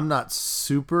 I'm not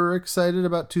super excited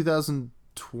about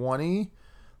 2020.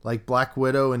 Like Black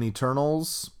Widow and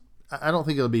Eternals, I don't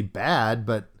think it'll be bad,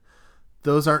 but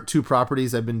those aren't two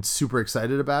properties I've been super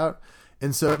excited about.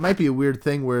 And so it might be a weird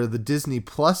thing where the Disney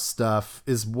Plus stuff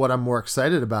is what I'm more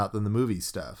excited about than the movie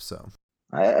stuff. So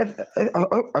I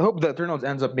hope the Eternals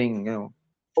ends up being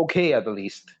okay at the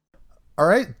least. all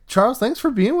right, Charles, thanks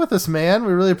for being with us, man.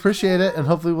 We really appreciate it, and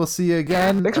hopefully we'll see you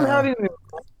again. Thanks for having me.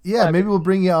 Yeah, maybe we'll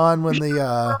bring you on when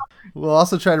the we'll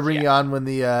also try to bring you on when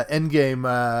the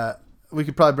Endgame we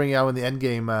could probably bring you on when the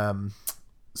Endgame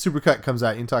Supercut comes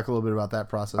out. You can talk a little bit about that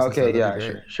process. Okay, yeah,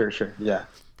 sure.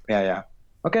 Yeah.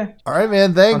 Okay. All right,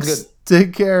 man. Thanks. Sounds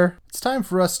Take care. It's time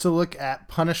for us to look at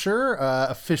Punisher.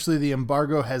 Officially, the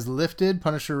embargo has lifted.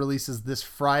 Punisher releases this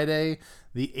Friday,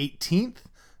 the 18th.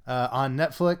 On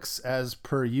Netflix as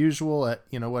per usual at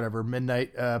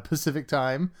midnight Pacific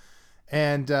time,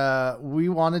 and we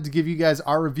wanted to give you guys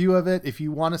our review of it. If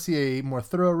you want to see a more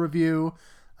thorough review,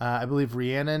 I believe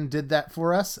Rhiannon did that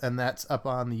for us, and that's up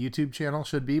on the YouTube channel,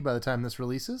 should be by the time this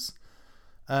releases.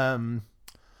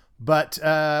 But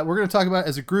we're going to talk about it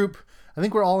as a group. I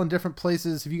think we're all in different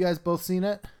places. Have you guys both seen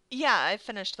it? Yeah, I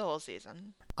finished the whole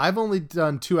season. I've only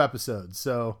done 2 episodes,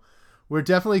 so we're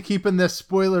definitely keeping this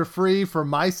spoiler free for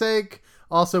my sake.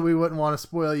 Also, we wouldn't want to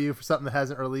spoil you for something that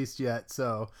hasn't released yet,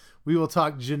 so we will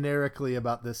talk generically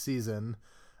about this season.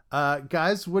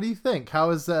 Guys, what do you think?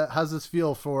 How's this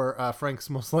feel for Frank's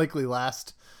most likely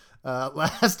last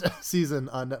season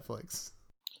on Netflix?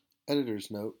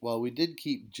 Editor's note: while we did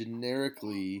keep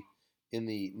generically in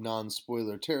the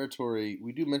non-spoiler territory,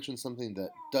 we do mention something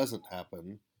that doesn't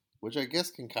happen, which I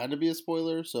guess can kind of be a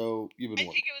spoiler. So you've been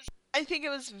warned. I think it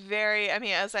was very, I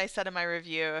mean, as I said in my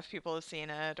review, if people have seen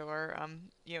it or,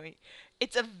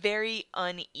 it's a very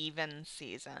uneven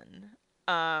season.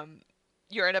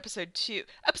 You're in episode 2.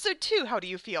 Episode 2, how do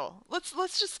you feel?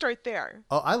 Let's just start there.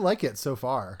 Oh, I like it so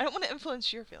far. I don't want to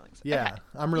influence your feelings. Yeah, okay.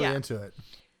 I'm really into it.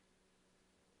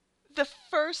 The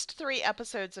first 3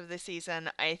 episodes of the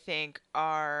season, I think,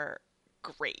 are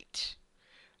great.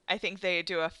 I think they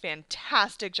do a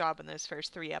fantastic job in those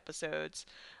first 3 episodes.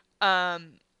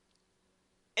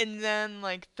 And then,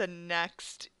 like, the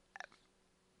next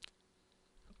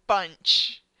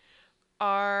bunch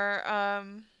are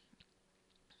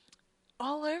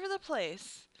all over the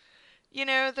place.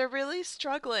 They're really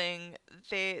struggling.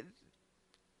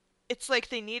 It's like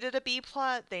they needed a B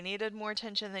plot, they needed more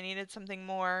tension, they needed something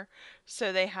more.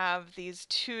 So they have these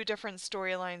 2 different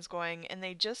storylines going, and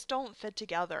they just don't fit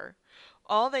together.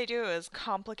 All they do is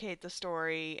complicate the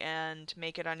story and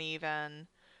make it uneven.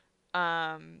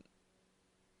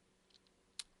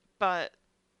 But,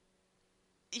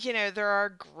 there are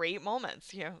great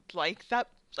moments, like that,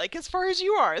 like as far as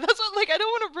you are. That's what, like, I don't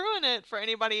want to ruin it for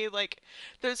anybody. Like,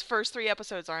 those first 3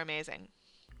 episodes are amazing.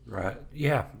 Right.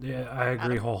 Yeah, I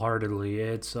agree wholeheartedly.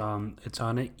 It's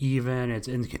uneven, it's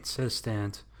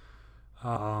inconsistent.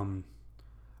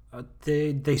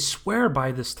 They swear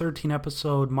by this 13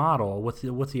 episode model, with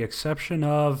the exception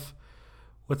of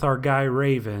with our guy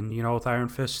Raven, with Iron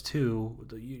Fist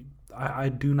 2. I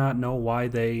do not know why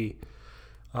they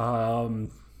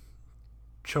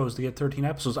chose to get 13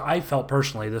 episodes. I felt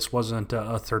personally this wasn't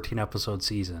a 13 episode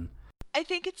season. I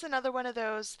think it's another one of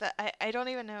those that I don't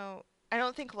even know. I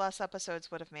don't think less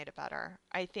episodes would have made it better.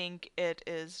 I think it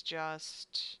is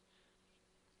just...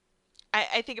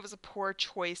 I think it was a poor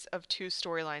choice of 2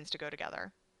 storylines to go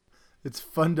together. It's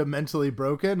fundamentally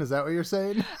broken. Is that what you're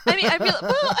saying?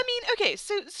 Okay.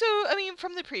 So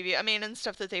from the preview, and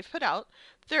stuff that they've put out,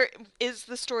 there is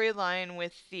the storyline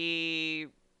with the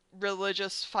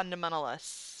religious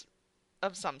fundamentalists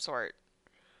of some sort,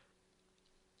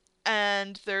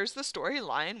 and there's the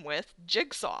storyline with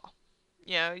Jigsaw.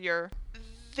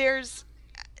 There's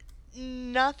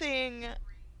nothing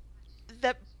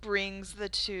that brings the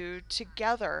 2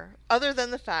 together other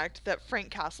than the fact that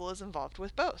Frank Castle is involved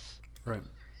with both. Right.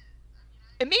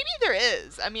 And maybe there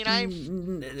is. I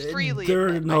freely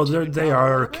they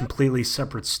are completely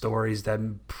separate stories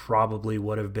that probably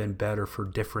would have been better for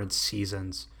different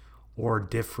seasons or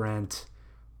different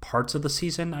parts of the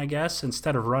season, I guess,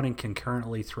 instead of running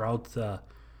concurrently throughout the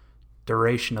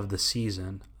duration of the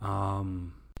season.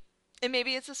 And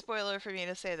maybe it's a spoiler for me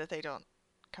to say that they don't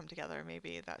come together.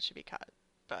 Maybe that should be cut.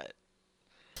 But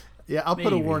yeah, I'll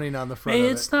put a warning on the front of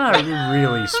it. It's not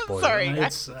really spoiler. Sorry.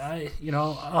 It's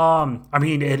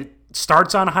it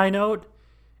starts on a high note,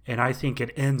 and I think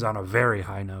it ends on a very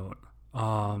high note.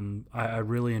 I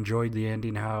really enjoyed the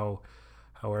ending, how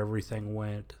everything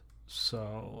went.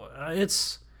 So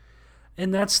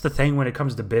and that's the thing when it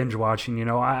comes to binge watching.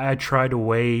 I try to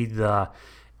weigh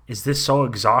is this so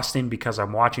exhausting because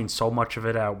I'm watching so much of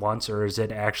it at once, or is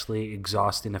it actually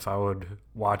exhausting if I would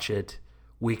watch it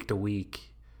week to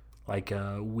week, like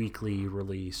a weekly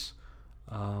release?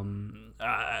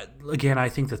 Again, I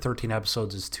think the 13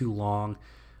 episodes is too long.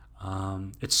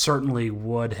 It certainly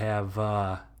would have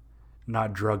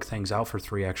not drug things out for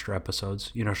 3 extra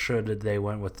episodes, should they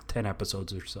went with 10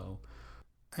 episodes or so.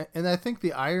 And I think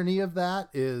the irony of that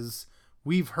is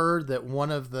we've heard that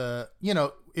one of the,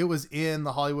 it was in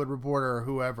the Hollywood Reporter or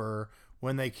whoever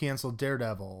when they canceled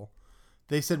Daredevil.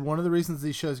 They said one of the reasons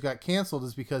these shows got canceled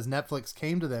is because Netflix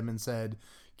came to them and said,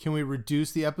 can we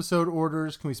reduce the episode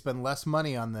orders? Can we spend less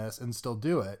money on this and still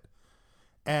do it?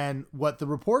 And what the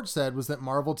report said was that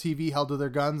Marvel TV held to their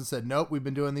guns and said, nope, we've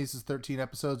been doing these as 13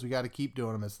 episodes. We got to keep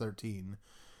doing them as 13.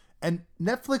 And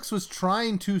Netflix was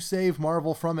trying to save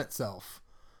Marvel from itself.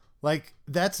 Like,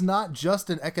 that's not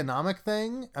just an economic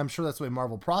thing. I'm sure that's the way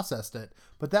Marvel processed it.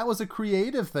 But that was a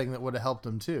creative thing that would have helped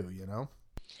them too,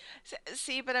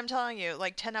 See, but I'm telling you,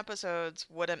 like, 10 episodes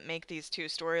wouldn't make these 2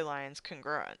 storylines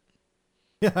congruent.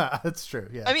 Yeah, that's true.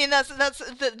 Yeah. I mean,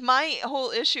 my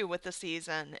whole issue with the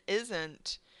season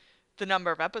isn't the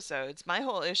number of episodes. My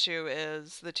whole issue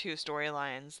is the two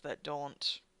storylines that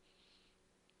don't.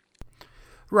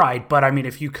 Right, but I mean,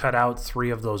 if you cut out 3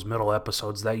 of those middle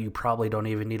episodes that you probably don't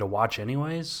even need to watch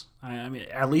anyways, I mean,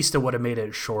 at least it would have made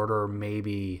it shorter,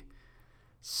 maybe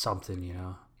something, you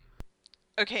know.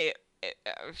 Okay,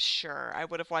 sure, I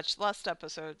would have watched less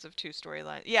episodes of two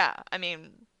storylines. Yeah, I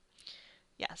mean,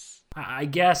 yes. I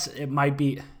guess it might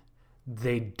be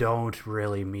they don't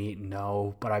really meet,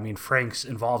 no, but I mean, Frank's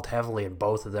involved heavily in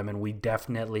both of them, and we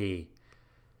definitely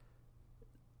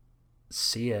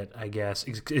see it, I guess,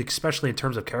 especially in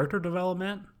terms of character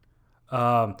development.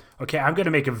 Okay, I'm going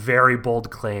to make a very bold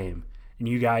claim, and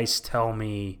you guys tell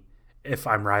me if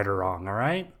I'm right or wrong, all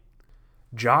right?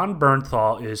 John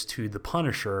Bernthal is to the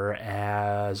Punisher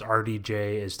as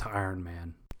RDJ is to Iron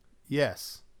Man.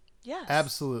 Yes. Yes.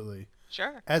 Absolutely.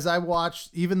 Sure. As I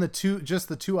watched, even the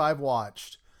two I've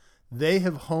watched, they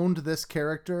have honed this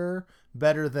character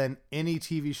better than any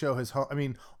TV show has. I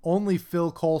mean, only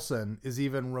Phil Coulson is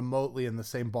even remotely in the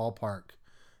same ballpark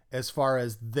as far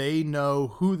as they know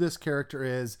who this character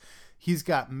is. He's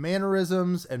got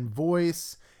mannerisms and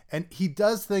voice, and he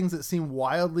does things that seem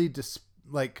wildly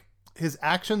like his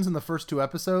actions in the first 2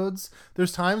 episodes.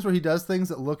 There's times where he does things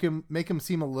that make him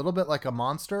seem a little bit like a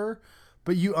monster,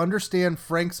 but you understand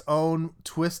Frank's own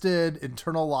twisted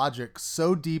internal logic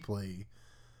so deeply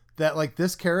that, like,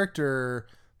 this character,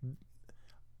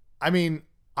 I mean,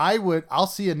 I'll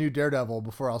see a new Daredevil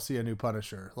before I'll see a new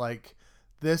Punisher. Like,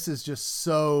 this is just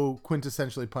so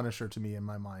quintessentially Punisher to me in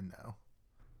my mind now.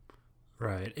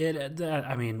 Right.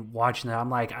 I mean, watching that, I'm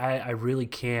like, I really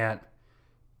can't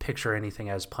picture anything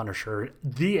as Punisher.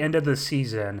 The end of the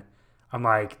season, I'm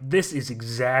like, this is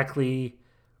exactly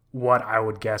what I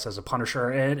would guess as a Punisher.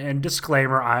 And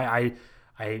disclaimer, I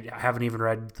haven't even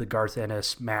read the Garth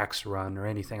Ennis Max run or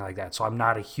anything like that, so I'm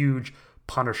not a huge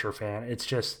Punisher fan. It's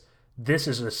just, this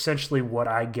is essentially what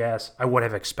I guess I would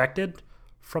have expected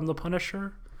from the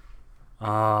Punisher.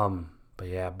 But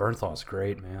yeah, Bernthal's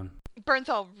great, man.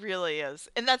 Bernthal really is.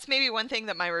 And that's maybe one thing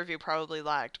that my review probably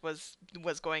lacked was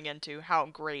going into how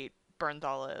great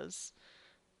Bernthal is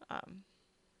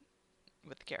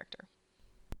with the character.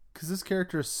 Because this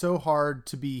character is so hard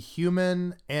to be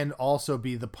human and also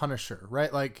be the Punisher,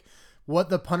 right? Like, what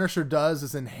the Punisher does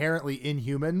is inherently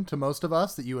inhuman to most of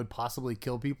us, that you would possibly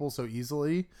kill people so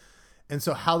easily. And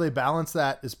so how they balance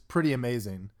that is pretty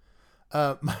amazing.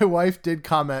 My wife did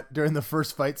comment during the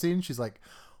first fight scene. She's like,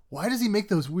 why does he make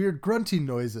those weird grunting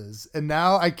noises? And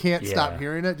now I can't stop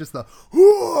hearing it. Just the,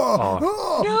 no.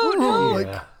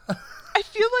 Like, I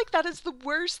feel like that is the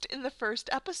worst in the first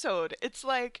episode. It's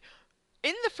like,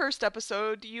 in the first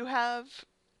episode, you have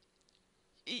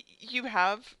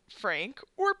Frank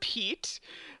or Pete,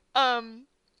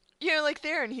 like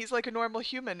there, and he's like a normal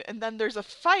human, and then there's a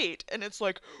fight, and it's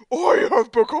like, I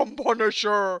have become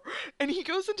Punisher, and he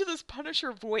goes into this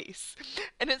Punisher voice,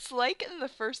 and it's like in the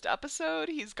first episode,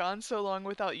 he's gone so long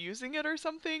without using it or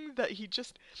something that he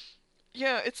just,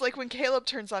 it's like when Caleb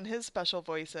turns on his special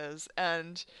voices,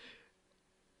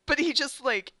 but he just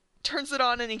like turns it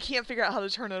on and he can't figure out how to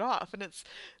turn it off. And it's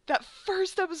that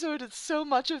first episode, it's so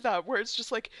much of that where it's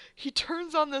just like he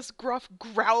turns on this gruff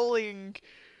growling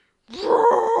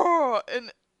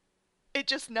and it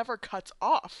just never cuts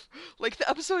off. Like the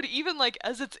episode, even like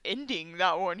as it's ending,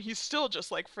 that one, he's still just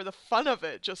like, for the fun of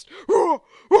it, just it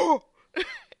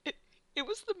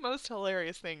was the most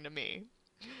hilarious thing to me.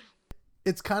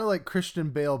 It's kind of like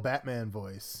Christian Bale Batman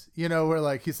voice, where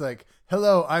like he's like,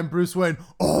 hello, I'm Bruce Wayne,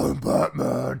 I'm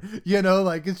Batman,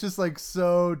 like it's just like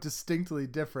so distinctly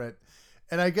different.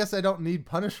 And I guess I don't need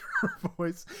Punisher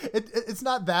voice. It's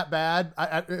not that bad.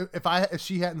 If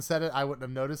she hadn't said it, I wouldn't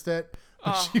have noticed it.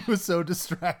 But she was so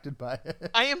distracted by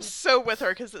it. I am so with her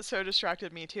because it so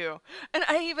distracted me too. And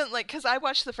I even because I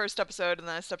watched the first episode and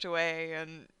then I stepped away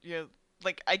and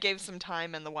I gave some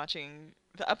time in the watching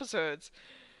the episodes.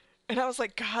 And I was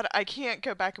like, God, I can't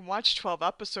go back and watch 12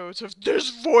 episodes of this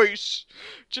voice.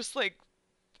 Just like,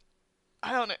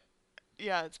 I don't know.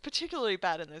 Yeah, it's particularly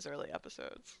bad in those early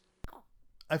episodes.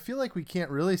 I feel like we can't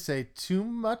really say too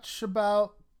much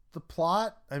about the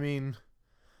plot. I mean,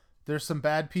 there's some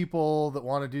bad people that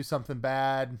want to do something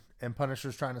bad and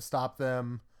Punisher's trying to stop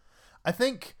them. I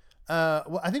think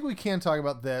we can talk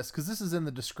about this because this is in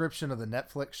the description of the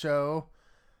Netflix show.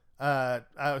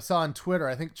 I saw on Twitter,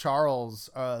 I think Charles,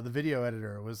 the video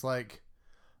editor, was like,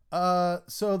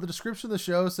 so the description of the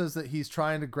show says that he's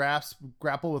trying to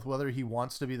grapple with whether he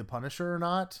wants to be the Punisher or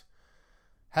not.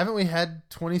 Haven't we had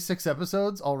 26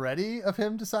 episodes already of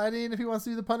him deciding if he wants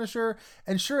to be the Punisher?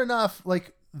 And sure enough,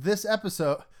 like this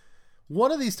episode,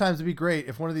 one of these times would be great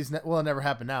if one of these, well, it never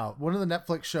happened now. One of the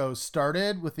Netflix shows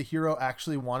started with the hero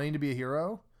actually wanting to be a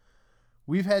hero.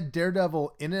 We've had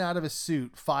Daredevil in and out of his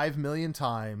suit 5 million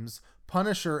times.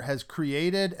 Punisher has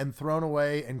created and thrown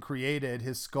away and created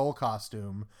his skull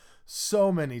costume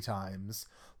so many times.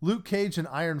 Luke Cage and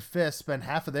Iron Fist spend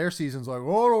half of their seasons like,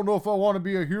 oh, I don't know if I want to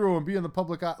be a hero and be in the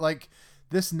public eye. Like,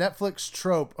 this Netflix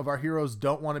trope of our heroes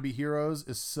don't want to be heroes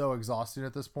is so exhausting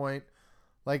at this point.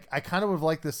 Like, I kind of would have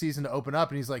liked this season to open up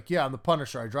and he's like, yeah, I'm the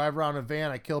Punisher. I drive around in a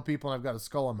van, I kill people, and I've got a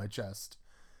skull on my chest.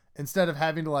 Instead of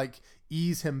having to, like,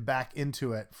 ease him back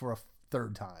into it for a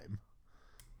third time.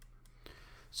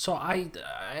 So I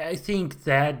think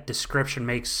that description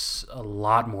makes a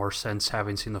lot more sense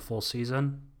having seen the full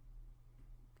season.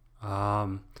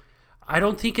 I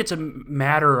don't think it's a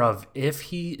matter of if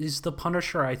he is the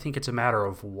Punisher. I think it's a matter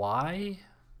of why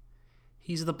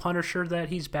he's the Punisher that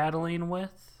he's battling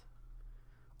with,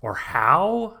 or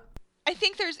how. I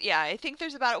think there's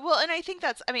about, well, and I think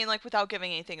that's, I mean, like, without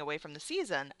giving anything away from the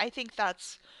season, I think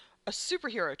that's a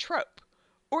superhero trope,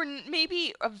 or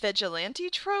maybe a vigilante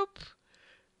trope.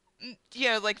 You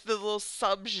know, like the little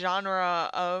subgenre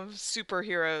of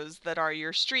superheroes that are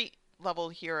your street level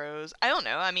heroes. I don't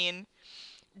know. I mean,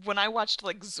 when I watched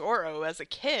like Zorro as a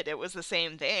kid, it was the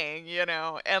same thing. You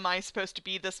know, am I supposed to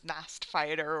be this masked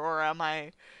fighter, or am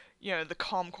I, you know, the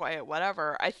calm, quiet,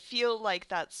 whatever? I feel like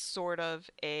that's sort of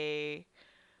it's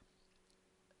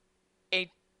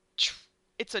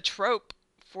a trope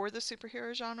for the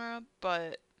superhero genre,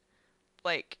 but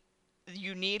like,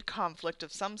 you need conflict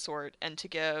of some sort, and to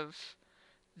give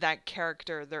that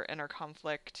character their inner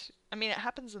conflict. I mean, it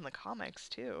happens in the comics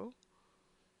too.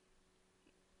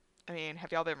 I mean,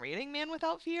 have y'all been reading Man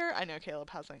Without Fear? I know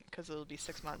Caleb hasn't, because it'll be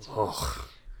 6 months. Oh.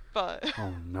 But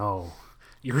oh no,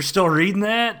 you were still reading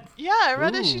that? Yeah, I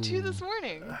read issue 2 this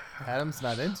morning. Adam's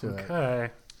not into it.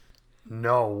 Okay.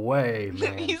 No way,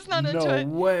 man. He's not into it.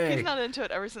 No way. He's not into it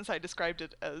ever since I described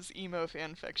it as emo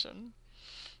fan fiction.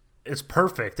 It's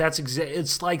perfect.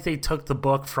 It's like they took the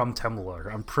book from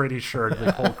Tumblr. I'm pretty sure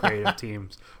the whole creative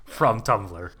team's from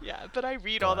Tumblr. Yeah, but I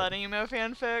read all that emo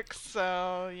fanfic,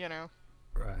 so, you know.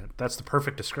 Right. That's the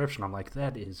perfect description. I'm like,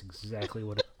 that is exactly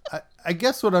what it I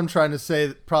guess what I'm trying to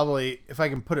say, probably, if I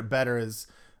can put it better, is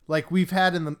like we've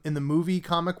had in the movie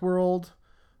comic world,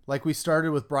 like we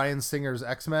started with Bryan Singer's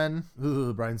X-Men.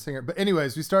 Ooh, Bryan Singer. But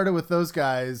anyways, we started with those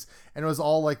guys, and it was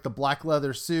all like the black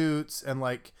leather suits, and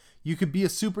like you could be a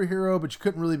superhero, but you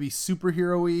couldn't really be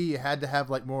superhero-y. You had to have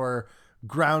like more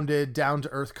grounded,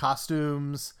 down-to-earth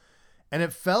costumes. And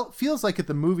it feels like at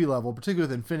the movie level, particularly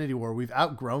with Infinity War, we've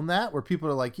outgrown that, where people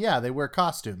are like, yeah, they wear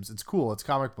costumes. It's cool. It's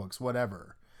comic books,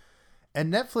 whatever.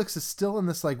 And Netflix is still in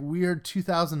this like weird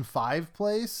 2005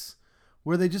 place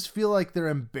where they just feel like they're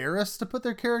embarrassed to put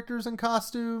their characters in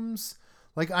costumes.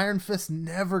 Like Iron Fist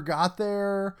never got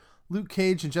there. Luke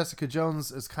Cage and Jessica Jones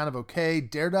is kind of okay.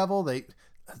 Daredevil,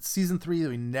 season 3,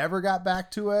 we never got back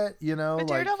to it, you know. But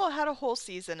Daredevil had a whole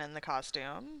season in the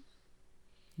costume.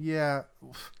 Yeah.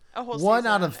 A whole 1 season.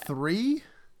 out of 3?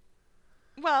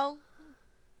 Well,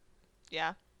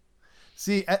 yeah.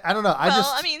 See, I don't know.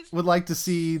 I mean, would like to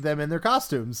see them in their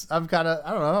costumes. I'm kind of,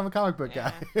 I don't know, I'm a comic book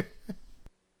guy.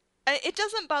 It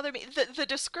doesn't bother me. The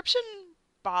description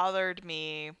bothered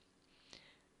me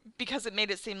because it made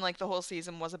it seem like the whole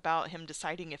season was about him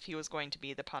deciding if he was going to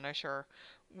be the Punisher,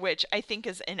 which I think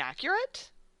is inaccurate.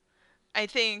 I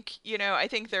think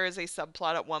there is a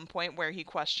subplot at one point where he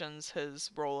questions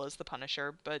his role as the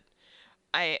Punisher, but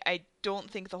I don't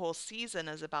think the whole season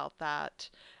is about that.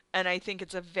 And I think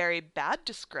it's a very bad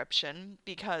description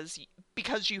because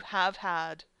you have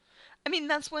had, I mean,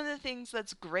 that's one of the things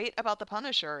that's great about the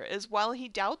Punisher is while he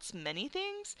doubts many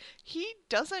things, he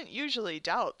doesn't usually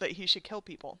doubt that he should kill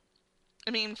people.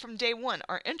 I mean, from day one,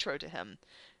 our intro to him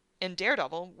in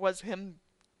Daredevil was him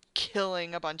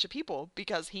killing a bunch of people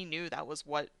because he knew that was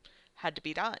what had to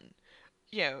be done.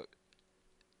 You know,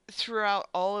 throughout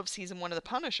all of season 1 of The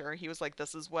Punisher, he was like,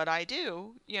 this is what I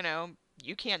do. You know,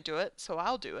 you can't do it, so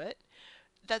I'll do it.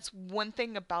 That's one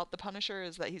thing about the Punisher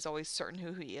is that he's always certain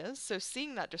who he is. So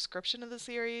seeing that description of the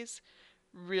series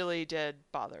really did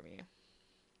bother me.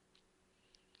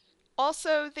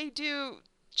 Also, they do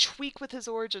tweak with his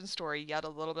origin story yet a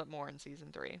little bit more in season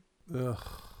 3. Ugh.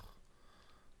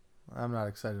 I'm not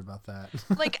excited about that.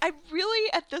 Like, I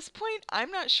really, at this point, I'm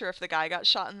not sure if the guy got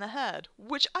shot in the head,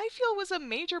 which I feel was a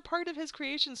major part of his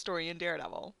creation story in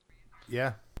Daredevil.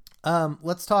 Yeah.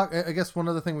 Let's talk, I guess one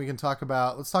other thing we can talk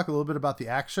about, let's talk a little bit about the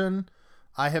action.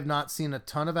 I have not seen a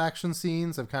ton of action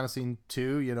scenes. I've kind of seen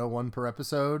 2, 1 per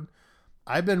episode.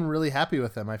 I've been really happy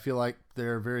with them. I feel like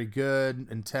they're very good,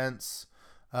 intense.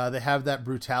 They have that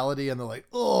brutality and the like,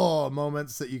 oh,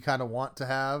 moments that you kind of want to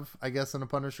have, I guess, in a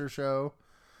Punisher show.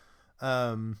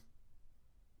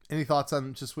 Any thoughts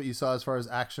on just what you saw as far as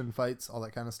action, fights, all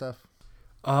that kind of stuff?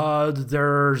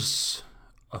 There's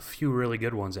a few really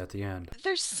good ones at the end.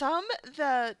 There's some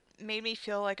that made me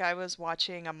feel like I was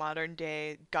watching a modern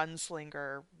day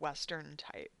gunslinger western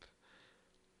type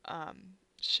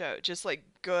show. Just like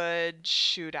good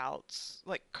shootouts,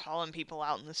 like calling people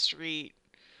out in the street,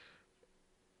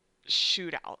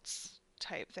 shootouts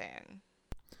type thing.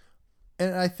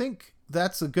 And I think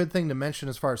that's a good thing to mention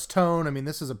as far as tone. I mean,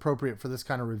 this is appropriate for this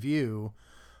kind of review.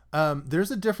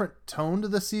 There's a different tone to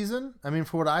the season. I mean,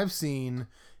 for what I've seen,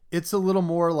 it's a little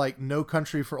more like No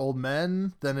Country for Old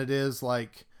Men than it is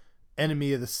like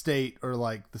Enemy of the State or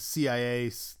like the CIA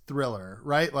thriller,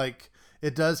 right? Like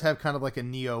it does have kind of like a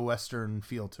neo-Western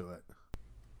feel to it.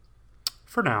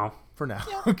 For now.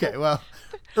 Yeah. Okay, well,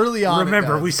 early on.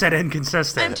 Remember, we said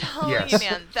inconsistent. I'm telling you,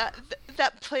 man,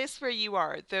 that place where you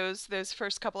are, those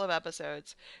first couple of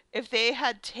episodes, if they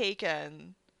had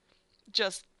taken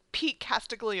just Pete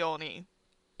Castiglione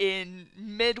in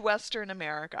Midwestern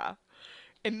America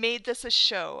and made this a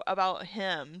show about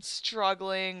him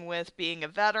struggling with being a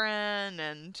veteran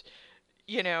and,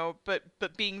 you know, but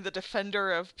being the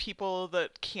defender of people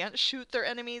that can't shoot their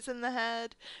enemies in the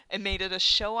head, and made it a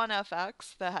show on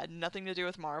FX that had nothing to do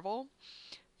with Marvel,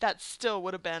 that still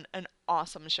would have been an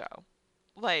awesome show.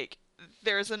 Like,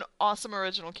 there's an awesome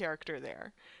original character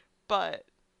there, but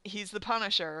he's the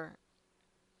Punisher,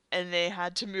 and they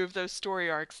had to move those story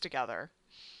arcs together,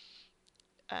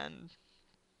 and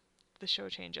the show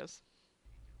changes.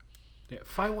 Yeah,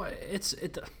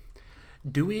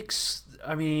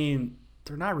 I mean,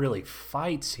 they're not really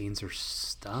fight scenes or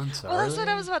stunts, well, that's what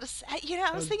I was about to say. You know,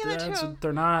 I was thinking that too.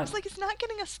 They're not. It's like, it's not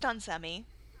getting a stunts Emmy.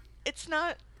 It's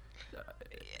not.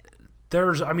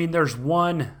 There's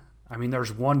one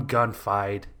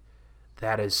gunfight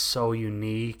that is so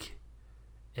unique.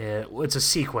 It's a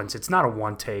sequence. It's not a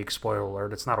one take. Spoiler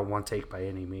alert. It's not a one take by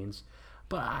any means.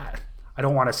 But I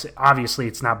don't want to say. Obviously,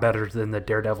 it's not better than the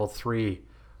Daredevil 3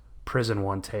 prison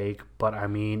one take. But I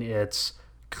mean, it's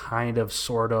kind of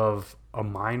sort of a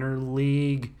minor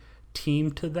league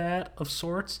team to that of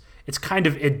sorts. It's kind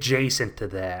of adjacent to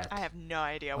that. I have no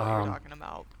idea what you're talking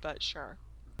about, but sure.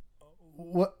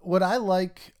 What I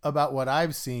like about what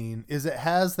I've seen is it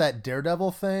has that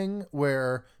Daredevil thing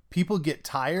where people get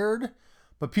tired,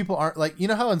 but people aren't like, you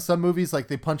know how in some movies like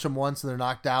they punch them once and they're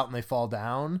knocked out and they fall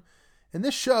down? In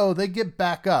this show, they get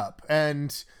back up,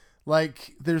 and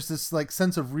like there's this like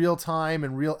sense of real time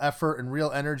and real effort and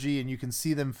real energy, and you can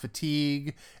see them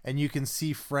fatigue, and you can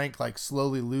see Frank like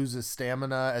slowly lose his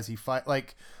stamina as he fight.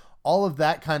 Like all of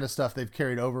that kind of stuff they've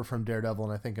carried over from Daredevil,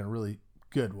 and I think in a really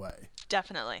good way.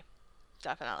 Definitely.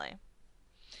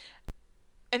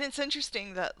 And it's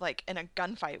interesting that like in a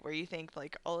gunfight where you think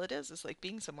like all it is like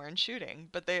being somewhere and shooting,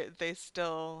 but they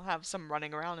still have some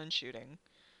running around and shooting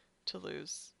to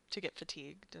get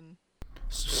fatigued. And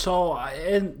so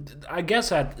and I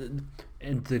guess and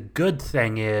the good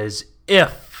thing is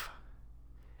if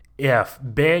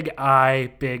big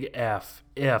I big F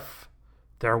if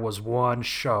there was one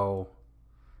show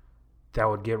that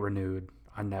would get renewed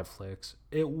on Netflix,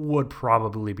 it would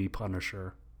probably be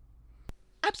Punisher.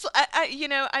 Absolutely.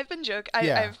 I've been joking.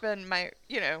 I've been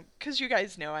because you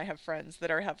guys know I have friends that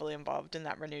are heavily involved in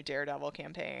that renewed Daredevil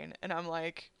campaign, and I'm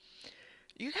like,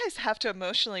 you guys have to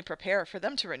emotionally prepare for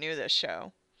them to renew this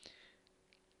show,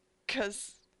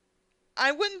 because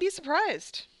I wouldn't be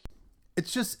surprised.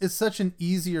 It's such an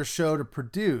easier show to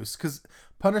produce because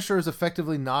Punisher is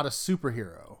effectively not a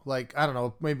superhero. Like, I don't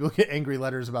know, maybe we'll get angry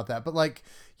letters about that, but like,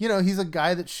 you know, he's a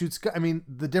guy that shoots. I mean,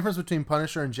 the difference between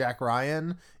Punisher and Jack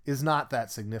Ryan is not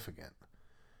that significant.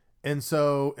 And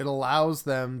so it allows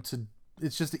them to,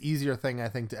 it's just an easier thing, I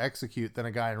think, to execute than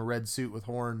a guy in a red suit with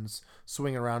horns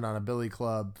swinging around on a billy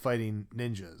club fighting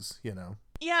ninjas, you know?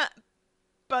 Yeah,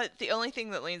 but the only thing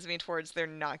that leans me towards they're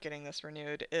not getting this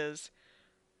renewed is,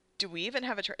 do we even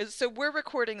have a so we're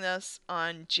recording this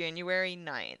on January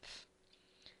 9th.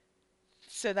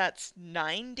 So that's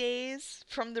 9 days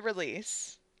from the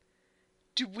release.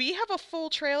 Do we have a full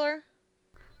trailer?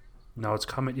 No, it's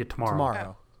coming tomorrow.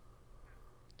 Tomorrow.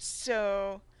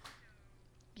 So,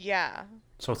 yeah.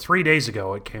 So 3 days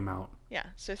ago it came out. Yeah,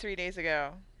 so 3 days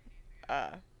ago.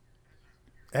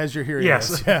 As you're hearing yes.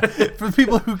 this. Yeah. For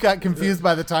people who got confused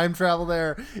by the time travel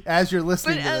there, as you're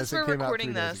listening to this, it came out 3 days ago. But as we're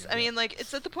recording this, I mean, like,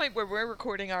 it's at the point where we're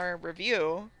recording our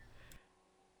review,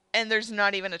 and there's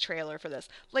not even a trailer for this.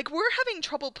 Like, we're having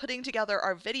trouble putting together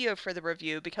our video for the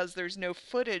review because there's no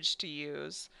footage to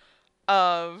use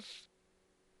of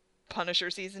Punisher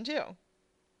Season 2.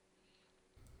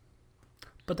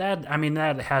 But that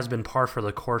has been par for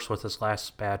the course with this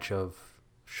last batch of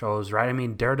shows, right? I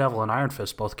mean, Daredevil and Iron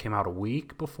Fist both came out a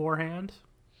week beforehand.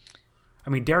 I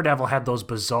mean, Daredevil had those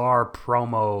bizarre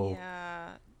promo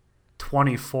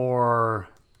 24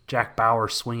 Jack Bauer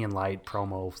swinging light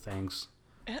promo things,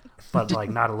 but like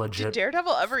not a legit. Did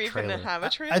Daredevil ever trailer. even have a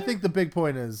trailer? I think the big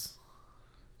point is.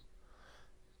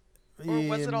 Or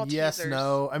was it all yes, teasers?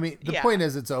 no. I mean, the point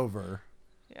is it's over.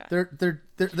 Yeah.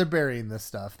 They're burying this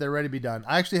stuff. They're ready to be done.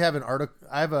 I actually have an article.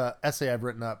 I have a essay I've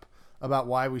written up about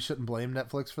why we shouldn't blame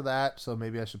Netflix for that. So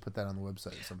maybe I should put that on the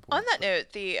website at some point. On that note,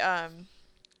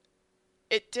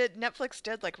 Netflix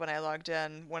did, like when I logged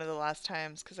in one of the last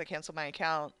times because I canceled my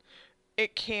account,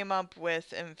 it came up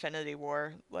with Infinity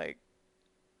War, like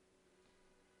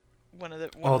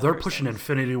they're pushing things.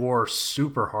 Infinity War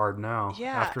super hard now.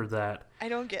 Yeah. After that I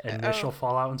don't get initial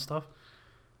fallout and stuff.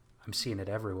 I'm seeing it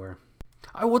everywhere.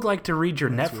 I would like to read your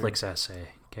Netflix essay,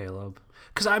 Caleb,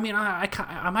 because I mean,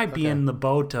 I might be in the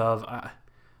boat of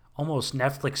almost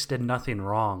Netflix did nothing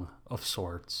wrong of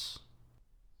sorts.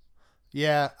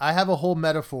 Yeah, I have a whole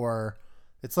metaphor.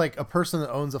 It's like a person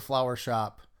that owns a flower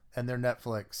shop and they're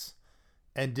Netflix,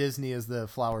 and Disney is the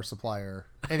flower supplier.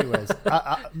 Anyways,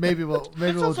 maybe we'll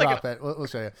drop it. We'll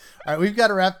show you. All right, we've got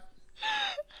to wrap.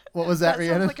 What was that,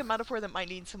 Rhiannon? Sounds like a metaphor that might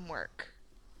need some work,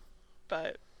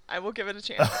 but I will give it a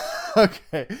chance.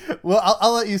 Okay. Well,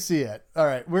 I'll let you see it. All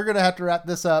right. We're going to have to wrap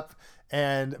this up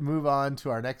and move on to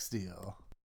our next deal.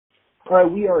 All right.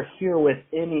 We are here with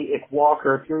Emi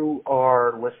Walker. If you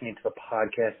are listening to the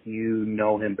podcast, you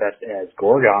know him best as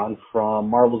Gorgon from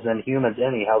Marvel's Inhumans.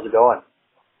 Emi, how's it going?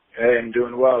 Hey, I'm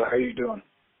doing well. How are you doing?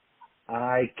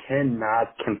 I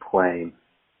cannot complain.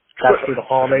 Got through the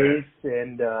holidays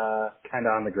and kind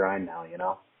of on the grind now, you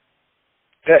know?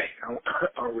 Hey,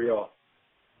 are we all?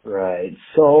 Right.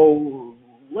 So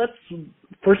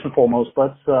first and foremost, I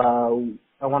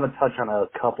want to touch on a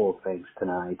couple of things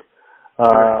tonight.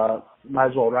 Might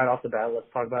as well right off the bat, let's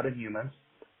talk about Inhumans.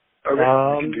 Okay,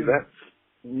 we can do that.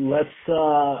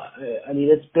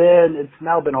 It's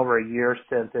now been over a year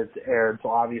since it's aired, so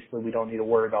obviously we don't need to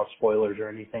worry about spoilers or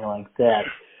anything like that.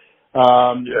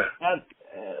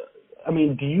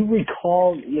 Do you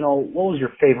recall, what was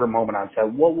your favorite moment on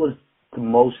set? What was the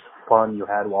most fun you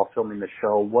had while filming the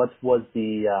show? What was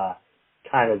the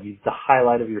kind of the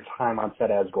highlight of your time on set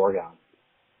as Gorgon?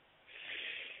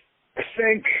 I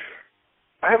think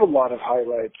I have a lot of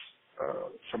highlights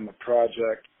from the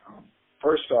project.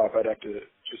 First off, I'd have to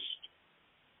just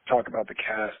talk about the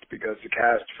cast, because the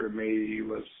cast for me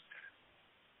was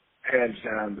hands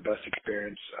down the best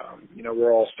experience.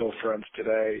 We're all still friends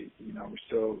today. We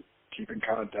still keep in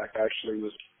contact. I actually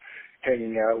was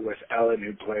hanging out with Ellen,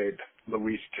 who played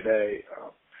Louise today.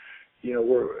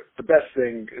 The best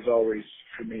thing is always,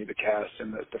 for me, the cast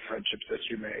and the friendships that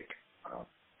you make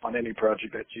on any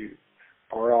project that you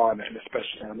are on, and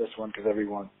especially on this one, because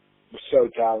everyone was so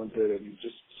talented and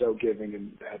just so giving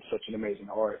and had such an amazing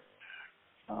heart.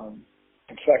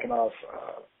 And second off,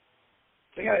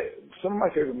 I think some of my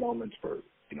favorite moments were,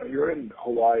 you're in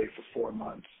Hawaii for 4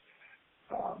 months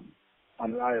on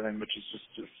an island, which is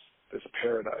just this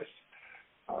paradise,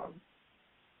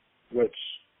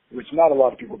 which not a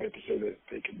lot of people get to say that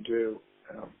they can do.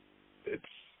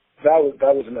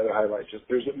 That was another highlight. Just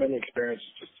there's many experiences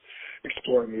just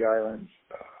exploring the islands,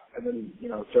 and then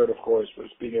third, of course, was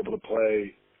being able to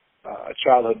play a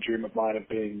childhood dream of mine of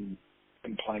playing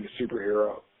a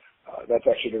superhero. That's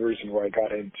actually the reason why I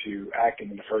got into acting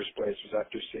in the first place, was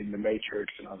after seeing The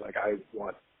Matrix, and I was like, I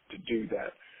want to do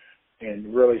that.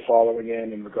 And really following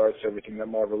in regards to everything that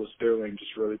Marvel was doing,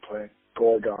 just really playing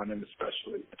Gorgon, and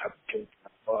especially the type of character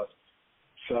that was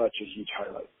such a huge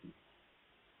highlight.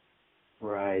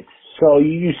 Right. So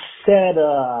you said,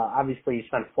 obviously you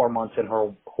spent 4 months in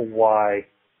Hawaii.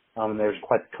 There's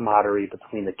quite the camaraderie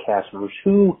between the cast members.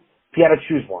 If you had to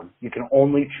choose one, you can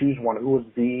only choose one, who was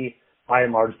by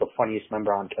and large, the funniest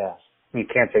member on cast? You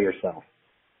can't say yourself.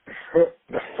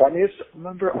 The funniest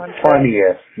member on cast?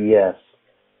 Funniest, yes.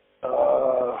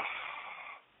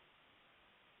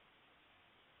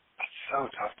 It's so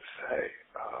tough to say.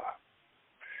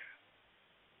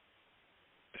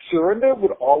 Surinder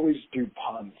would always do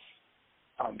puns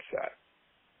on set.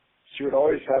 She would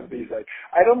always have these,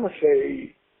 I'd almost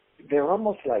say, they're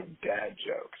almost like dad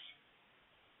jokes.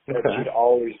 That she'd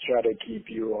always try to keep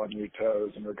you on your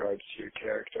toes in regards to your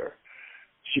character.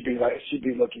 She'd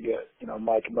be looking at,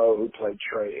 Mike Moe, who played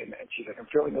Trey, and she's like, I'm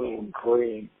feeling a little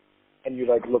green. And you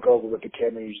look over with the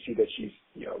camera, and you see that she's,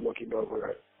 looking over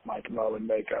at Mike Moe in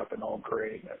makeup and all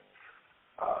green. And,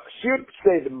 she would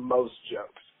say the most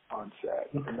jokes on set.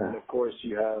 And then, of course,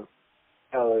 you have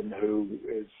Ellen, who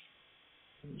is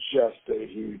just a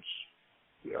huge,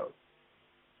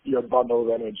 bundle of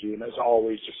energy, and is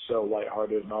always just so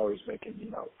lighthearted and always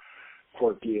making,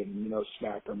 quirky and,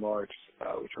 snap remarks,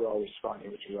 which were always funny,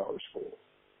 which was always cool.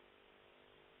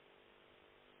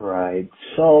 Right.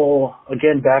 So,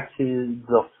 again, back to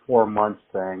the 4 months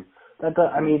thing.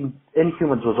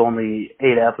 Inhumans was only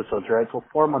 8 episodes, right? So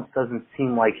 4 months doesn't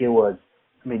seem like it was,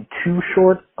 too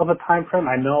short of a time frame.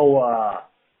 I know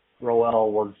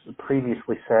Roel was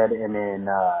previously said in an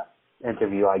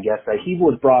interview, I guess, that he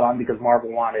was brought on because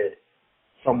Marvel wanted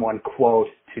someone, quote,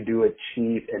 to do it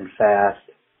cheap and fast,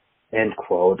 end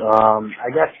quote. I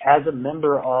guess as a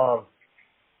member of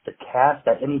the cast,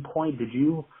 at any point, did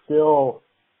you feel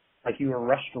like you were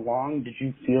rushed along? Did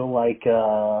you feel like,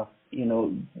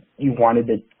 you wanted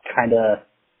to kind of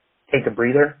take a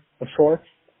breather of sorts?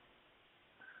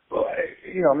 Well,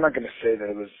 I'm not going to say that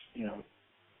it was,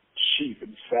 cheap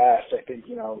and fast. I think,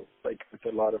 like with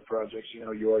a lot of projects,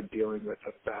 you are dealing with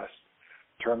a fast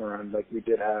turnaround. Like we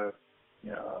did have,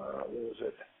 what was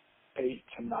it, 8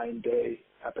 to 9 day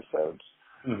episodes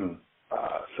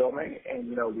filming, and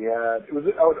we had I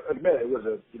would admit it was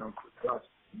a quick process.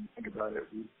 Think about it.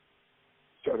 We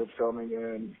started filming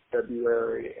in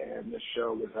February, and the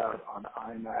show was out on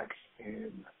IMAX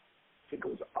in, I think it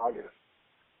was August.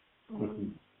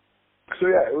 So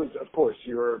yeah, it was, of course,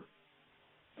 you're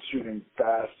shooting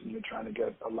fast and you're trying to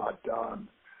get a lot done,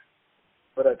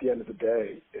 but at the end of the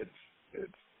day, it's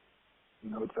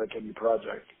like any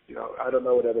project. I don't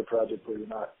know what other project where you're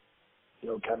not,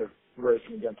 kind of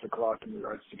racing against the clock in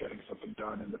regards to getting something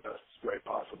done in the best way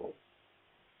possible.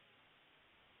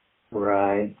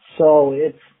 Right. So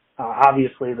it's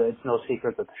obviously it's no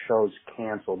secret that the show's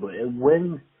canceled. But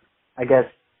when, I guess,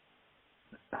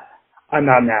 I'm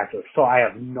not an actor, so I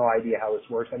have no idea how this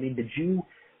works. Did you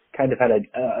kind of have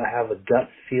a gut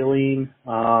feeling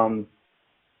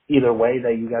either way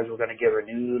that you guys were going to get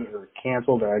renewed or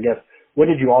canceled, or I guess when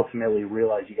did you ultimately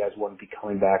realize you guys wouldn't be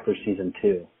coming back for season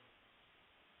 2?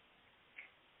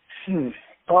 You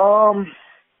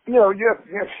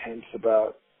have hints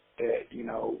about it.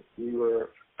 We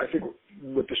were, I think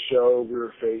with the show, we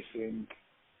were facing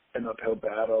an uphill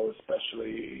battle,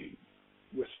 especially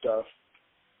with stuff,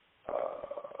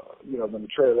 when the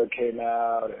trailer came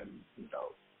out and,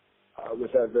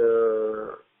 with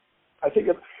other, I think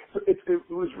it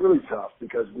was really tough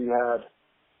because we had,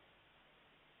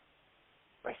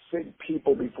 I think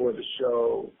people before the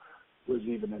show was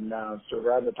even announced, or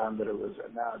around the time that it was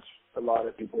announced, a lot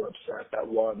of people were upset that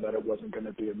it wasn't going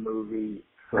to be a movie,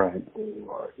 right?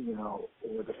 Or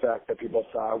or the fact that people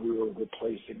thought we were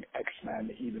replacing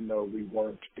X-Men, even though we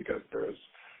weren't, because there's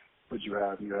what you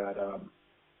had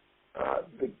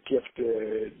The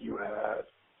Gifted, you had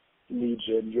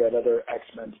Legion, you had other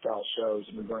X-Men style shows,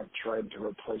 and we weren't trying to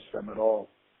replace them at all.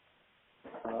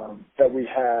 That we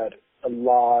had a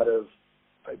lot of,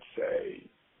 I'd say,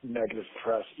 negative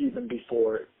press even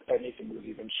before anything was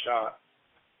even shot.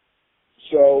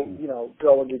 So,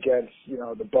 going against,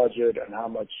 the budget and how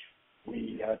much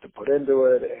we had to put into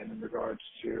it, and in regards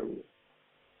to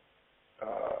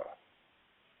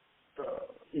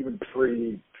even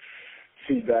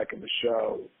pre-feedback of the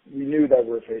show, we knew that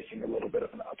we were facing a little bit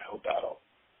of an uphill battle.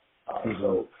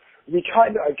 So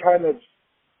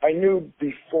I knew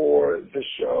before the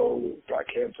show got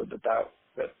canceled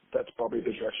that's probably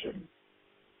the direction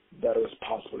that it was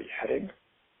possibly heading.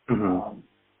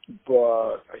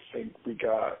 But I think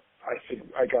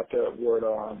I got the word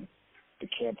on the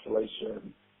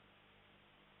cancellation.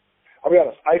 I'll be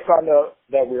honest, I found out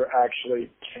that we were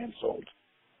actually canceled.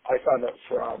 I found out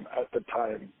from, at the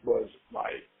time, was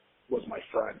my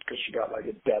friend, because she got like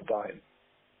a deadline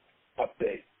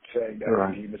update saying that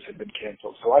Inhumans had been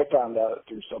canceled. So I found out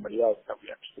through somebody else that we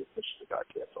actually officially got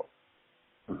canceled.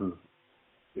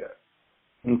 Yeah.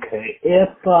 Okay. If,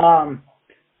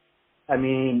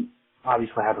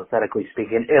 obviously, hypothetically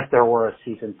speaking, if there were a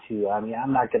season 2,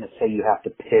 I'm not going to say you have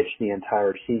to pitch the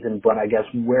entire season, but I guess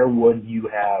where would you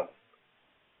have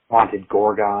wanted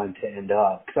Gorgon to end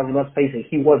up? Because, let's face it,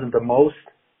 he wasn't the most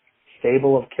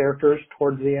stable of characters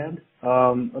towards the end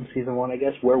of season 1, I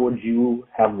guess. Where would you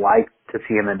have liked to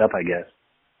see him end up, I guess?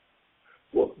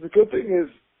 Well, the good thing is,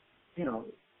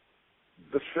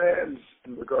 the fans,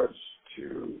 in regards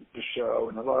to the show,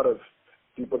 and a lot of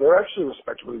people, they're actually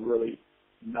respectively really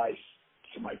nice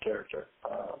to my character.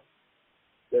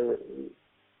 The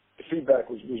feedback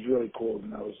was really cool,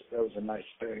 and that was a nice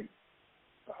thing.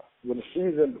 When the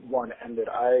season 1 ended,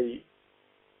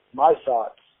 my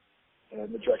thoughts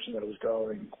and the direction that it was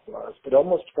going was, it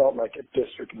almost felt like a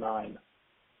District 9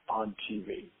 on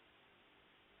TV.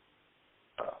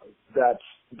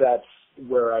 That's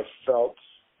where I felt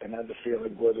and had the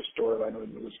feeling where the storyline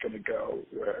was going to go,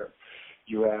 where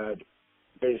you had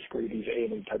basically these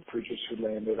alien type creatures who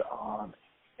landed on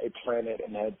a planet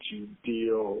and had to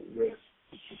deal with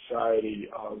the society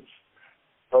of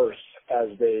Earth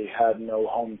as they had no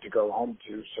home to go home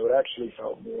to. So it actually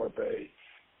felt more of a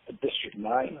District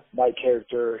 9. My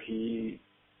character, he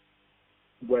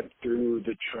went through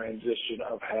the transition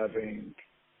of having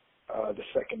the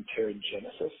second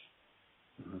Terrigenesis.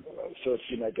 So it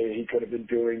seemed like he could have been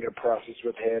doing a process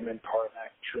with him and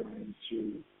Karnak trying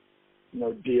to,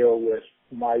 deal with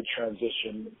my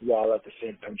transition while at the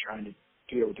same time trying to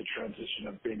deal with the transition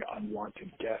of being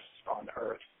unwanted guests on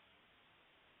Earth.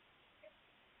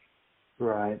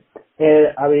 Right. And,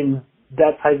 I mean,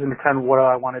 that ties into kind of what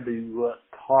I wanted to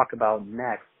talk about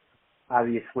next.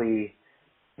 Obviously,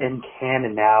 in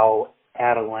canon now,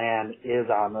 Atalan is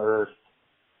on Earth,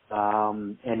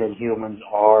 and Inhumans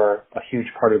are a huge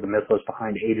part of the mythos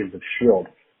behind Agents of S.H.I.E.L.D.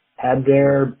 Had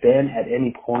there been, at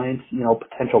any point,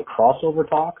 potential crossover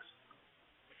talks?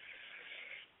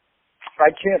 I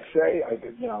can't say. I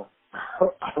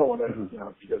don't want to,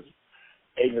 because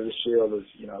Agents of S.H.I.E.L.D. is,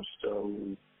 still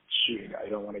shooting. I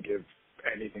don't want to give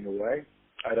anything away.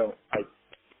 I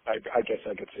guess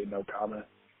I could say no comment.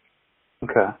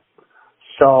 Okay.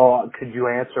 So, could you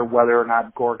answer whether or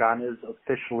not Gorgon is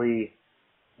officially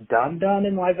done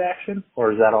in live action,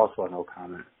 or is that also a no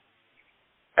comment?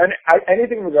 And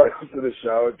anything regarding to the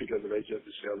show, because of Agents of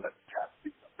S.H.I.E.L.D., that has to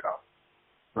be no comment.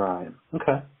 Right.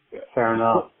 Okay. Yeah. Fair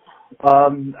enough.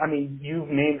 I mean, you've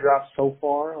name dropped so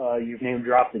far. You've name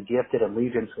dropped The Gifted and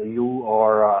Legion, so you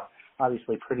are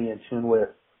obviously pretty in tune with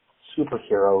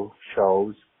superhero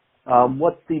shows.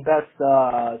 What's the best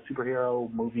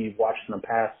superhero movie you've watched in the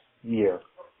past year,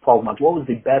 12 months? What was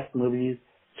the best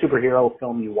superhero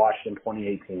film you watched in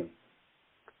 2018?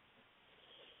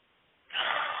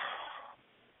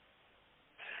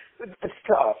 It's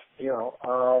tough,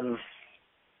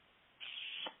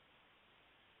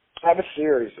 I have a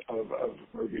series of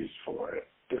movies for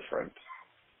different.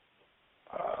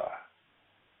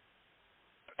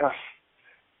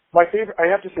 My favorite, I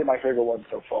have to say, my favorite one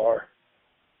so far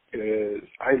is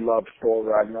I love Thor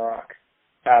Ragnarok.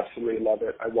 Absolutely love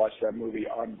it. I watched that movie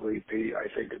on repeat. I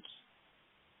think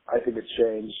it's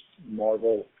changed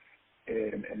Marvel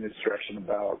in this direction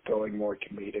about going more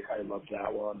comedic. I love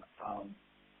that one.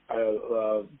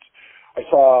 I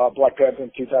saw Black Panther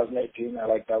in 2018. I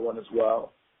like that one as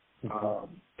well.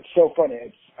 It's so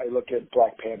funny. I look at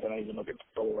Black Panther and I even look at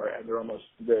Thor, and they're almost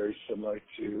very similar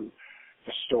to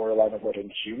the storyline of what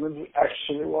Inhumans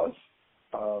actually was.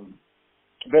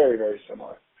 Very, very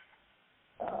similar.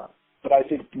 But I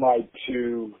think my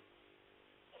two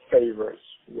favorites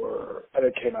were, and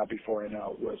it came out before I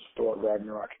know, was Thor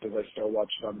Ragnarok, because I still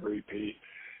watch it on repeat,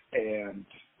 and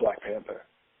Black Panther.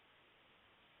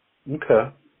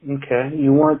 Okay.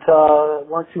 You weren't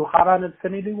too hot on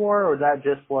Infinity War, or that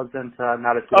just wasn't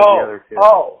not as good as the other two?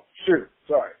 Oh, shoot.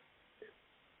 Sorry.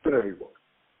 Infinity War.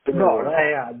 No. That's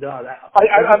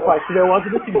a question. It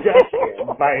wasn't a suggestion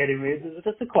by any means. It was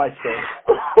just a question.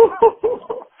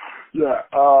 Yeah,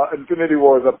 Infinity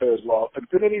War is up there as well.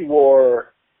 Infinity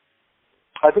War,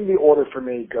 I think the order for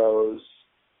me goes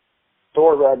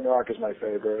Thor Ragnarok is my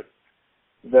favorite,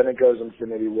 then it goes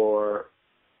Infinity War,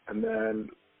 and then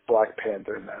Black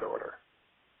Panther in that order.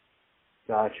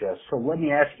 Gotcha. So let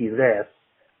me ask you this.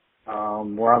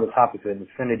 We're on the topic of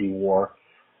Infinity War.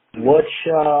 Which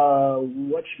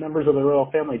members of the royal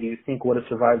family do you think would have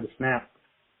survived the snap?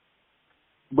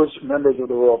 Which members of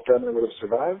the royal family would have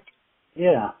survived?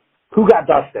 Yeah. Who got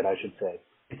dusted, I should say.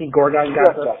 You think Gorgon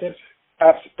got dusted?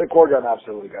 The Gorgon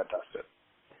absolutely got dusted.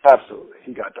 Absolutely.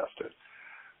 He got dusted.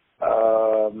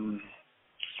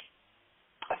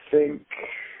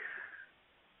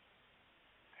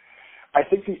 I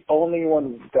think the only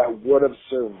one that would have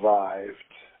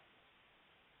survived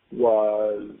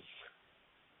was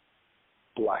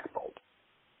Black Bolt.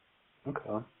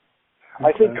 Okay.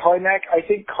 I think Karnak,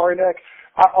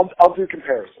 I'll do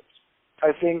comparisons.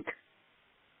 I think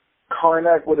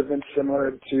Karnak would have been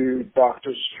similar to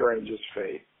Doctor Strange's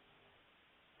fate.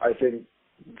 I think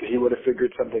he would have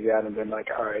figured something out and been like,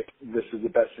 all right, this is the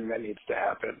best thing that needs to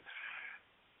happen.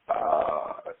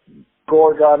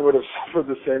 Gorgon would have suffered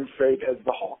the same fate as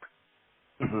the Hulk.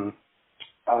 Mm-hmm.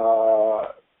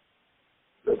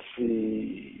 Let's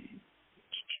see.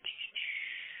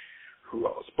 Who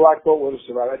else? Black Bolt would have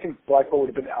survived. I think Black Bolt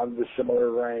would have been on the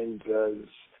similar range as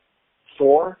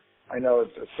Thor. I know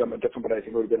it's somewhat different, but I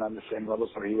think it would have been on the same level,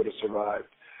 so he would have survived.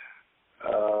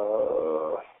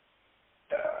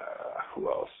 Who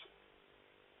else?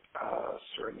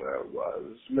 There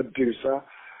was Medusa.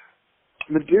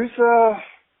 Medusa,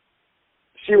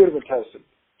 She would have been toasted.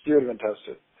 She would have been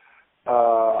toasted.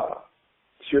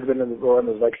 She would have been in the one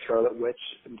that was like Scarlet Witch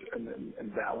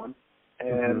and that one.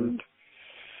 And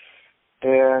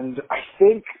I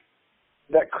think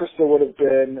that Crystal would have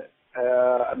been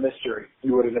a mystery.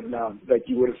 You wouldn't have known. Like,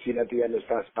 you would have seen at the end as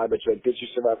fast by, but like, did she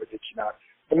survive or did she not?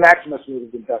 The Maximus would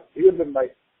have been tough. He would have been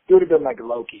like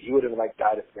Loki. He would have like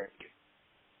died at the very beginning.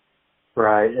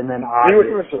 Right, and then He would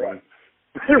have survived.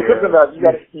 He would have been that. You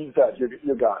got to eat that.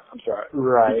 You're gone. I'm sorry.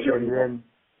 Right, and then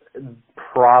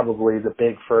probably the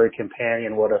big furry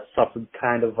companion would have suffered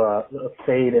kind of a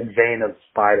fate and vein of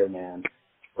Spider-Man,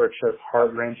 where it's just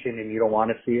heart-wrenching and you don't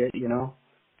want to see it, you know?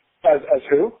 As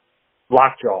who?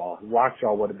 Lockjaw.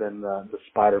 Lockjaw would have been the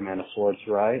Spider-Man of sorts,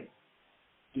 right?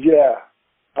 Yeah.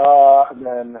 And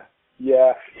then,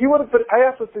 yeah. He would have been, I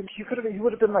also think he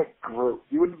would have been like Groot.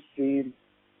 You would have seen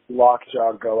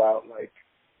Lockjaw go out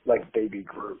like baby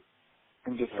Groot.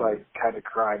 And just like kind of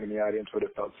crying, and the audience would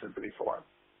have felt sympathy for him.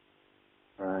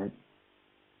 Right.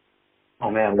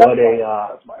 Oh man,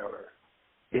 that's my order.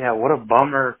 Yeah, what a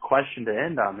bummer question to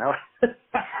end on. That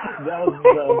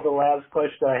was the last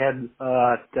question I had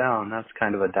down. That's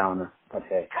kind of a downer, but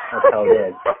hey, that's how it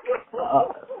is.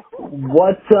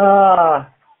 What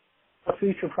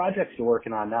future projects you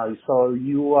working on now? So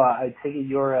I take it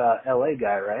you're a LA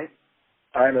guy, right?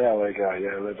 I'm an LA guy.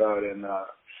 Yeah, I live out in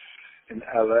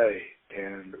LA,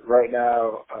 and right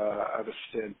now I have a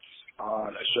stint on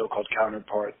a show called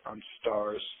Counterpart on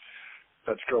Starz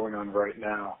that's going on right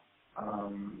now.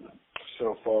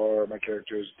 So far, my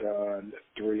character's done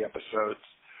 3 episodes.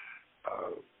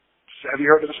 Have you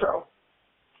heard of the show?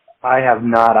 I have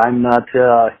not. I'm not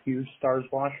a huge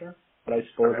Starz watcher, but I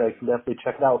suppose I can definitely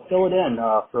check it out. Fill it in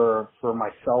for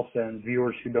myself and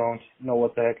viewers who don't know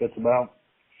what the heck it's about.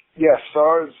 Yeah,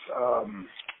 Starz.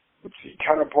 Let's see.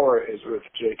 Counterpart is with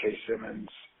J.K. Simmons.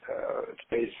 It's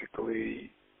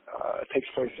basically it takes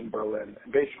place in Berlin.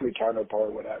 And basically,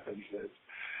 Counterpart, what happens is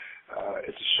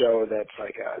it's a show that's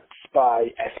like a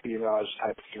spy espionage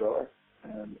type thriller,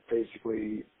 and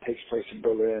basically takes place in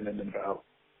Berlin. And then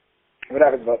what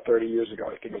happened about 30 years ago?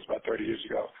 I think it was about 30 years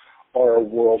ago. Our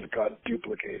world got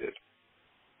duplicated,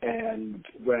 and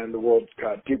when the world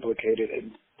got duplicated,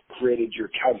 it created your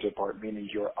counterpart, meaning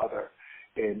your other,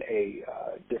 in a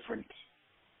different,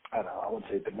 I don't know, I wouldn't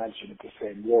say dimension, it's the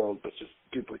same world, but just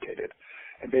duplicated.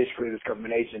 And basically this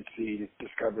government agency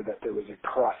discovered that there was a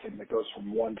crossing that goes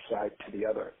from one side to the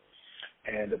other.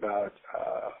 And about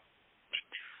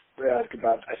I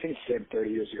think the same 30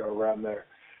 years ago, around there,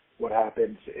 what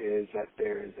happens is that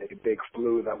there is a big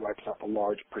flu that wipes out a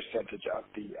large percentage of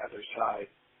the other side.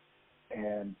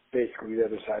 And basically the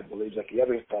other side believes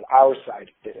that our side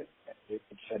did it. And they've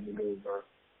been sending over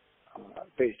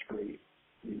basically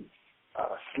these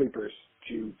sleepers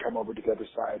to come over to the other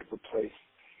side, replace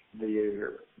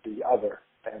the other,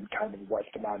 and kind of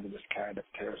wipe them out in this kind of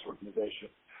terrorist organization.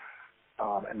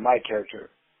 And my character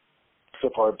so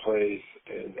far plays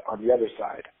is on the other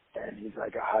side, and he's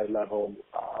like a high-level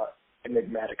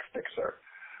enigmatic fixer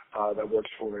that works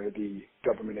for the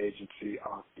government agency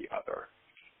on the other.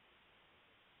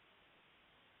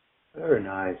 Very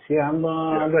nice. Yeah, I'm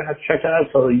gonna have to check that out.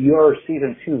 So you're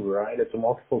season 2, right? It's a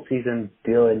multiple season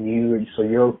deal, and you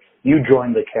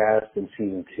joined the cast in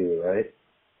season 2, right?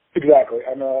 Exactly.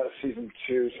 I'm season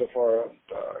 2 so far.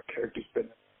 Character's been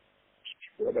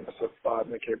in episode 5,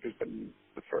 and the character's been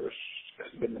the first.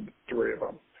 There's been 3 of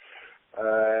them,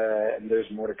 and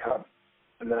there's more to come.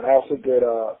 And then I also did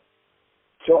a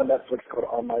show on Netflix called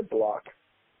On My Block,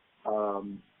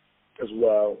 as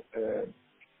well.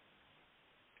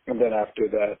 And then after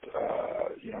that,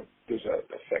 there's a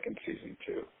second season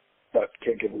 2, but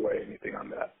can't give away anything on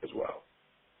that as well.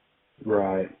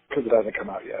 Right. Because it hasn't come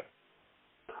out yet.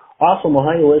 Awesome. Well,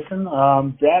 hey, listen,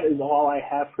 that is all I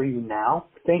have for you now.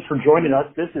 Thanks for joining us.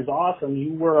 This is awesome.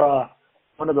 You were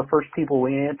one of the first people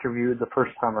we interviewed the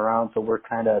first time around, so we're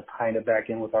kind of tying it back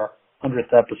in with our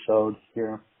 100th episode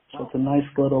here. So it's a nice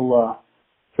little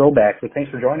throwback, so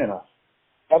thanks for joining us.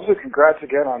 Also, congrats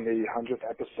again on the 100th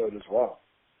episode as well.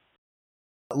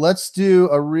 Let's do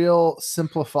a real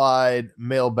simplified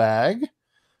mailbag.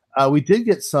 We did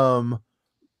get some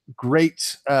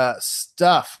great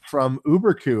stuff from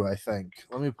Uberku, I think.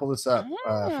 Let me pull this up.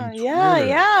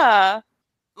 Yeah.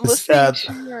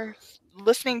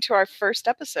 Listening to our first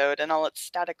episode in all its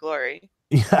static glory.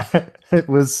 Yeah, it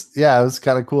was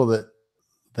kind of cool that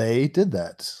they did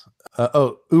that.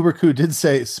 Uberku did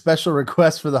say special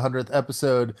request for the 100th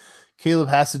episode. Caleb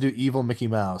has to do evil Mickey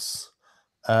Mouse.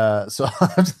 So I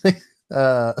have to think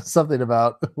something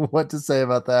about what to say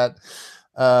about that.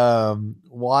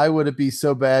 Why would it be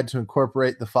so bad to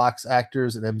incorporate the Fox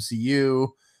actors in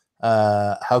MCU?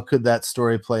 How could that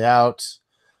story play out?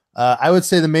 I would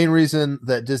say the main reason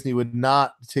that Disney would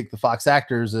not take the Fox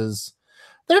actors is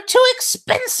they're too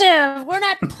expensive. We're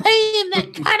not paying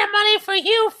that kind of money for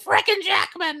you, frickin'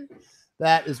 Jackman.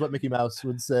 That is what Mickey Mouse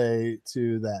would say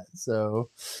to that. So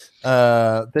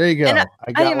there you go. And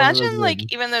I got I imagine, one of those like,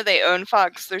 in. even though they own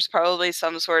Fox, there's probably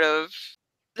something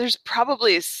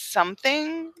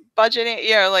budgeting,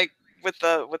 you know, like with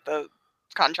the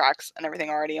contracts and everything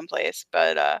already in place.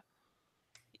 But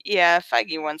yeah,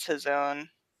 Feige wants his own.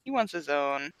 He wants his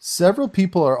own. Several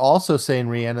people are also saying,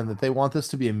 Rhiannon, that they want this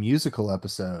to be a musical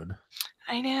episode.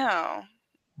 I know.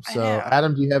 So,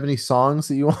 Adam, do you have any songs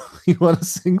that you want to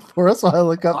sing for us while I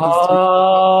look up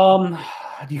this?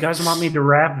 Do you guys want me to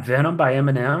rap Venom by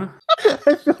Eminem?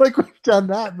 I feel like we've done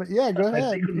that, but yeah, go ahead.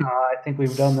 I think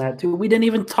we've done that too. We didn't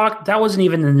even talk. That wasn't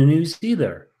even in the news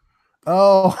either.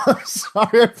 Oh, I'm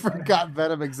sorry. I forgot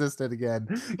Venom existed again.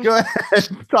 Go ahead.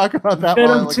 Talk about that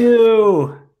Venom one.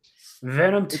 2.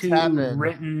 Venom 2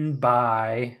 written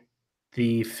by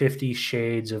the 50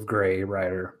 Shades of Grey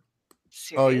writer.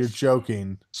 Oh, you're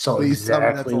joking. So please tell me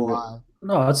that's exactly a lie.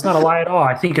 No, it's not a lie at all.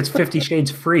 I think it's 50 Shades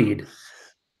Freed.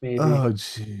 Maybe. Oh,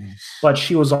 jeez. But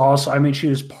she was also, I mean, she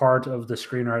was part of the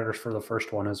screenwriters for the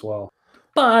first one as well.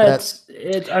 But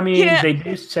they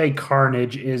do say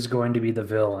Carnage is going to be the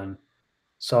villain.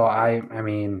 So I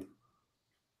mean,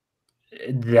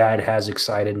 that has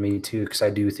excited me too, because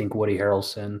I do think Woody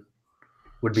Harrelson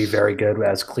would be very good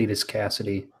as Cletus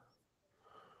Cassidy.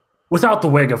 Without the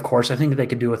wig, of course. I think they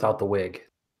could do without the wig.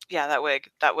 Yeah, that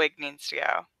wig needs to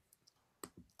go.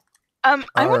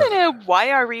 I want to know why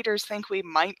our readers think we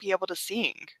might be able to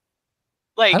sing.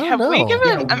 Like, have we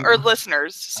given or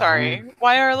listeners? Sorry,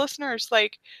 why our listeners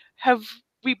like have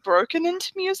we broken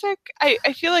into music?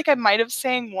 I feel like I might have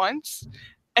sang once,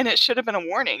 and it should have been a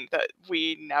warning that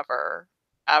we never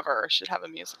ever should have a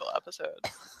musical episode.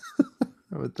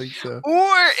 I would think so.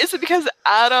 Or is it because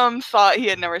Adam thought he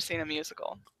had never seen a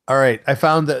musical? All right, I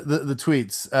found the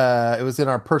tweets. It was in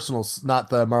our personals, not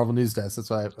the Marvel News Desk. That's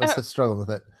why I was struggling with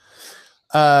it.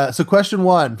 So question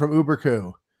 1 from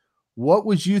Uberku. What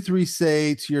would you three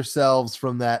say to yourselves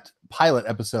from that pilot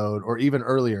episode or even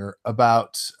earlier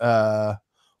about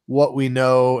what we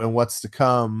know and what's to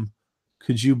come?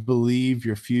 Could you believe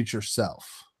your future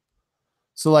self?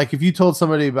 So like if you told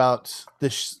somebody about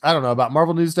this, I don't know, about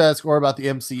Marvel News Desk or about the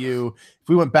MCU, if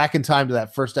we went back in time to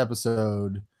that first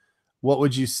episode, what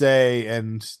would you say?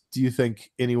 And do you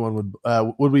think anyone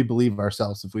would we believe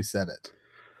ourselves if we said it?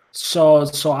 So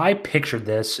I pictured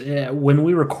this when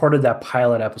we recorded that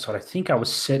pilot episode. I think I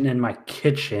was sitting in my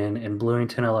kitchen in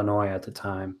Bloomington, Illinois at the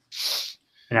time.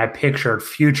 And I pictured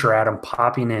future Adam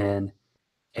popping in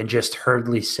and just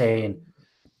hurriedly saying,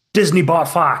 Disney bought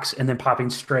Fox, and then popping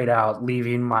straight out,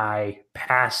 leaving my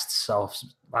past self,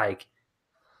 like,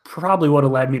 probably would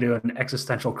have led me to an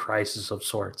existential crisis of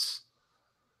sorts.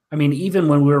 I mean, even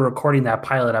when we were recording that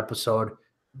pilot episode,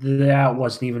 that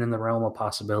wasn't even in the realm of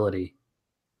possibility.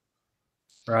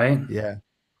 Right? Yeah.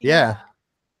 Yeah.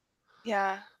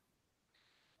 Yeah.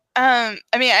 I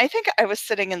mean, I think I was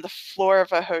sitting in the floor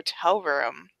of a hotel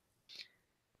room.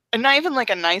 And not even like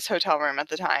a nice hotel room at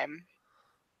the time.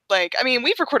 Like, I mean,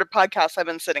 we've recorded podcasts. I've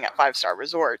been sitting at 5-star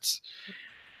resorts.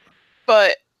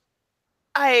 But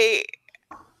I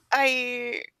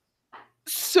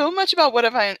so much about what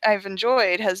I've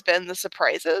enjoyed has been the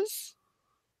surprises.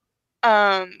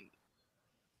 That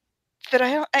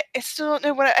I still don't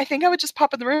know what I think. I would just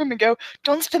pop in the room and go,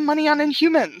 "Don't spend money on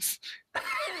Inhumans."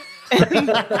 And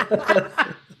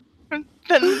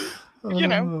then, you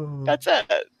know, that's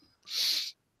it.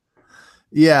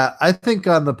 Yeah, I think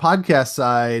on the podcast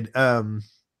side,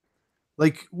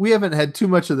 like we haven't had too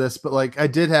much of this, but like I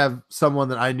did have someone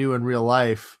that I knew in real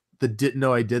life that didn't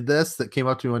know I did this, that came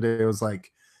up to me one day and was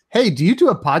like, "Hey, do you do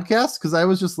a podcast? Because I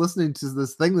was just listening to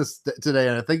this thing today,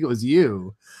 and I think it was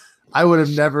you." I would have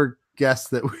never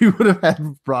guessed that we would have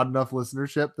had broad enough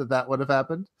listenership that would have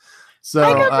happened. So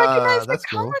I got recognized that's at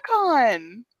cool.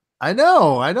 Comic-Con. I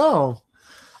know.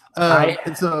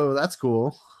 And so that's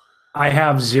cool. I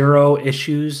have zero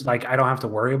issues. Like, I don't have to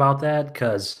worry about that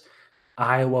because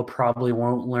I will probably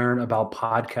won't learn about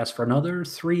podcasts for another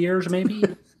 3 years, maybe.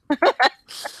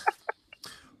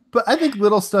 But I think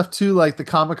little stuff too, like the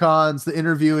Comic-Cons, the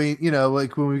interviewing, you know,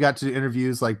 like when we got to do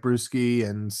interviews like Brewski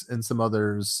and some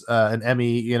others, and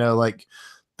Emmy, you know, like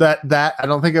that I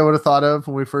don't think I would have thought of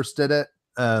when we first did it.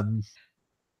 You know,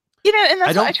 and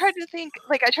that's what I tried to think.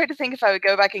 Like, I tried to think if I would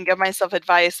go back and give myself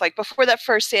advice, like before that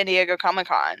first San Diego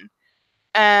Comic-Con.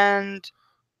 And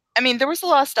I mean, there was a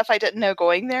lot of stuff I didn't know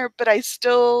going there, but I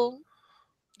still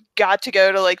got to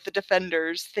go to like the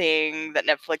Defenders thing that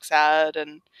Netflix had,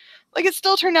 and like it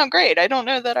still turned out great. I don't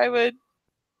know that I would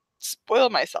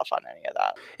spoil myself on any of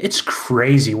that. It's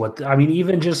crazy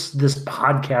even just this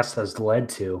podcast has led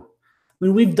to. I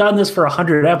mean, we've done this for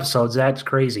 100 episodes. That's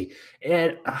crazy.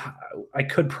 And I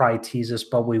could probably tease this,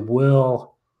 but we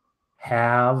will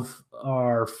have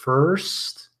our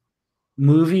first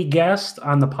movie guest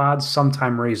on the pod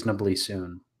sometime reasonably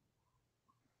soon.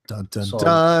 Dun, dun, So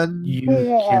dun. you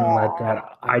can let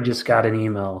that. I just got an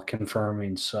email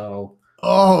confirming. So,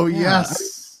 Oh, yeah,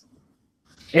 yes.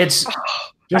 it's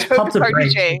just I hope pump it's the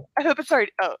brakes. RDJ. I hope it's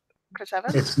Chris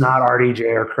Evans. It's not RDJ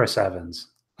or Chris Evans,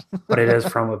 but it is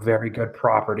from a very good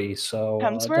property. So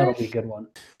that'll be a good one.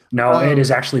 No, it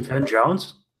is actually Penn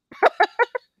Jones.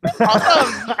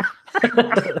 Awesome.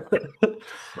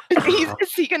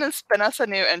 Is he going to spin us a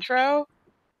new intro?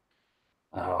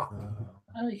 Oh,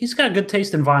 he's got good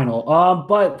taste in vinyl.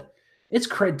 But it's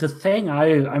great. The thing,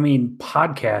 I mean,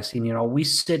 podcasting. We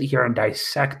sit here and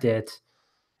dissect it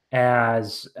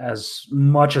as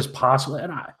much as possible,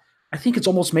 and I think it's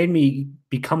almost made me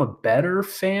become a better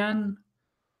fan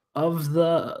of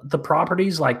the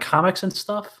properties like comics and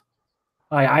stuff.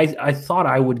 I thought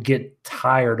I would get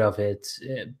tired of it,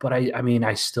 but I mean,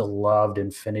 I still loved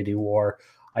Infinity War.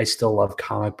 I still love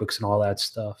comic books and all that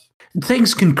stuff.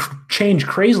 Things can change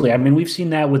crazily. I mean, we've seen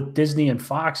that with Disney and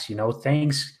Fox.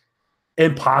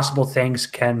 Impossible things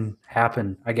can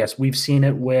happen. I guess we've seen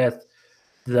it with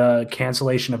the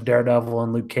cancellation of Daredevil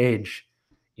and Luke Cage.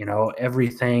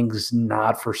 Everything's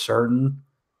not for certain.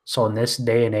 So in this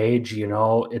day and age,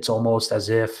 it's almost as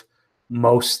if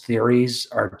most theories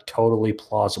are totally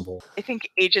plausible. I think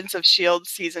Agents of S.H.I.E.L.D.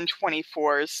 season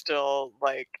 24 is still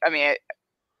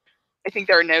I think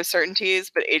there are no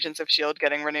certainties, but Agents of S.H.I.E.L.D.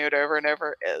 getting renewed over and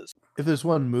over is. If there's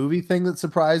one movie thing that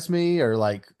surprised me or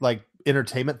like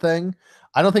entertainment thing,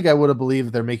 I don't think I would have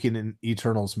believed they're making an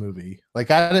Eternals movie.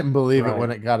 Like I didn't believe it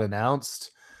when it got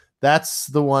announced. That's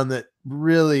the one that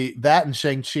really, that and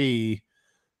Shang-Chi,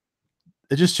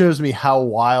 it just shows me how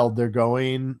wild they're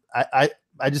going.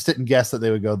 I just didn't guess that they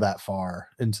would go that far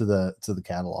into the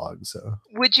catalog. So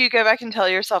would you go back and tell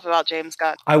yourself about James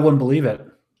Gunn? I wouldn't believe it.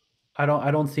 I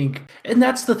don't think, and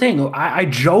that's the thing. I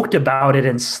joked about it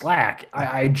in Slack.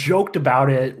 I joked about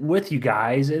it with you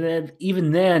guys, and then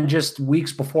even then, just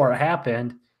weeks before it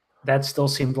happened, that still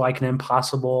seemed like an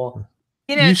impossible.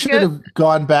 You should have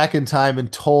gone back in time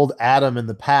and told Adam in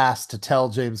the past to tell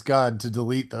James Gunn to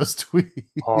delete those tweets.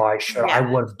 Oh, I should. I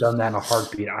would have done that in a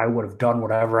heartbeat. I would have done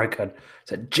whatever I could.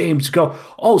 Said, James, go.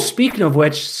 Oh, speaking of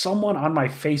which, someone on my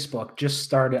Facebook just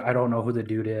started. I don't know who the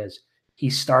dude is. He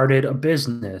started a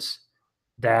business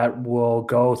that will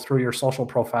go through your social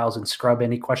profiles and scrub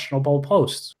any questionable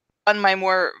posts. On my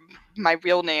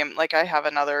real name, like I have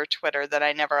another Twitter that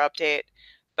I never update,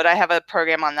 but I have a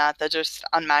program on that just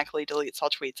automatically deletes all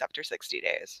tweets after 60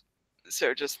 days.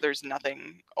 So just there's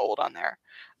nothing old on there.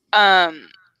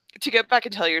 To get back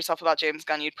and tell yourself about James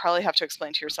Gunn, you'd probably have to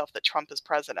explain to yourself that Trump is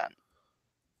president.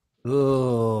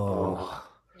 Oh.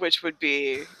 Which would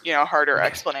be, a harder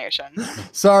explanation.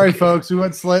 Sorry, folks. We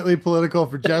went slightly political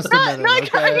for just a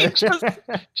minute. Okay?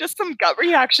 just some gut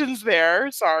reactions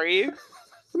there. Sorry.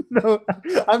 No,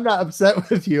 I'm not upset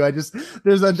with you.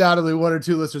 There's undoubtedly one or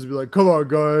two listeners be like, come on,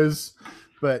 guys.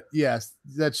 But yes,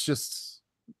 that's just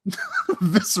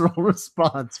visceral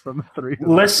response from three.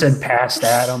 Listen, past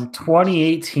Adam,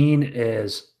 2018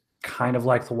 is kind of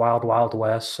like the Wild Wild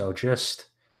West, so just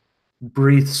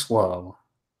breathe slow.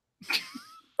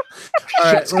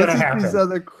 All right,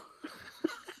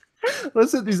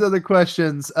 let's hit these other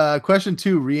questions. Question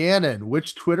 2, Rhiannon,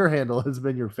 which Twitter handle has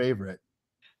been your favorite?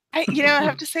 I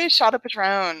have to say Shot of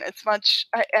Patron. It's much.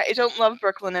 I don't love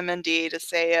Brooklyn MND to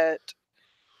say it.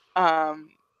 I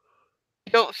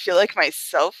don't feel like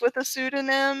myself with a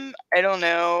pseudonym. I don't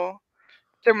know.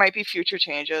 There might be future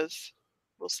changes.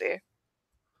 We'll see.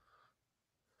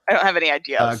 I don't have any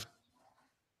ideas.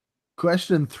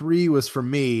 Question 3 was for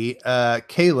me.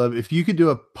 Caleb, if you could do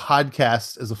a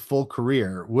podcast as a full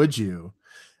career, would you?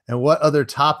 And what other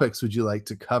topics would you like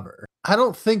to cover? I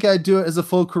don't think I'd do it as a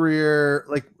full career.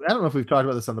 Like, I don't know if we've talked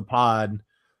about this on the pod.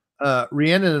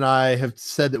 Rhiannon and I have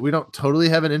said that we don't totally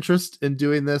have an interest in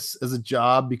doing this as a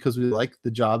job because we like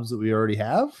the jobs that we already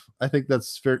have. I think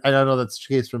that's fair. I don't know that's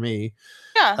the case for me.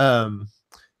 Yeah.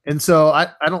 And so I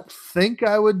don't think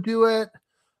I would do it.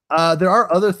 There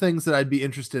are other things that I'd be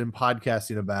interested in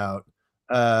podcasting about.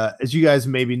 As you guys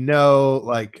maybe know,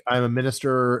 like I'm a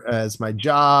minister as my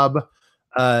job.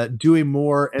 Doing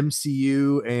more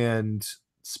MCU and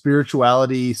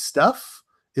spirituality stuff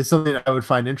is something I would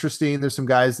find interesting. There's some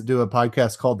guys that do a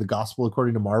podcast called The Gospel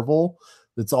According to Marvel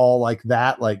that's all like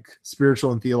that, like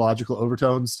spiritual and theological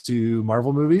overtones to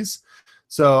Marvel movies.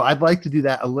 So I'd like to do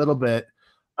that a little bit.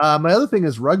 My other thing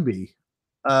is rugby.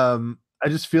 I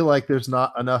just feel like there's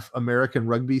not enough American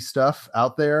rugby stuff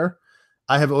out there.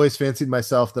 I have always fancied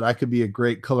myself that I could be a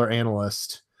great color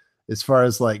analyst as far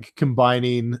as like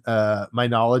combining my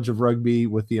knowledge of rugby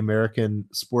with the American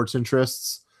sports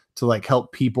interests to like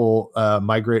help people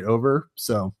migrate over.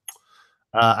 So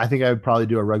I think I would probably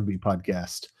do a rugby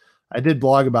podcast. I did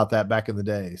blog about that back in the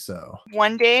day. So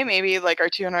one day, maybe like our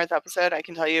 200th episode, I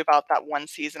can tell you about that one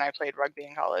season I played rugby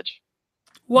in college.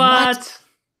 What?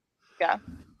 Yeah.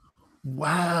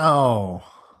 Wow.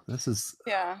 This is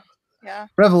Yeah.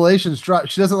 revelations drop.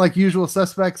 She doesn't like Usual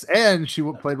Suspects, and she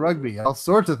played rugby. All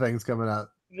sorts of things coming out.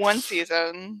 One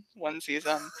season.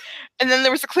 And then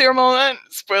there was a clear moment,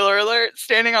 spoiler alert,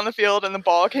 standing on the field and the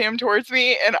ball came towards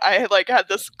me and I had like had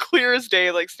this clear as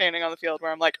day like standing on the field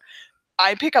where I'm like,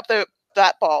 I pick up that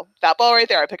ball right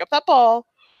there. I pick up that ball.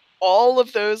 All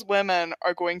of those women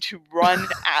are going to run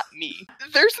at me.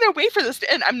 There's no way for this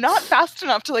to end. I'm not fast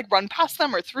enough to like run past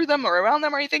them or through them or around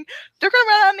them or anything. They're going to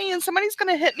run at me and somebody's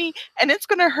going to hit me and it's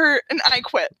going to hurt and I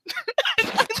quit. And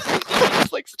I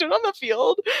just like stood on the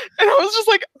field and I was just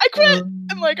like, I quit.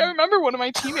 And like, I remember one of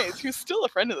my teammates who's still a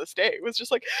friend to this day was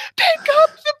just like, pick up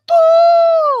the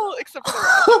ball, except for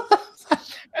the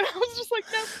rest. And I was just like,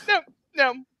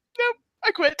 no, I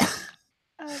quit.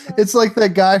 It's like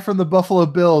that guy from the Buffalo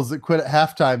Bills that quit at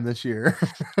halftime this year.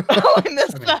 Oh, I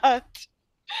missed that.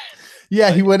 Yeah,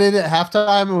 he went in at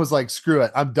halftime and was like, screw it,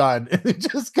 I'm done. And he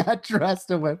just got dressed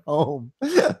and went home.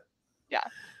 Yeah.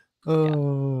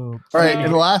 Oh. All right.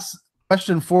 And the last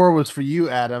question 4 was for you,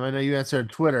 Adam. I know you answered on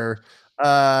Twitter.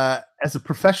 As a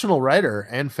professional writer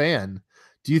and fan,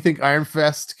 do you think Iron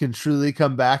Fist can truly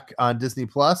come back on Disney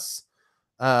Plus?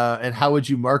 And how would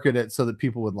you market it so that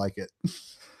people would like it?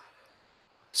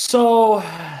 So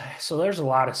there's a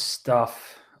lot of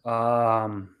stuff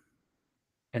in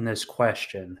this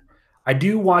question. I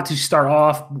do want to start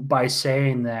off by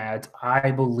saying that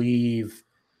I believe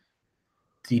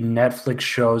the Netflix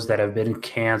shows that have been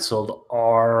canceled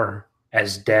are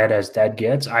as dead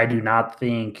gets. I do not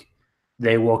think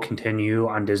they will continue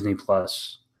on Disney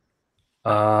Plus.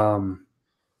 So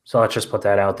let's just put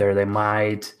that out there. They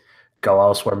might go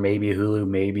elsewhere, maybe Hulu,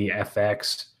 maybe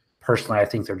FX. Personally, I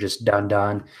think they're just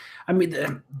done. I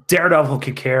mean, Daredevil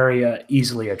could carry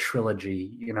easily a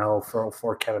trilogy,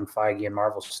 for Kevin Feige and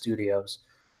Marvel Studios.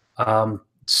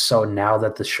 So now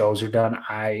that the shows are done,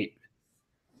 I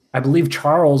believe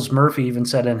Charles Murphy even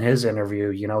said in his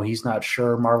interview, he's not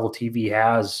sure Marvel TV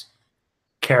has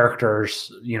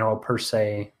characters, per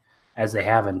se, as they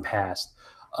have in past.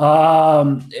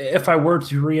 If I were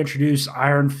to reintroduce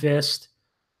Iron Fist,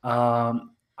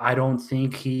 I don't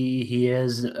think he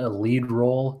is a lead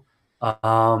role.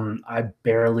 I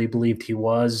barely believed he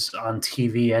was on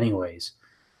TV anyways.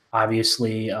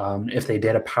 Obviously, if they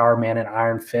did a Power Man and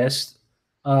Iron Fist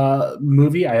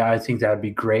movie, I think that would be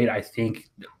great. I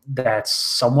think that's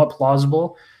somewhat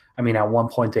plausible. I mean, at one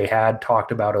point they had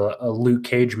talked about a Luke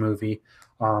Cage movie.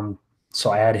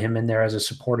 So I had him in there as a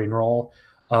supporting role.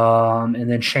 And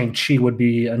then Shang-Chi would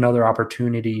be another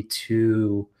opportunity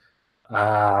to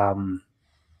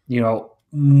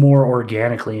more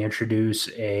organically introduce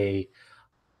an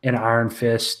Iron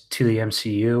Fist to the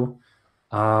MCU.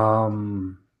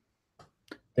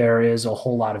 There is a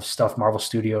whole lot of stuff Marvel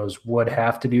Studios would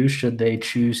have to do should they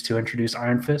choose to introduce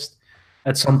Iron Fist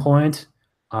at some point.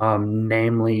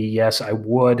 Namely, yes, I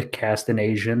would cast an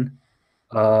Asian,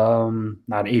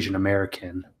 not Asian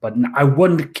American, but I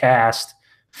wouldn't cast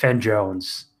Fenn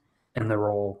Jones in the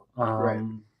role. Right.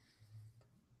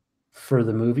 For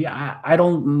the movie, I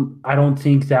don't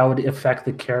think that would affect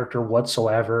the character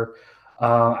whatsoever.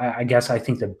 I guess I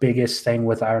think the biggest thing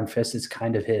with Iron Fist is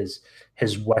kind of his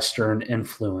Western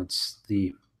influence,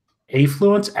 the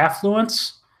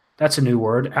affluence. That's a new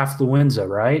word, affluenza,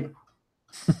 right?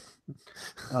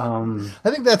 I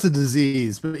think that's a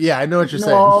disease, but yeah, I know what you're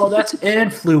saying. No, that's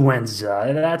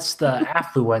influenza. That's the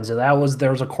affluenza.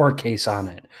 There was a court case on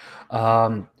it.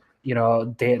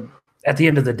 At the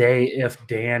end of the day, if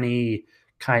Danny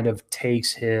kind of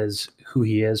takes who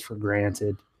he is for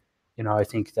granted, I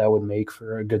think that would make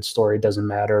for a good story. It doesn't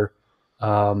matter,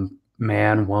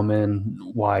 man, woman,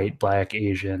 white, black,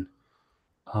 Asian,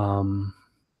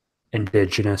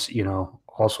 indigenous,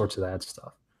 all sorts of that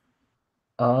stuff.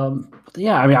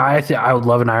 Yeah, I mean, I would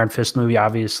love an Iron Fist movie.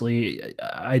 Obviously,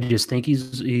 I just think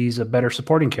he's a better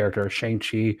supporting character,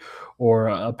 Shang-Chi, or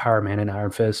a Power Man and Iron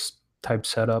Fist type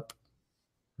setup.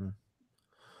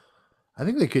 I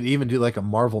think they could even do like a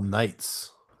Marvel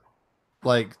Knights,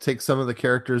 like take some of the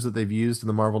characters that they've used in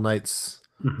the Marvel Knights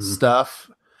stuff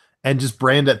and just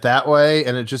brand it that way,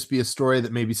 and it just be a story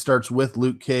that maybe starts with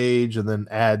Luke Cage and then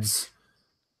adds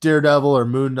Daredevil or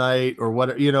Moon Knight or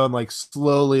whatever, and like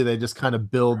slowly they just kind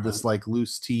of build this like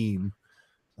loose team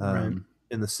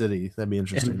in the city. That'd be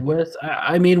interesting.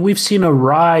 And we've seen a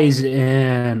rise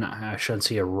in, I shouldn't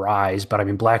say a rise, but I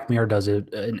mean, Black Mirror does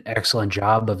an excellent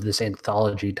job of this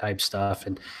anthology type stuff.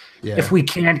 And if we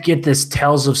can't get this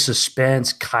Tales of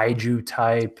Suspense, kaiju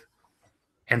type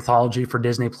anthology for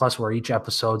Disney Plus, where each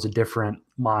episode's a different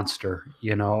monster,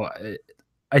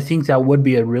 I think that would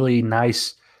be a really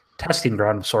nice testing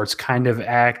ground of sorts, kind of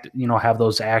have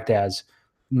those act as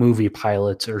movie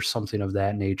pilots or something of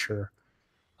that nature.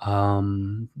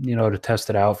 To test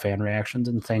it out, fan reactions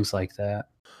and things like that.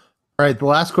 All right, the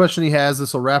last question he has,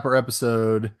 this will wrap our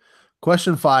episode.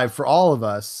 Question 5 for all of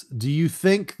us. Do you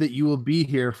think that you will be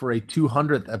here for a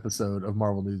 200th episode of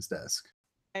Marvel News Desk?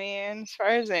 I mean, as far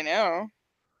as I know.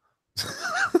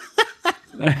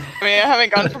 I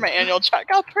haven't gone for my annual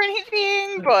checkup or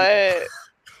anything, but...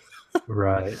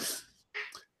 Right.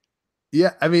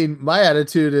 Yeah, I mean, my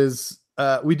attitude is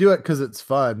we do it because it's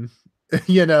fun.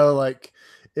 Like...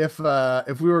 If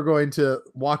we were going to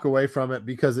walk away from it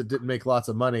because it didn't make lots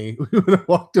of money, we would have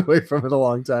walked away from it a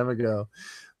long time ago.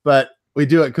 But we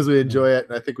do it because we enjoy it,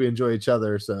 and I think we enjoy each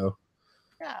other. So,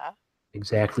 yeah,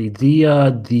 exactly.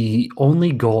 The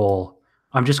only goal,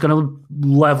 I'm just gonna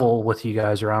level with you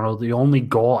guys around. The only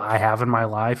goal I have in my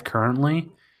life currently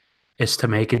is to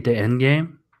make it to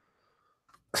Endgame.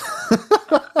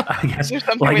 I guess there's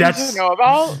something we need to know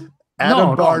about.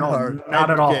 Adam Barnhart, not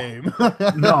at all.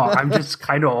 No, I'm just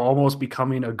kind of almost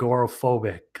becoming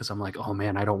agoraphobic because I'm like, oh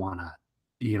man, I don't want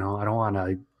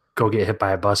to, go get hit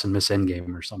by a bus and miss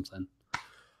Endgame or something.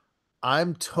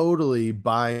 I'm totally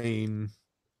buying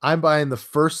the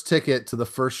first ticket to the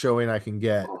first showing I can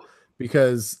get,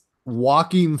 because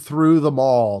walking through the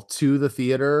mall to the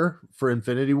theater for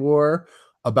Infinity War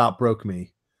about broke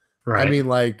me. Right. I mean,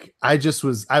 like, I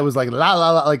was like, la,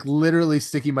 la, la, like literally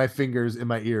sticking my fingers in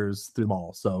my ears through the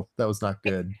mall. So that was not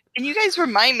good. And you guys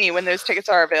remind me when those tickets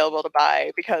are available to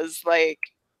buy, because like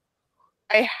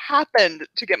I happened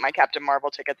to get my Captain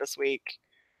Marvel ticket this week.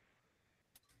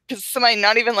 Because somebody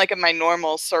not even like in my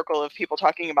normal circle of people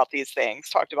talking about these things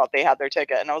talked about they had their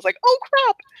ticket. And I was like, oh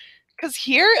crap. Because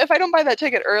here, if I don't buy that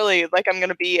ticket early, like I'm going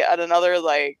to be at another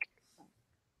like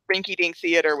rinky-dink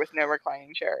theater with no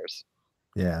reclining chairs.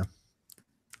 Yeah.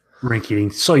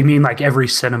 Rinky. So you mean like every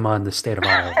cinema in the state of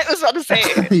Iowa? I was about to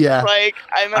say, yeah. Like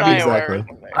I'm in Iowa.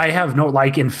 Exactly. I have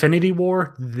like Infinity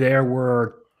War, there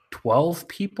were 12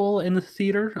 people in the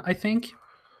theater, I think.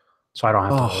 So I don't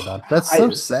have to worry about it. That's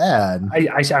so sad.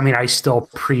 I mean, I still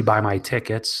pre-buy my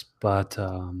tickets, but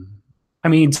I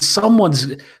mean, someone's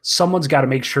got to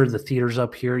make sure the theaters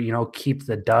up here, keep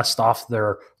the dust off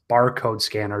their barcode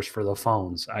scanners for the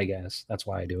phones. I guess that's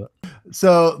why I do it.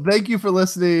 So thank you for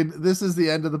listening. This is the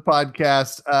end of the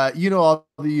podcast. All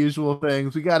the usual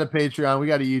things. We got a Patreon. We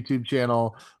got a YouTube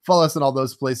channel. Follow us in all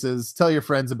those places. Tell your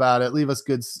friends about it. Leave us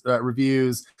good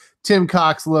reviews. Tim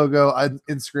Cox logo on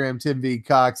Instagram, Tim V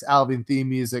Cox, Alvin theme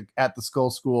music at the Skull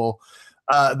School.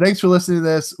 Thanks for listening to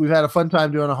this. We've had a fun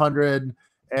time doing 100.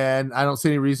 And I don't see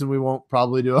any reason we won't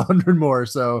probably do 100 more.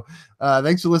 So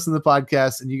thanks for listening to the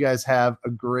podcast, and you guys have a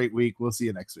great week. We'll see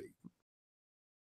you next week.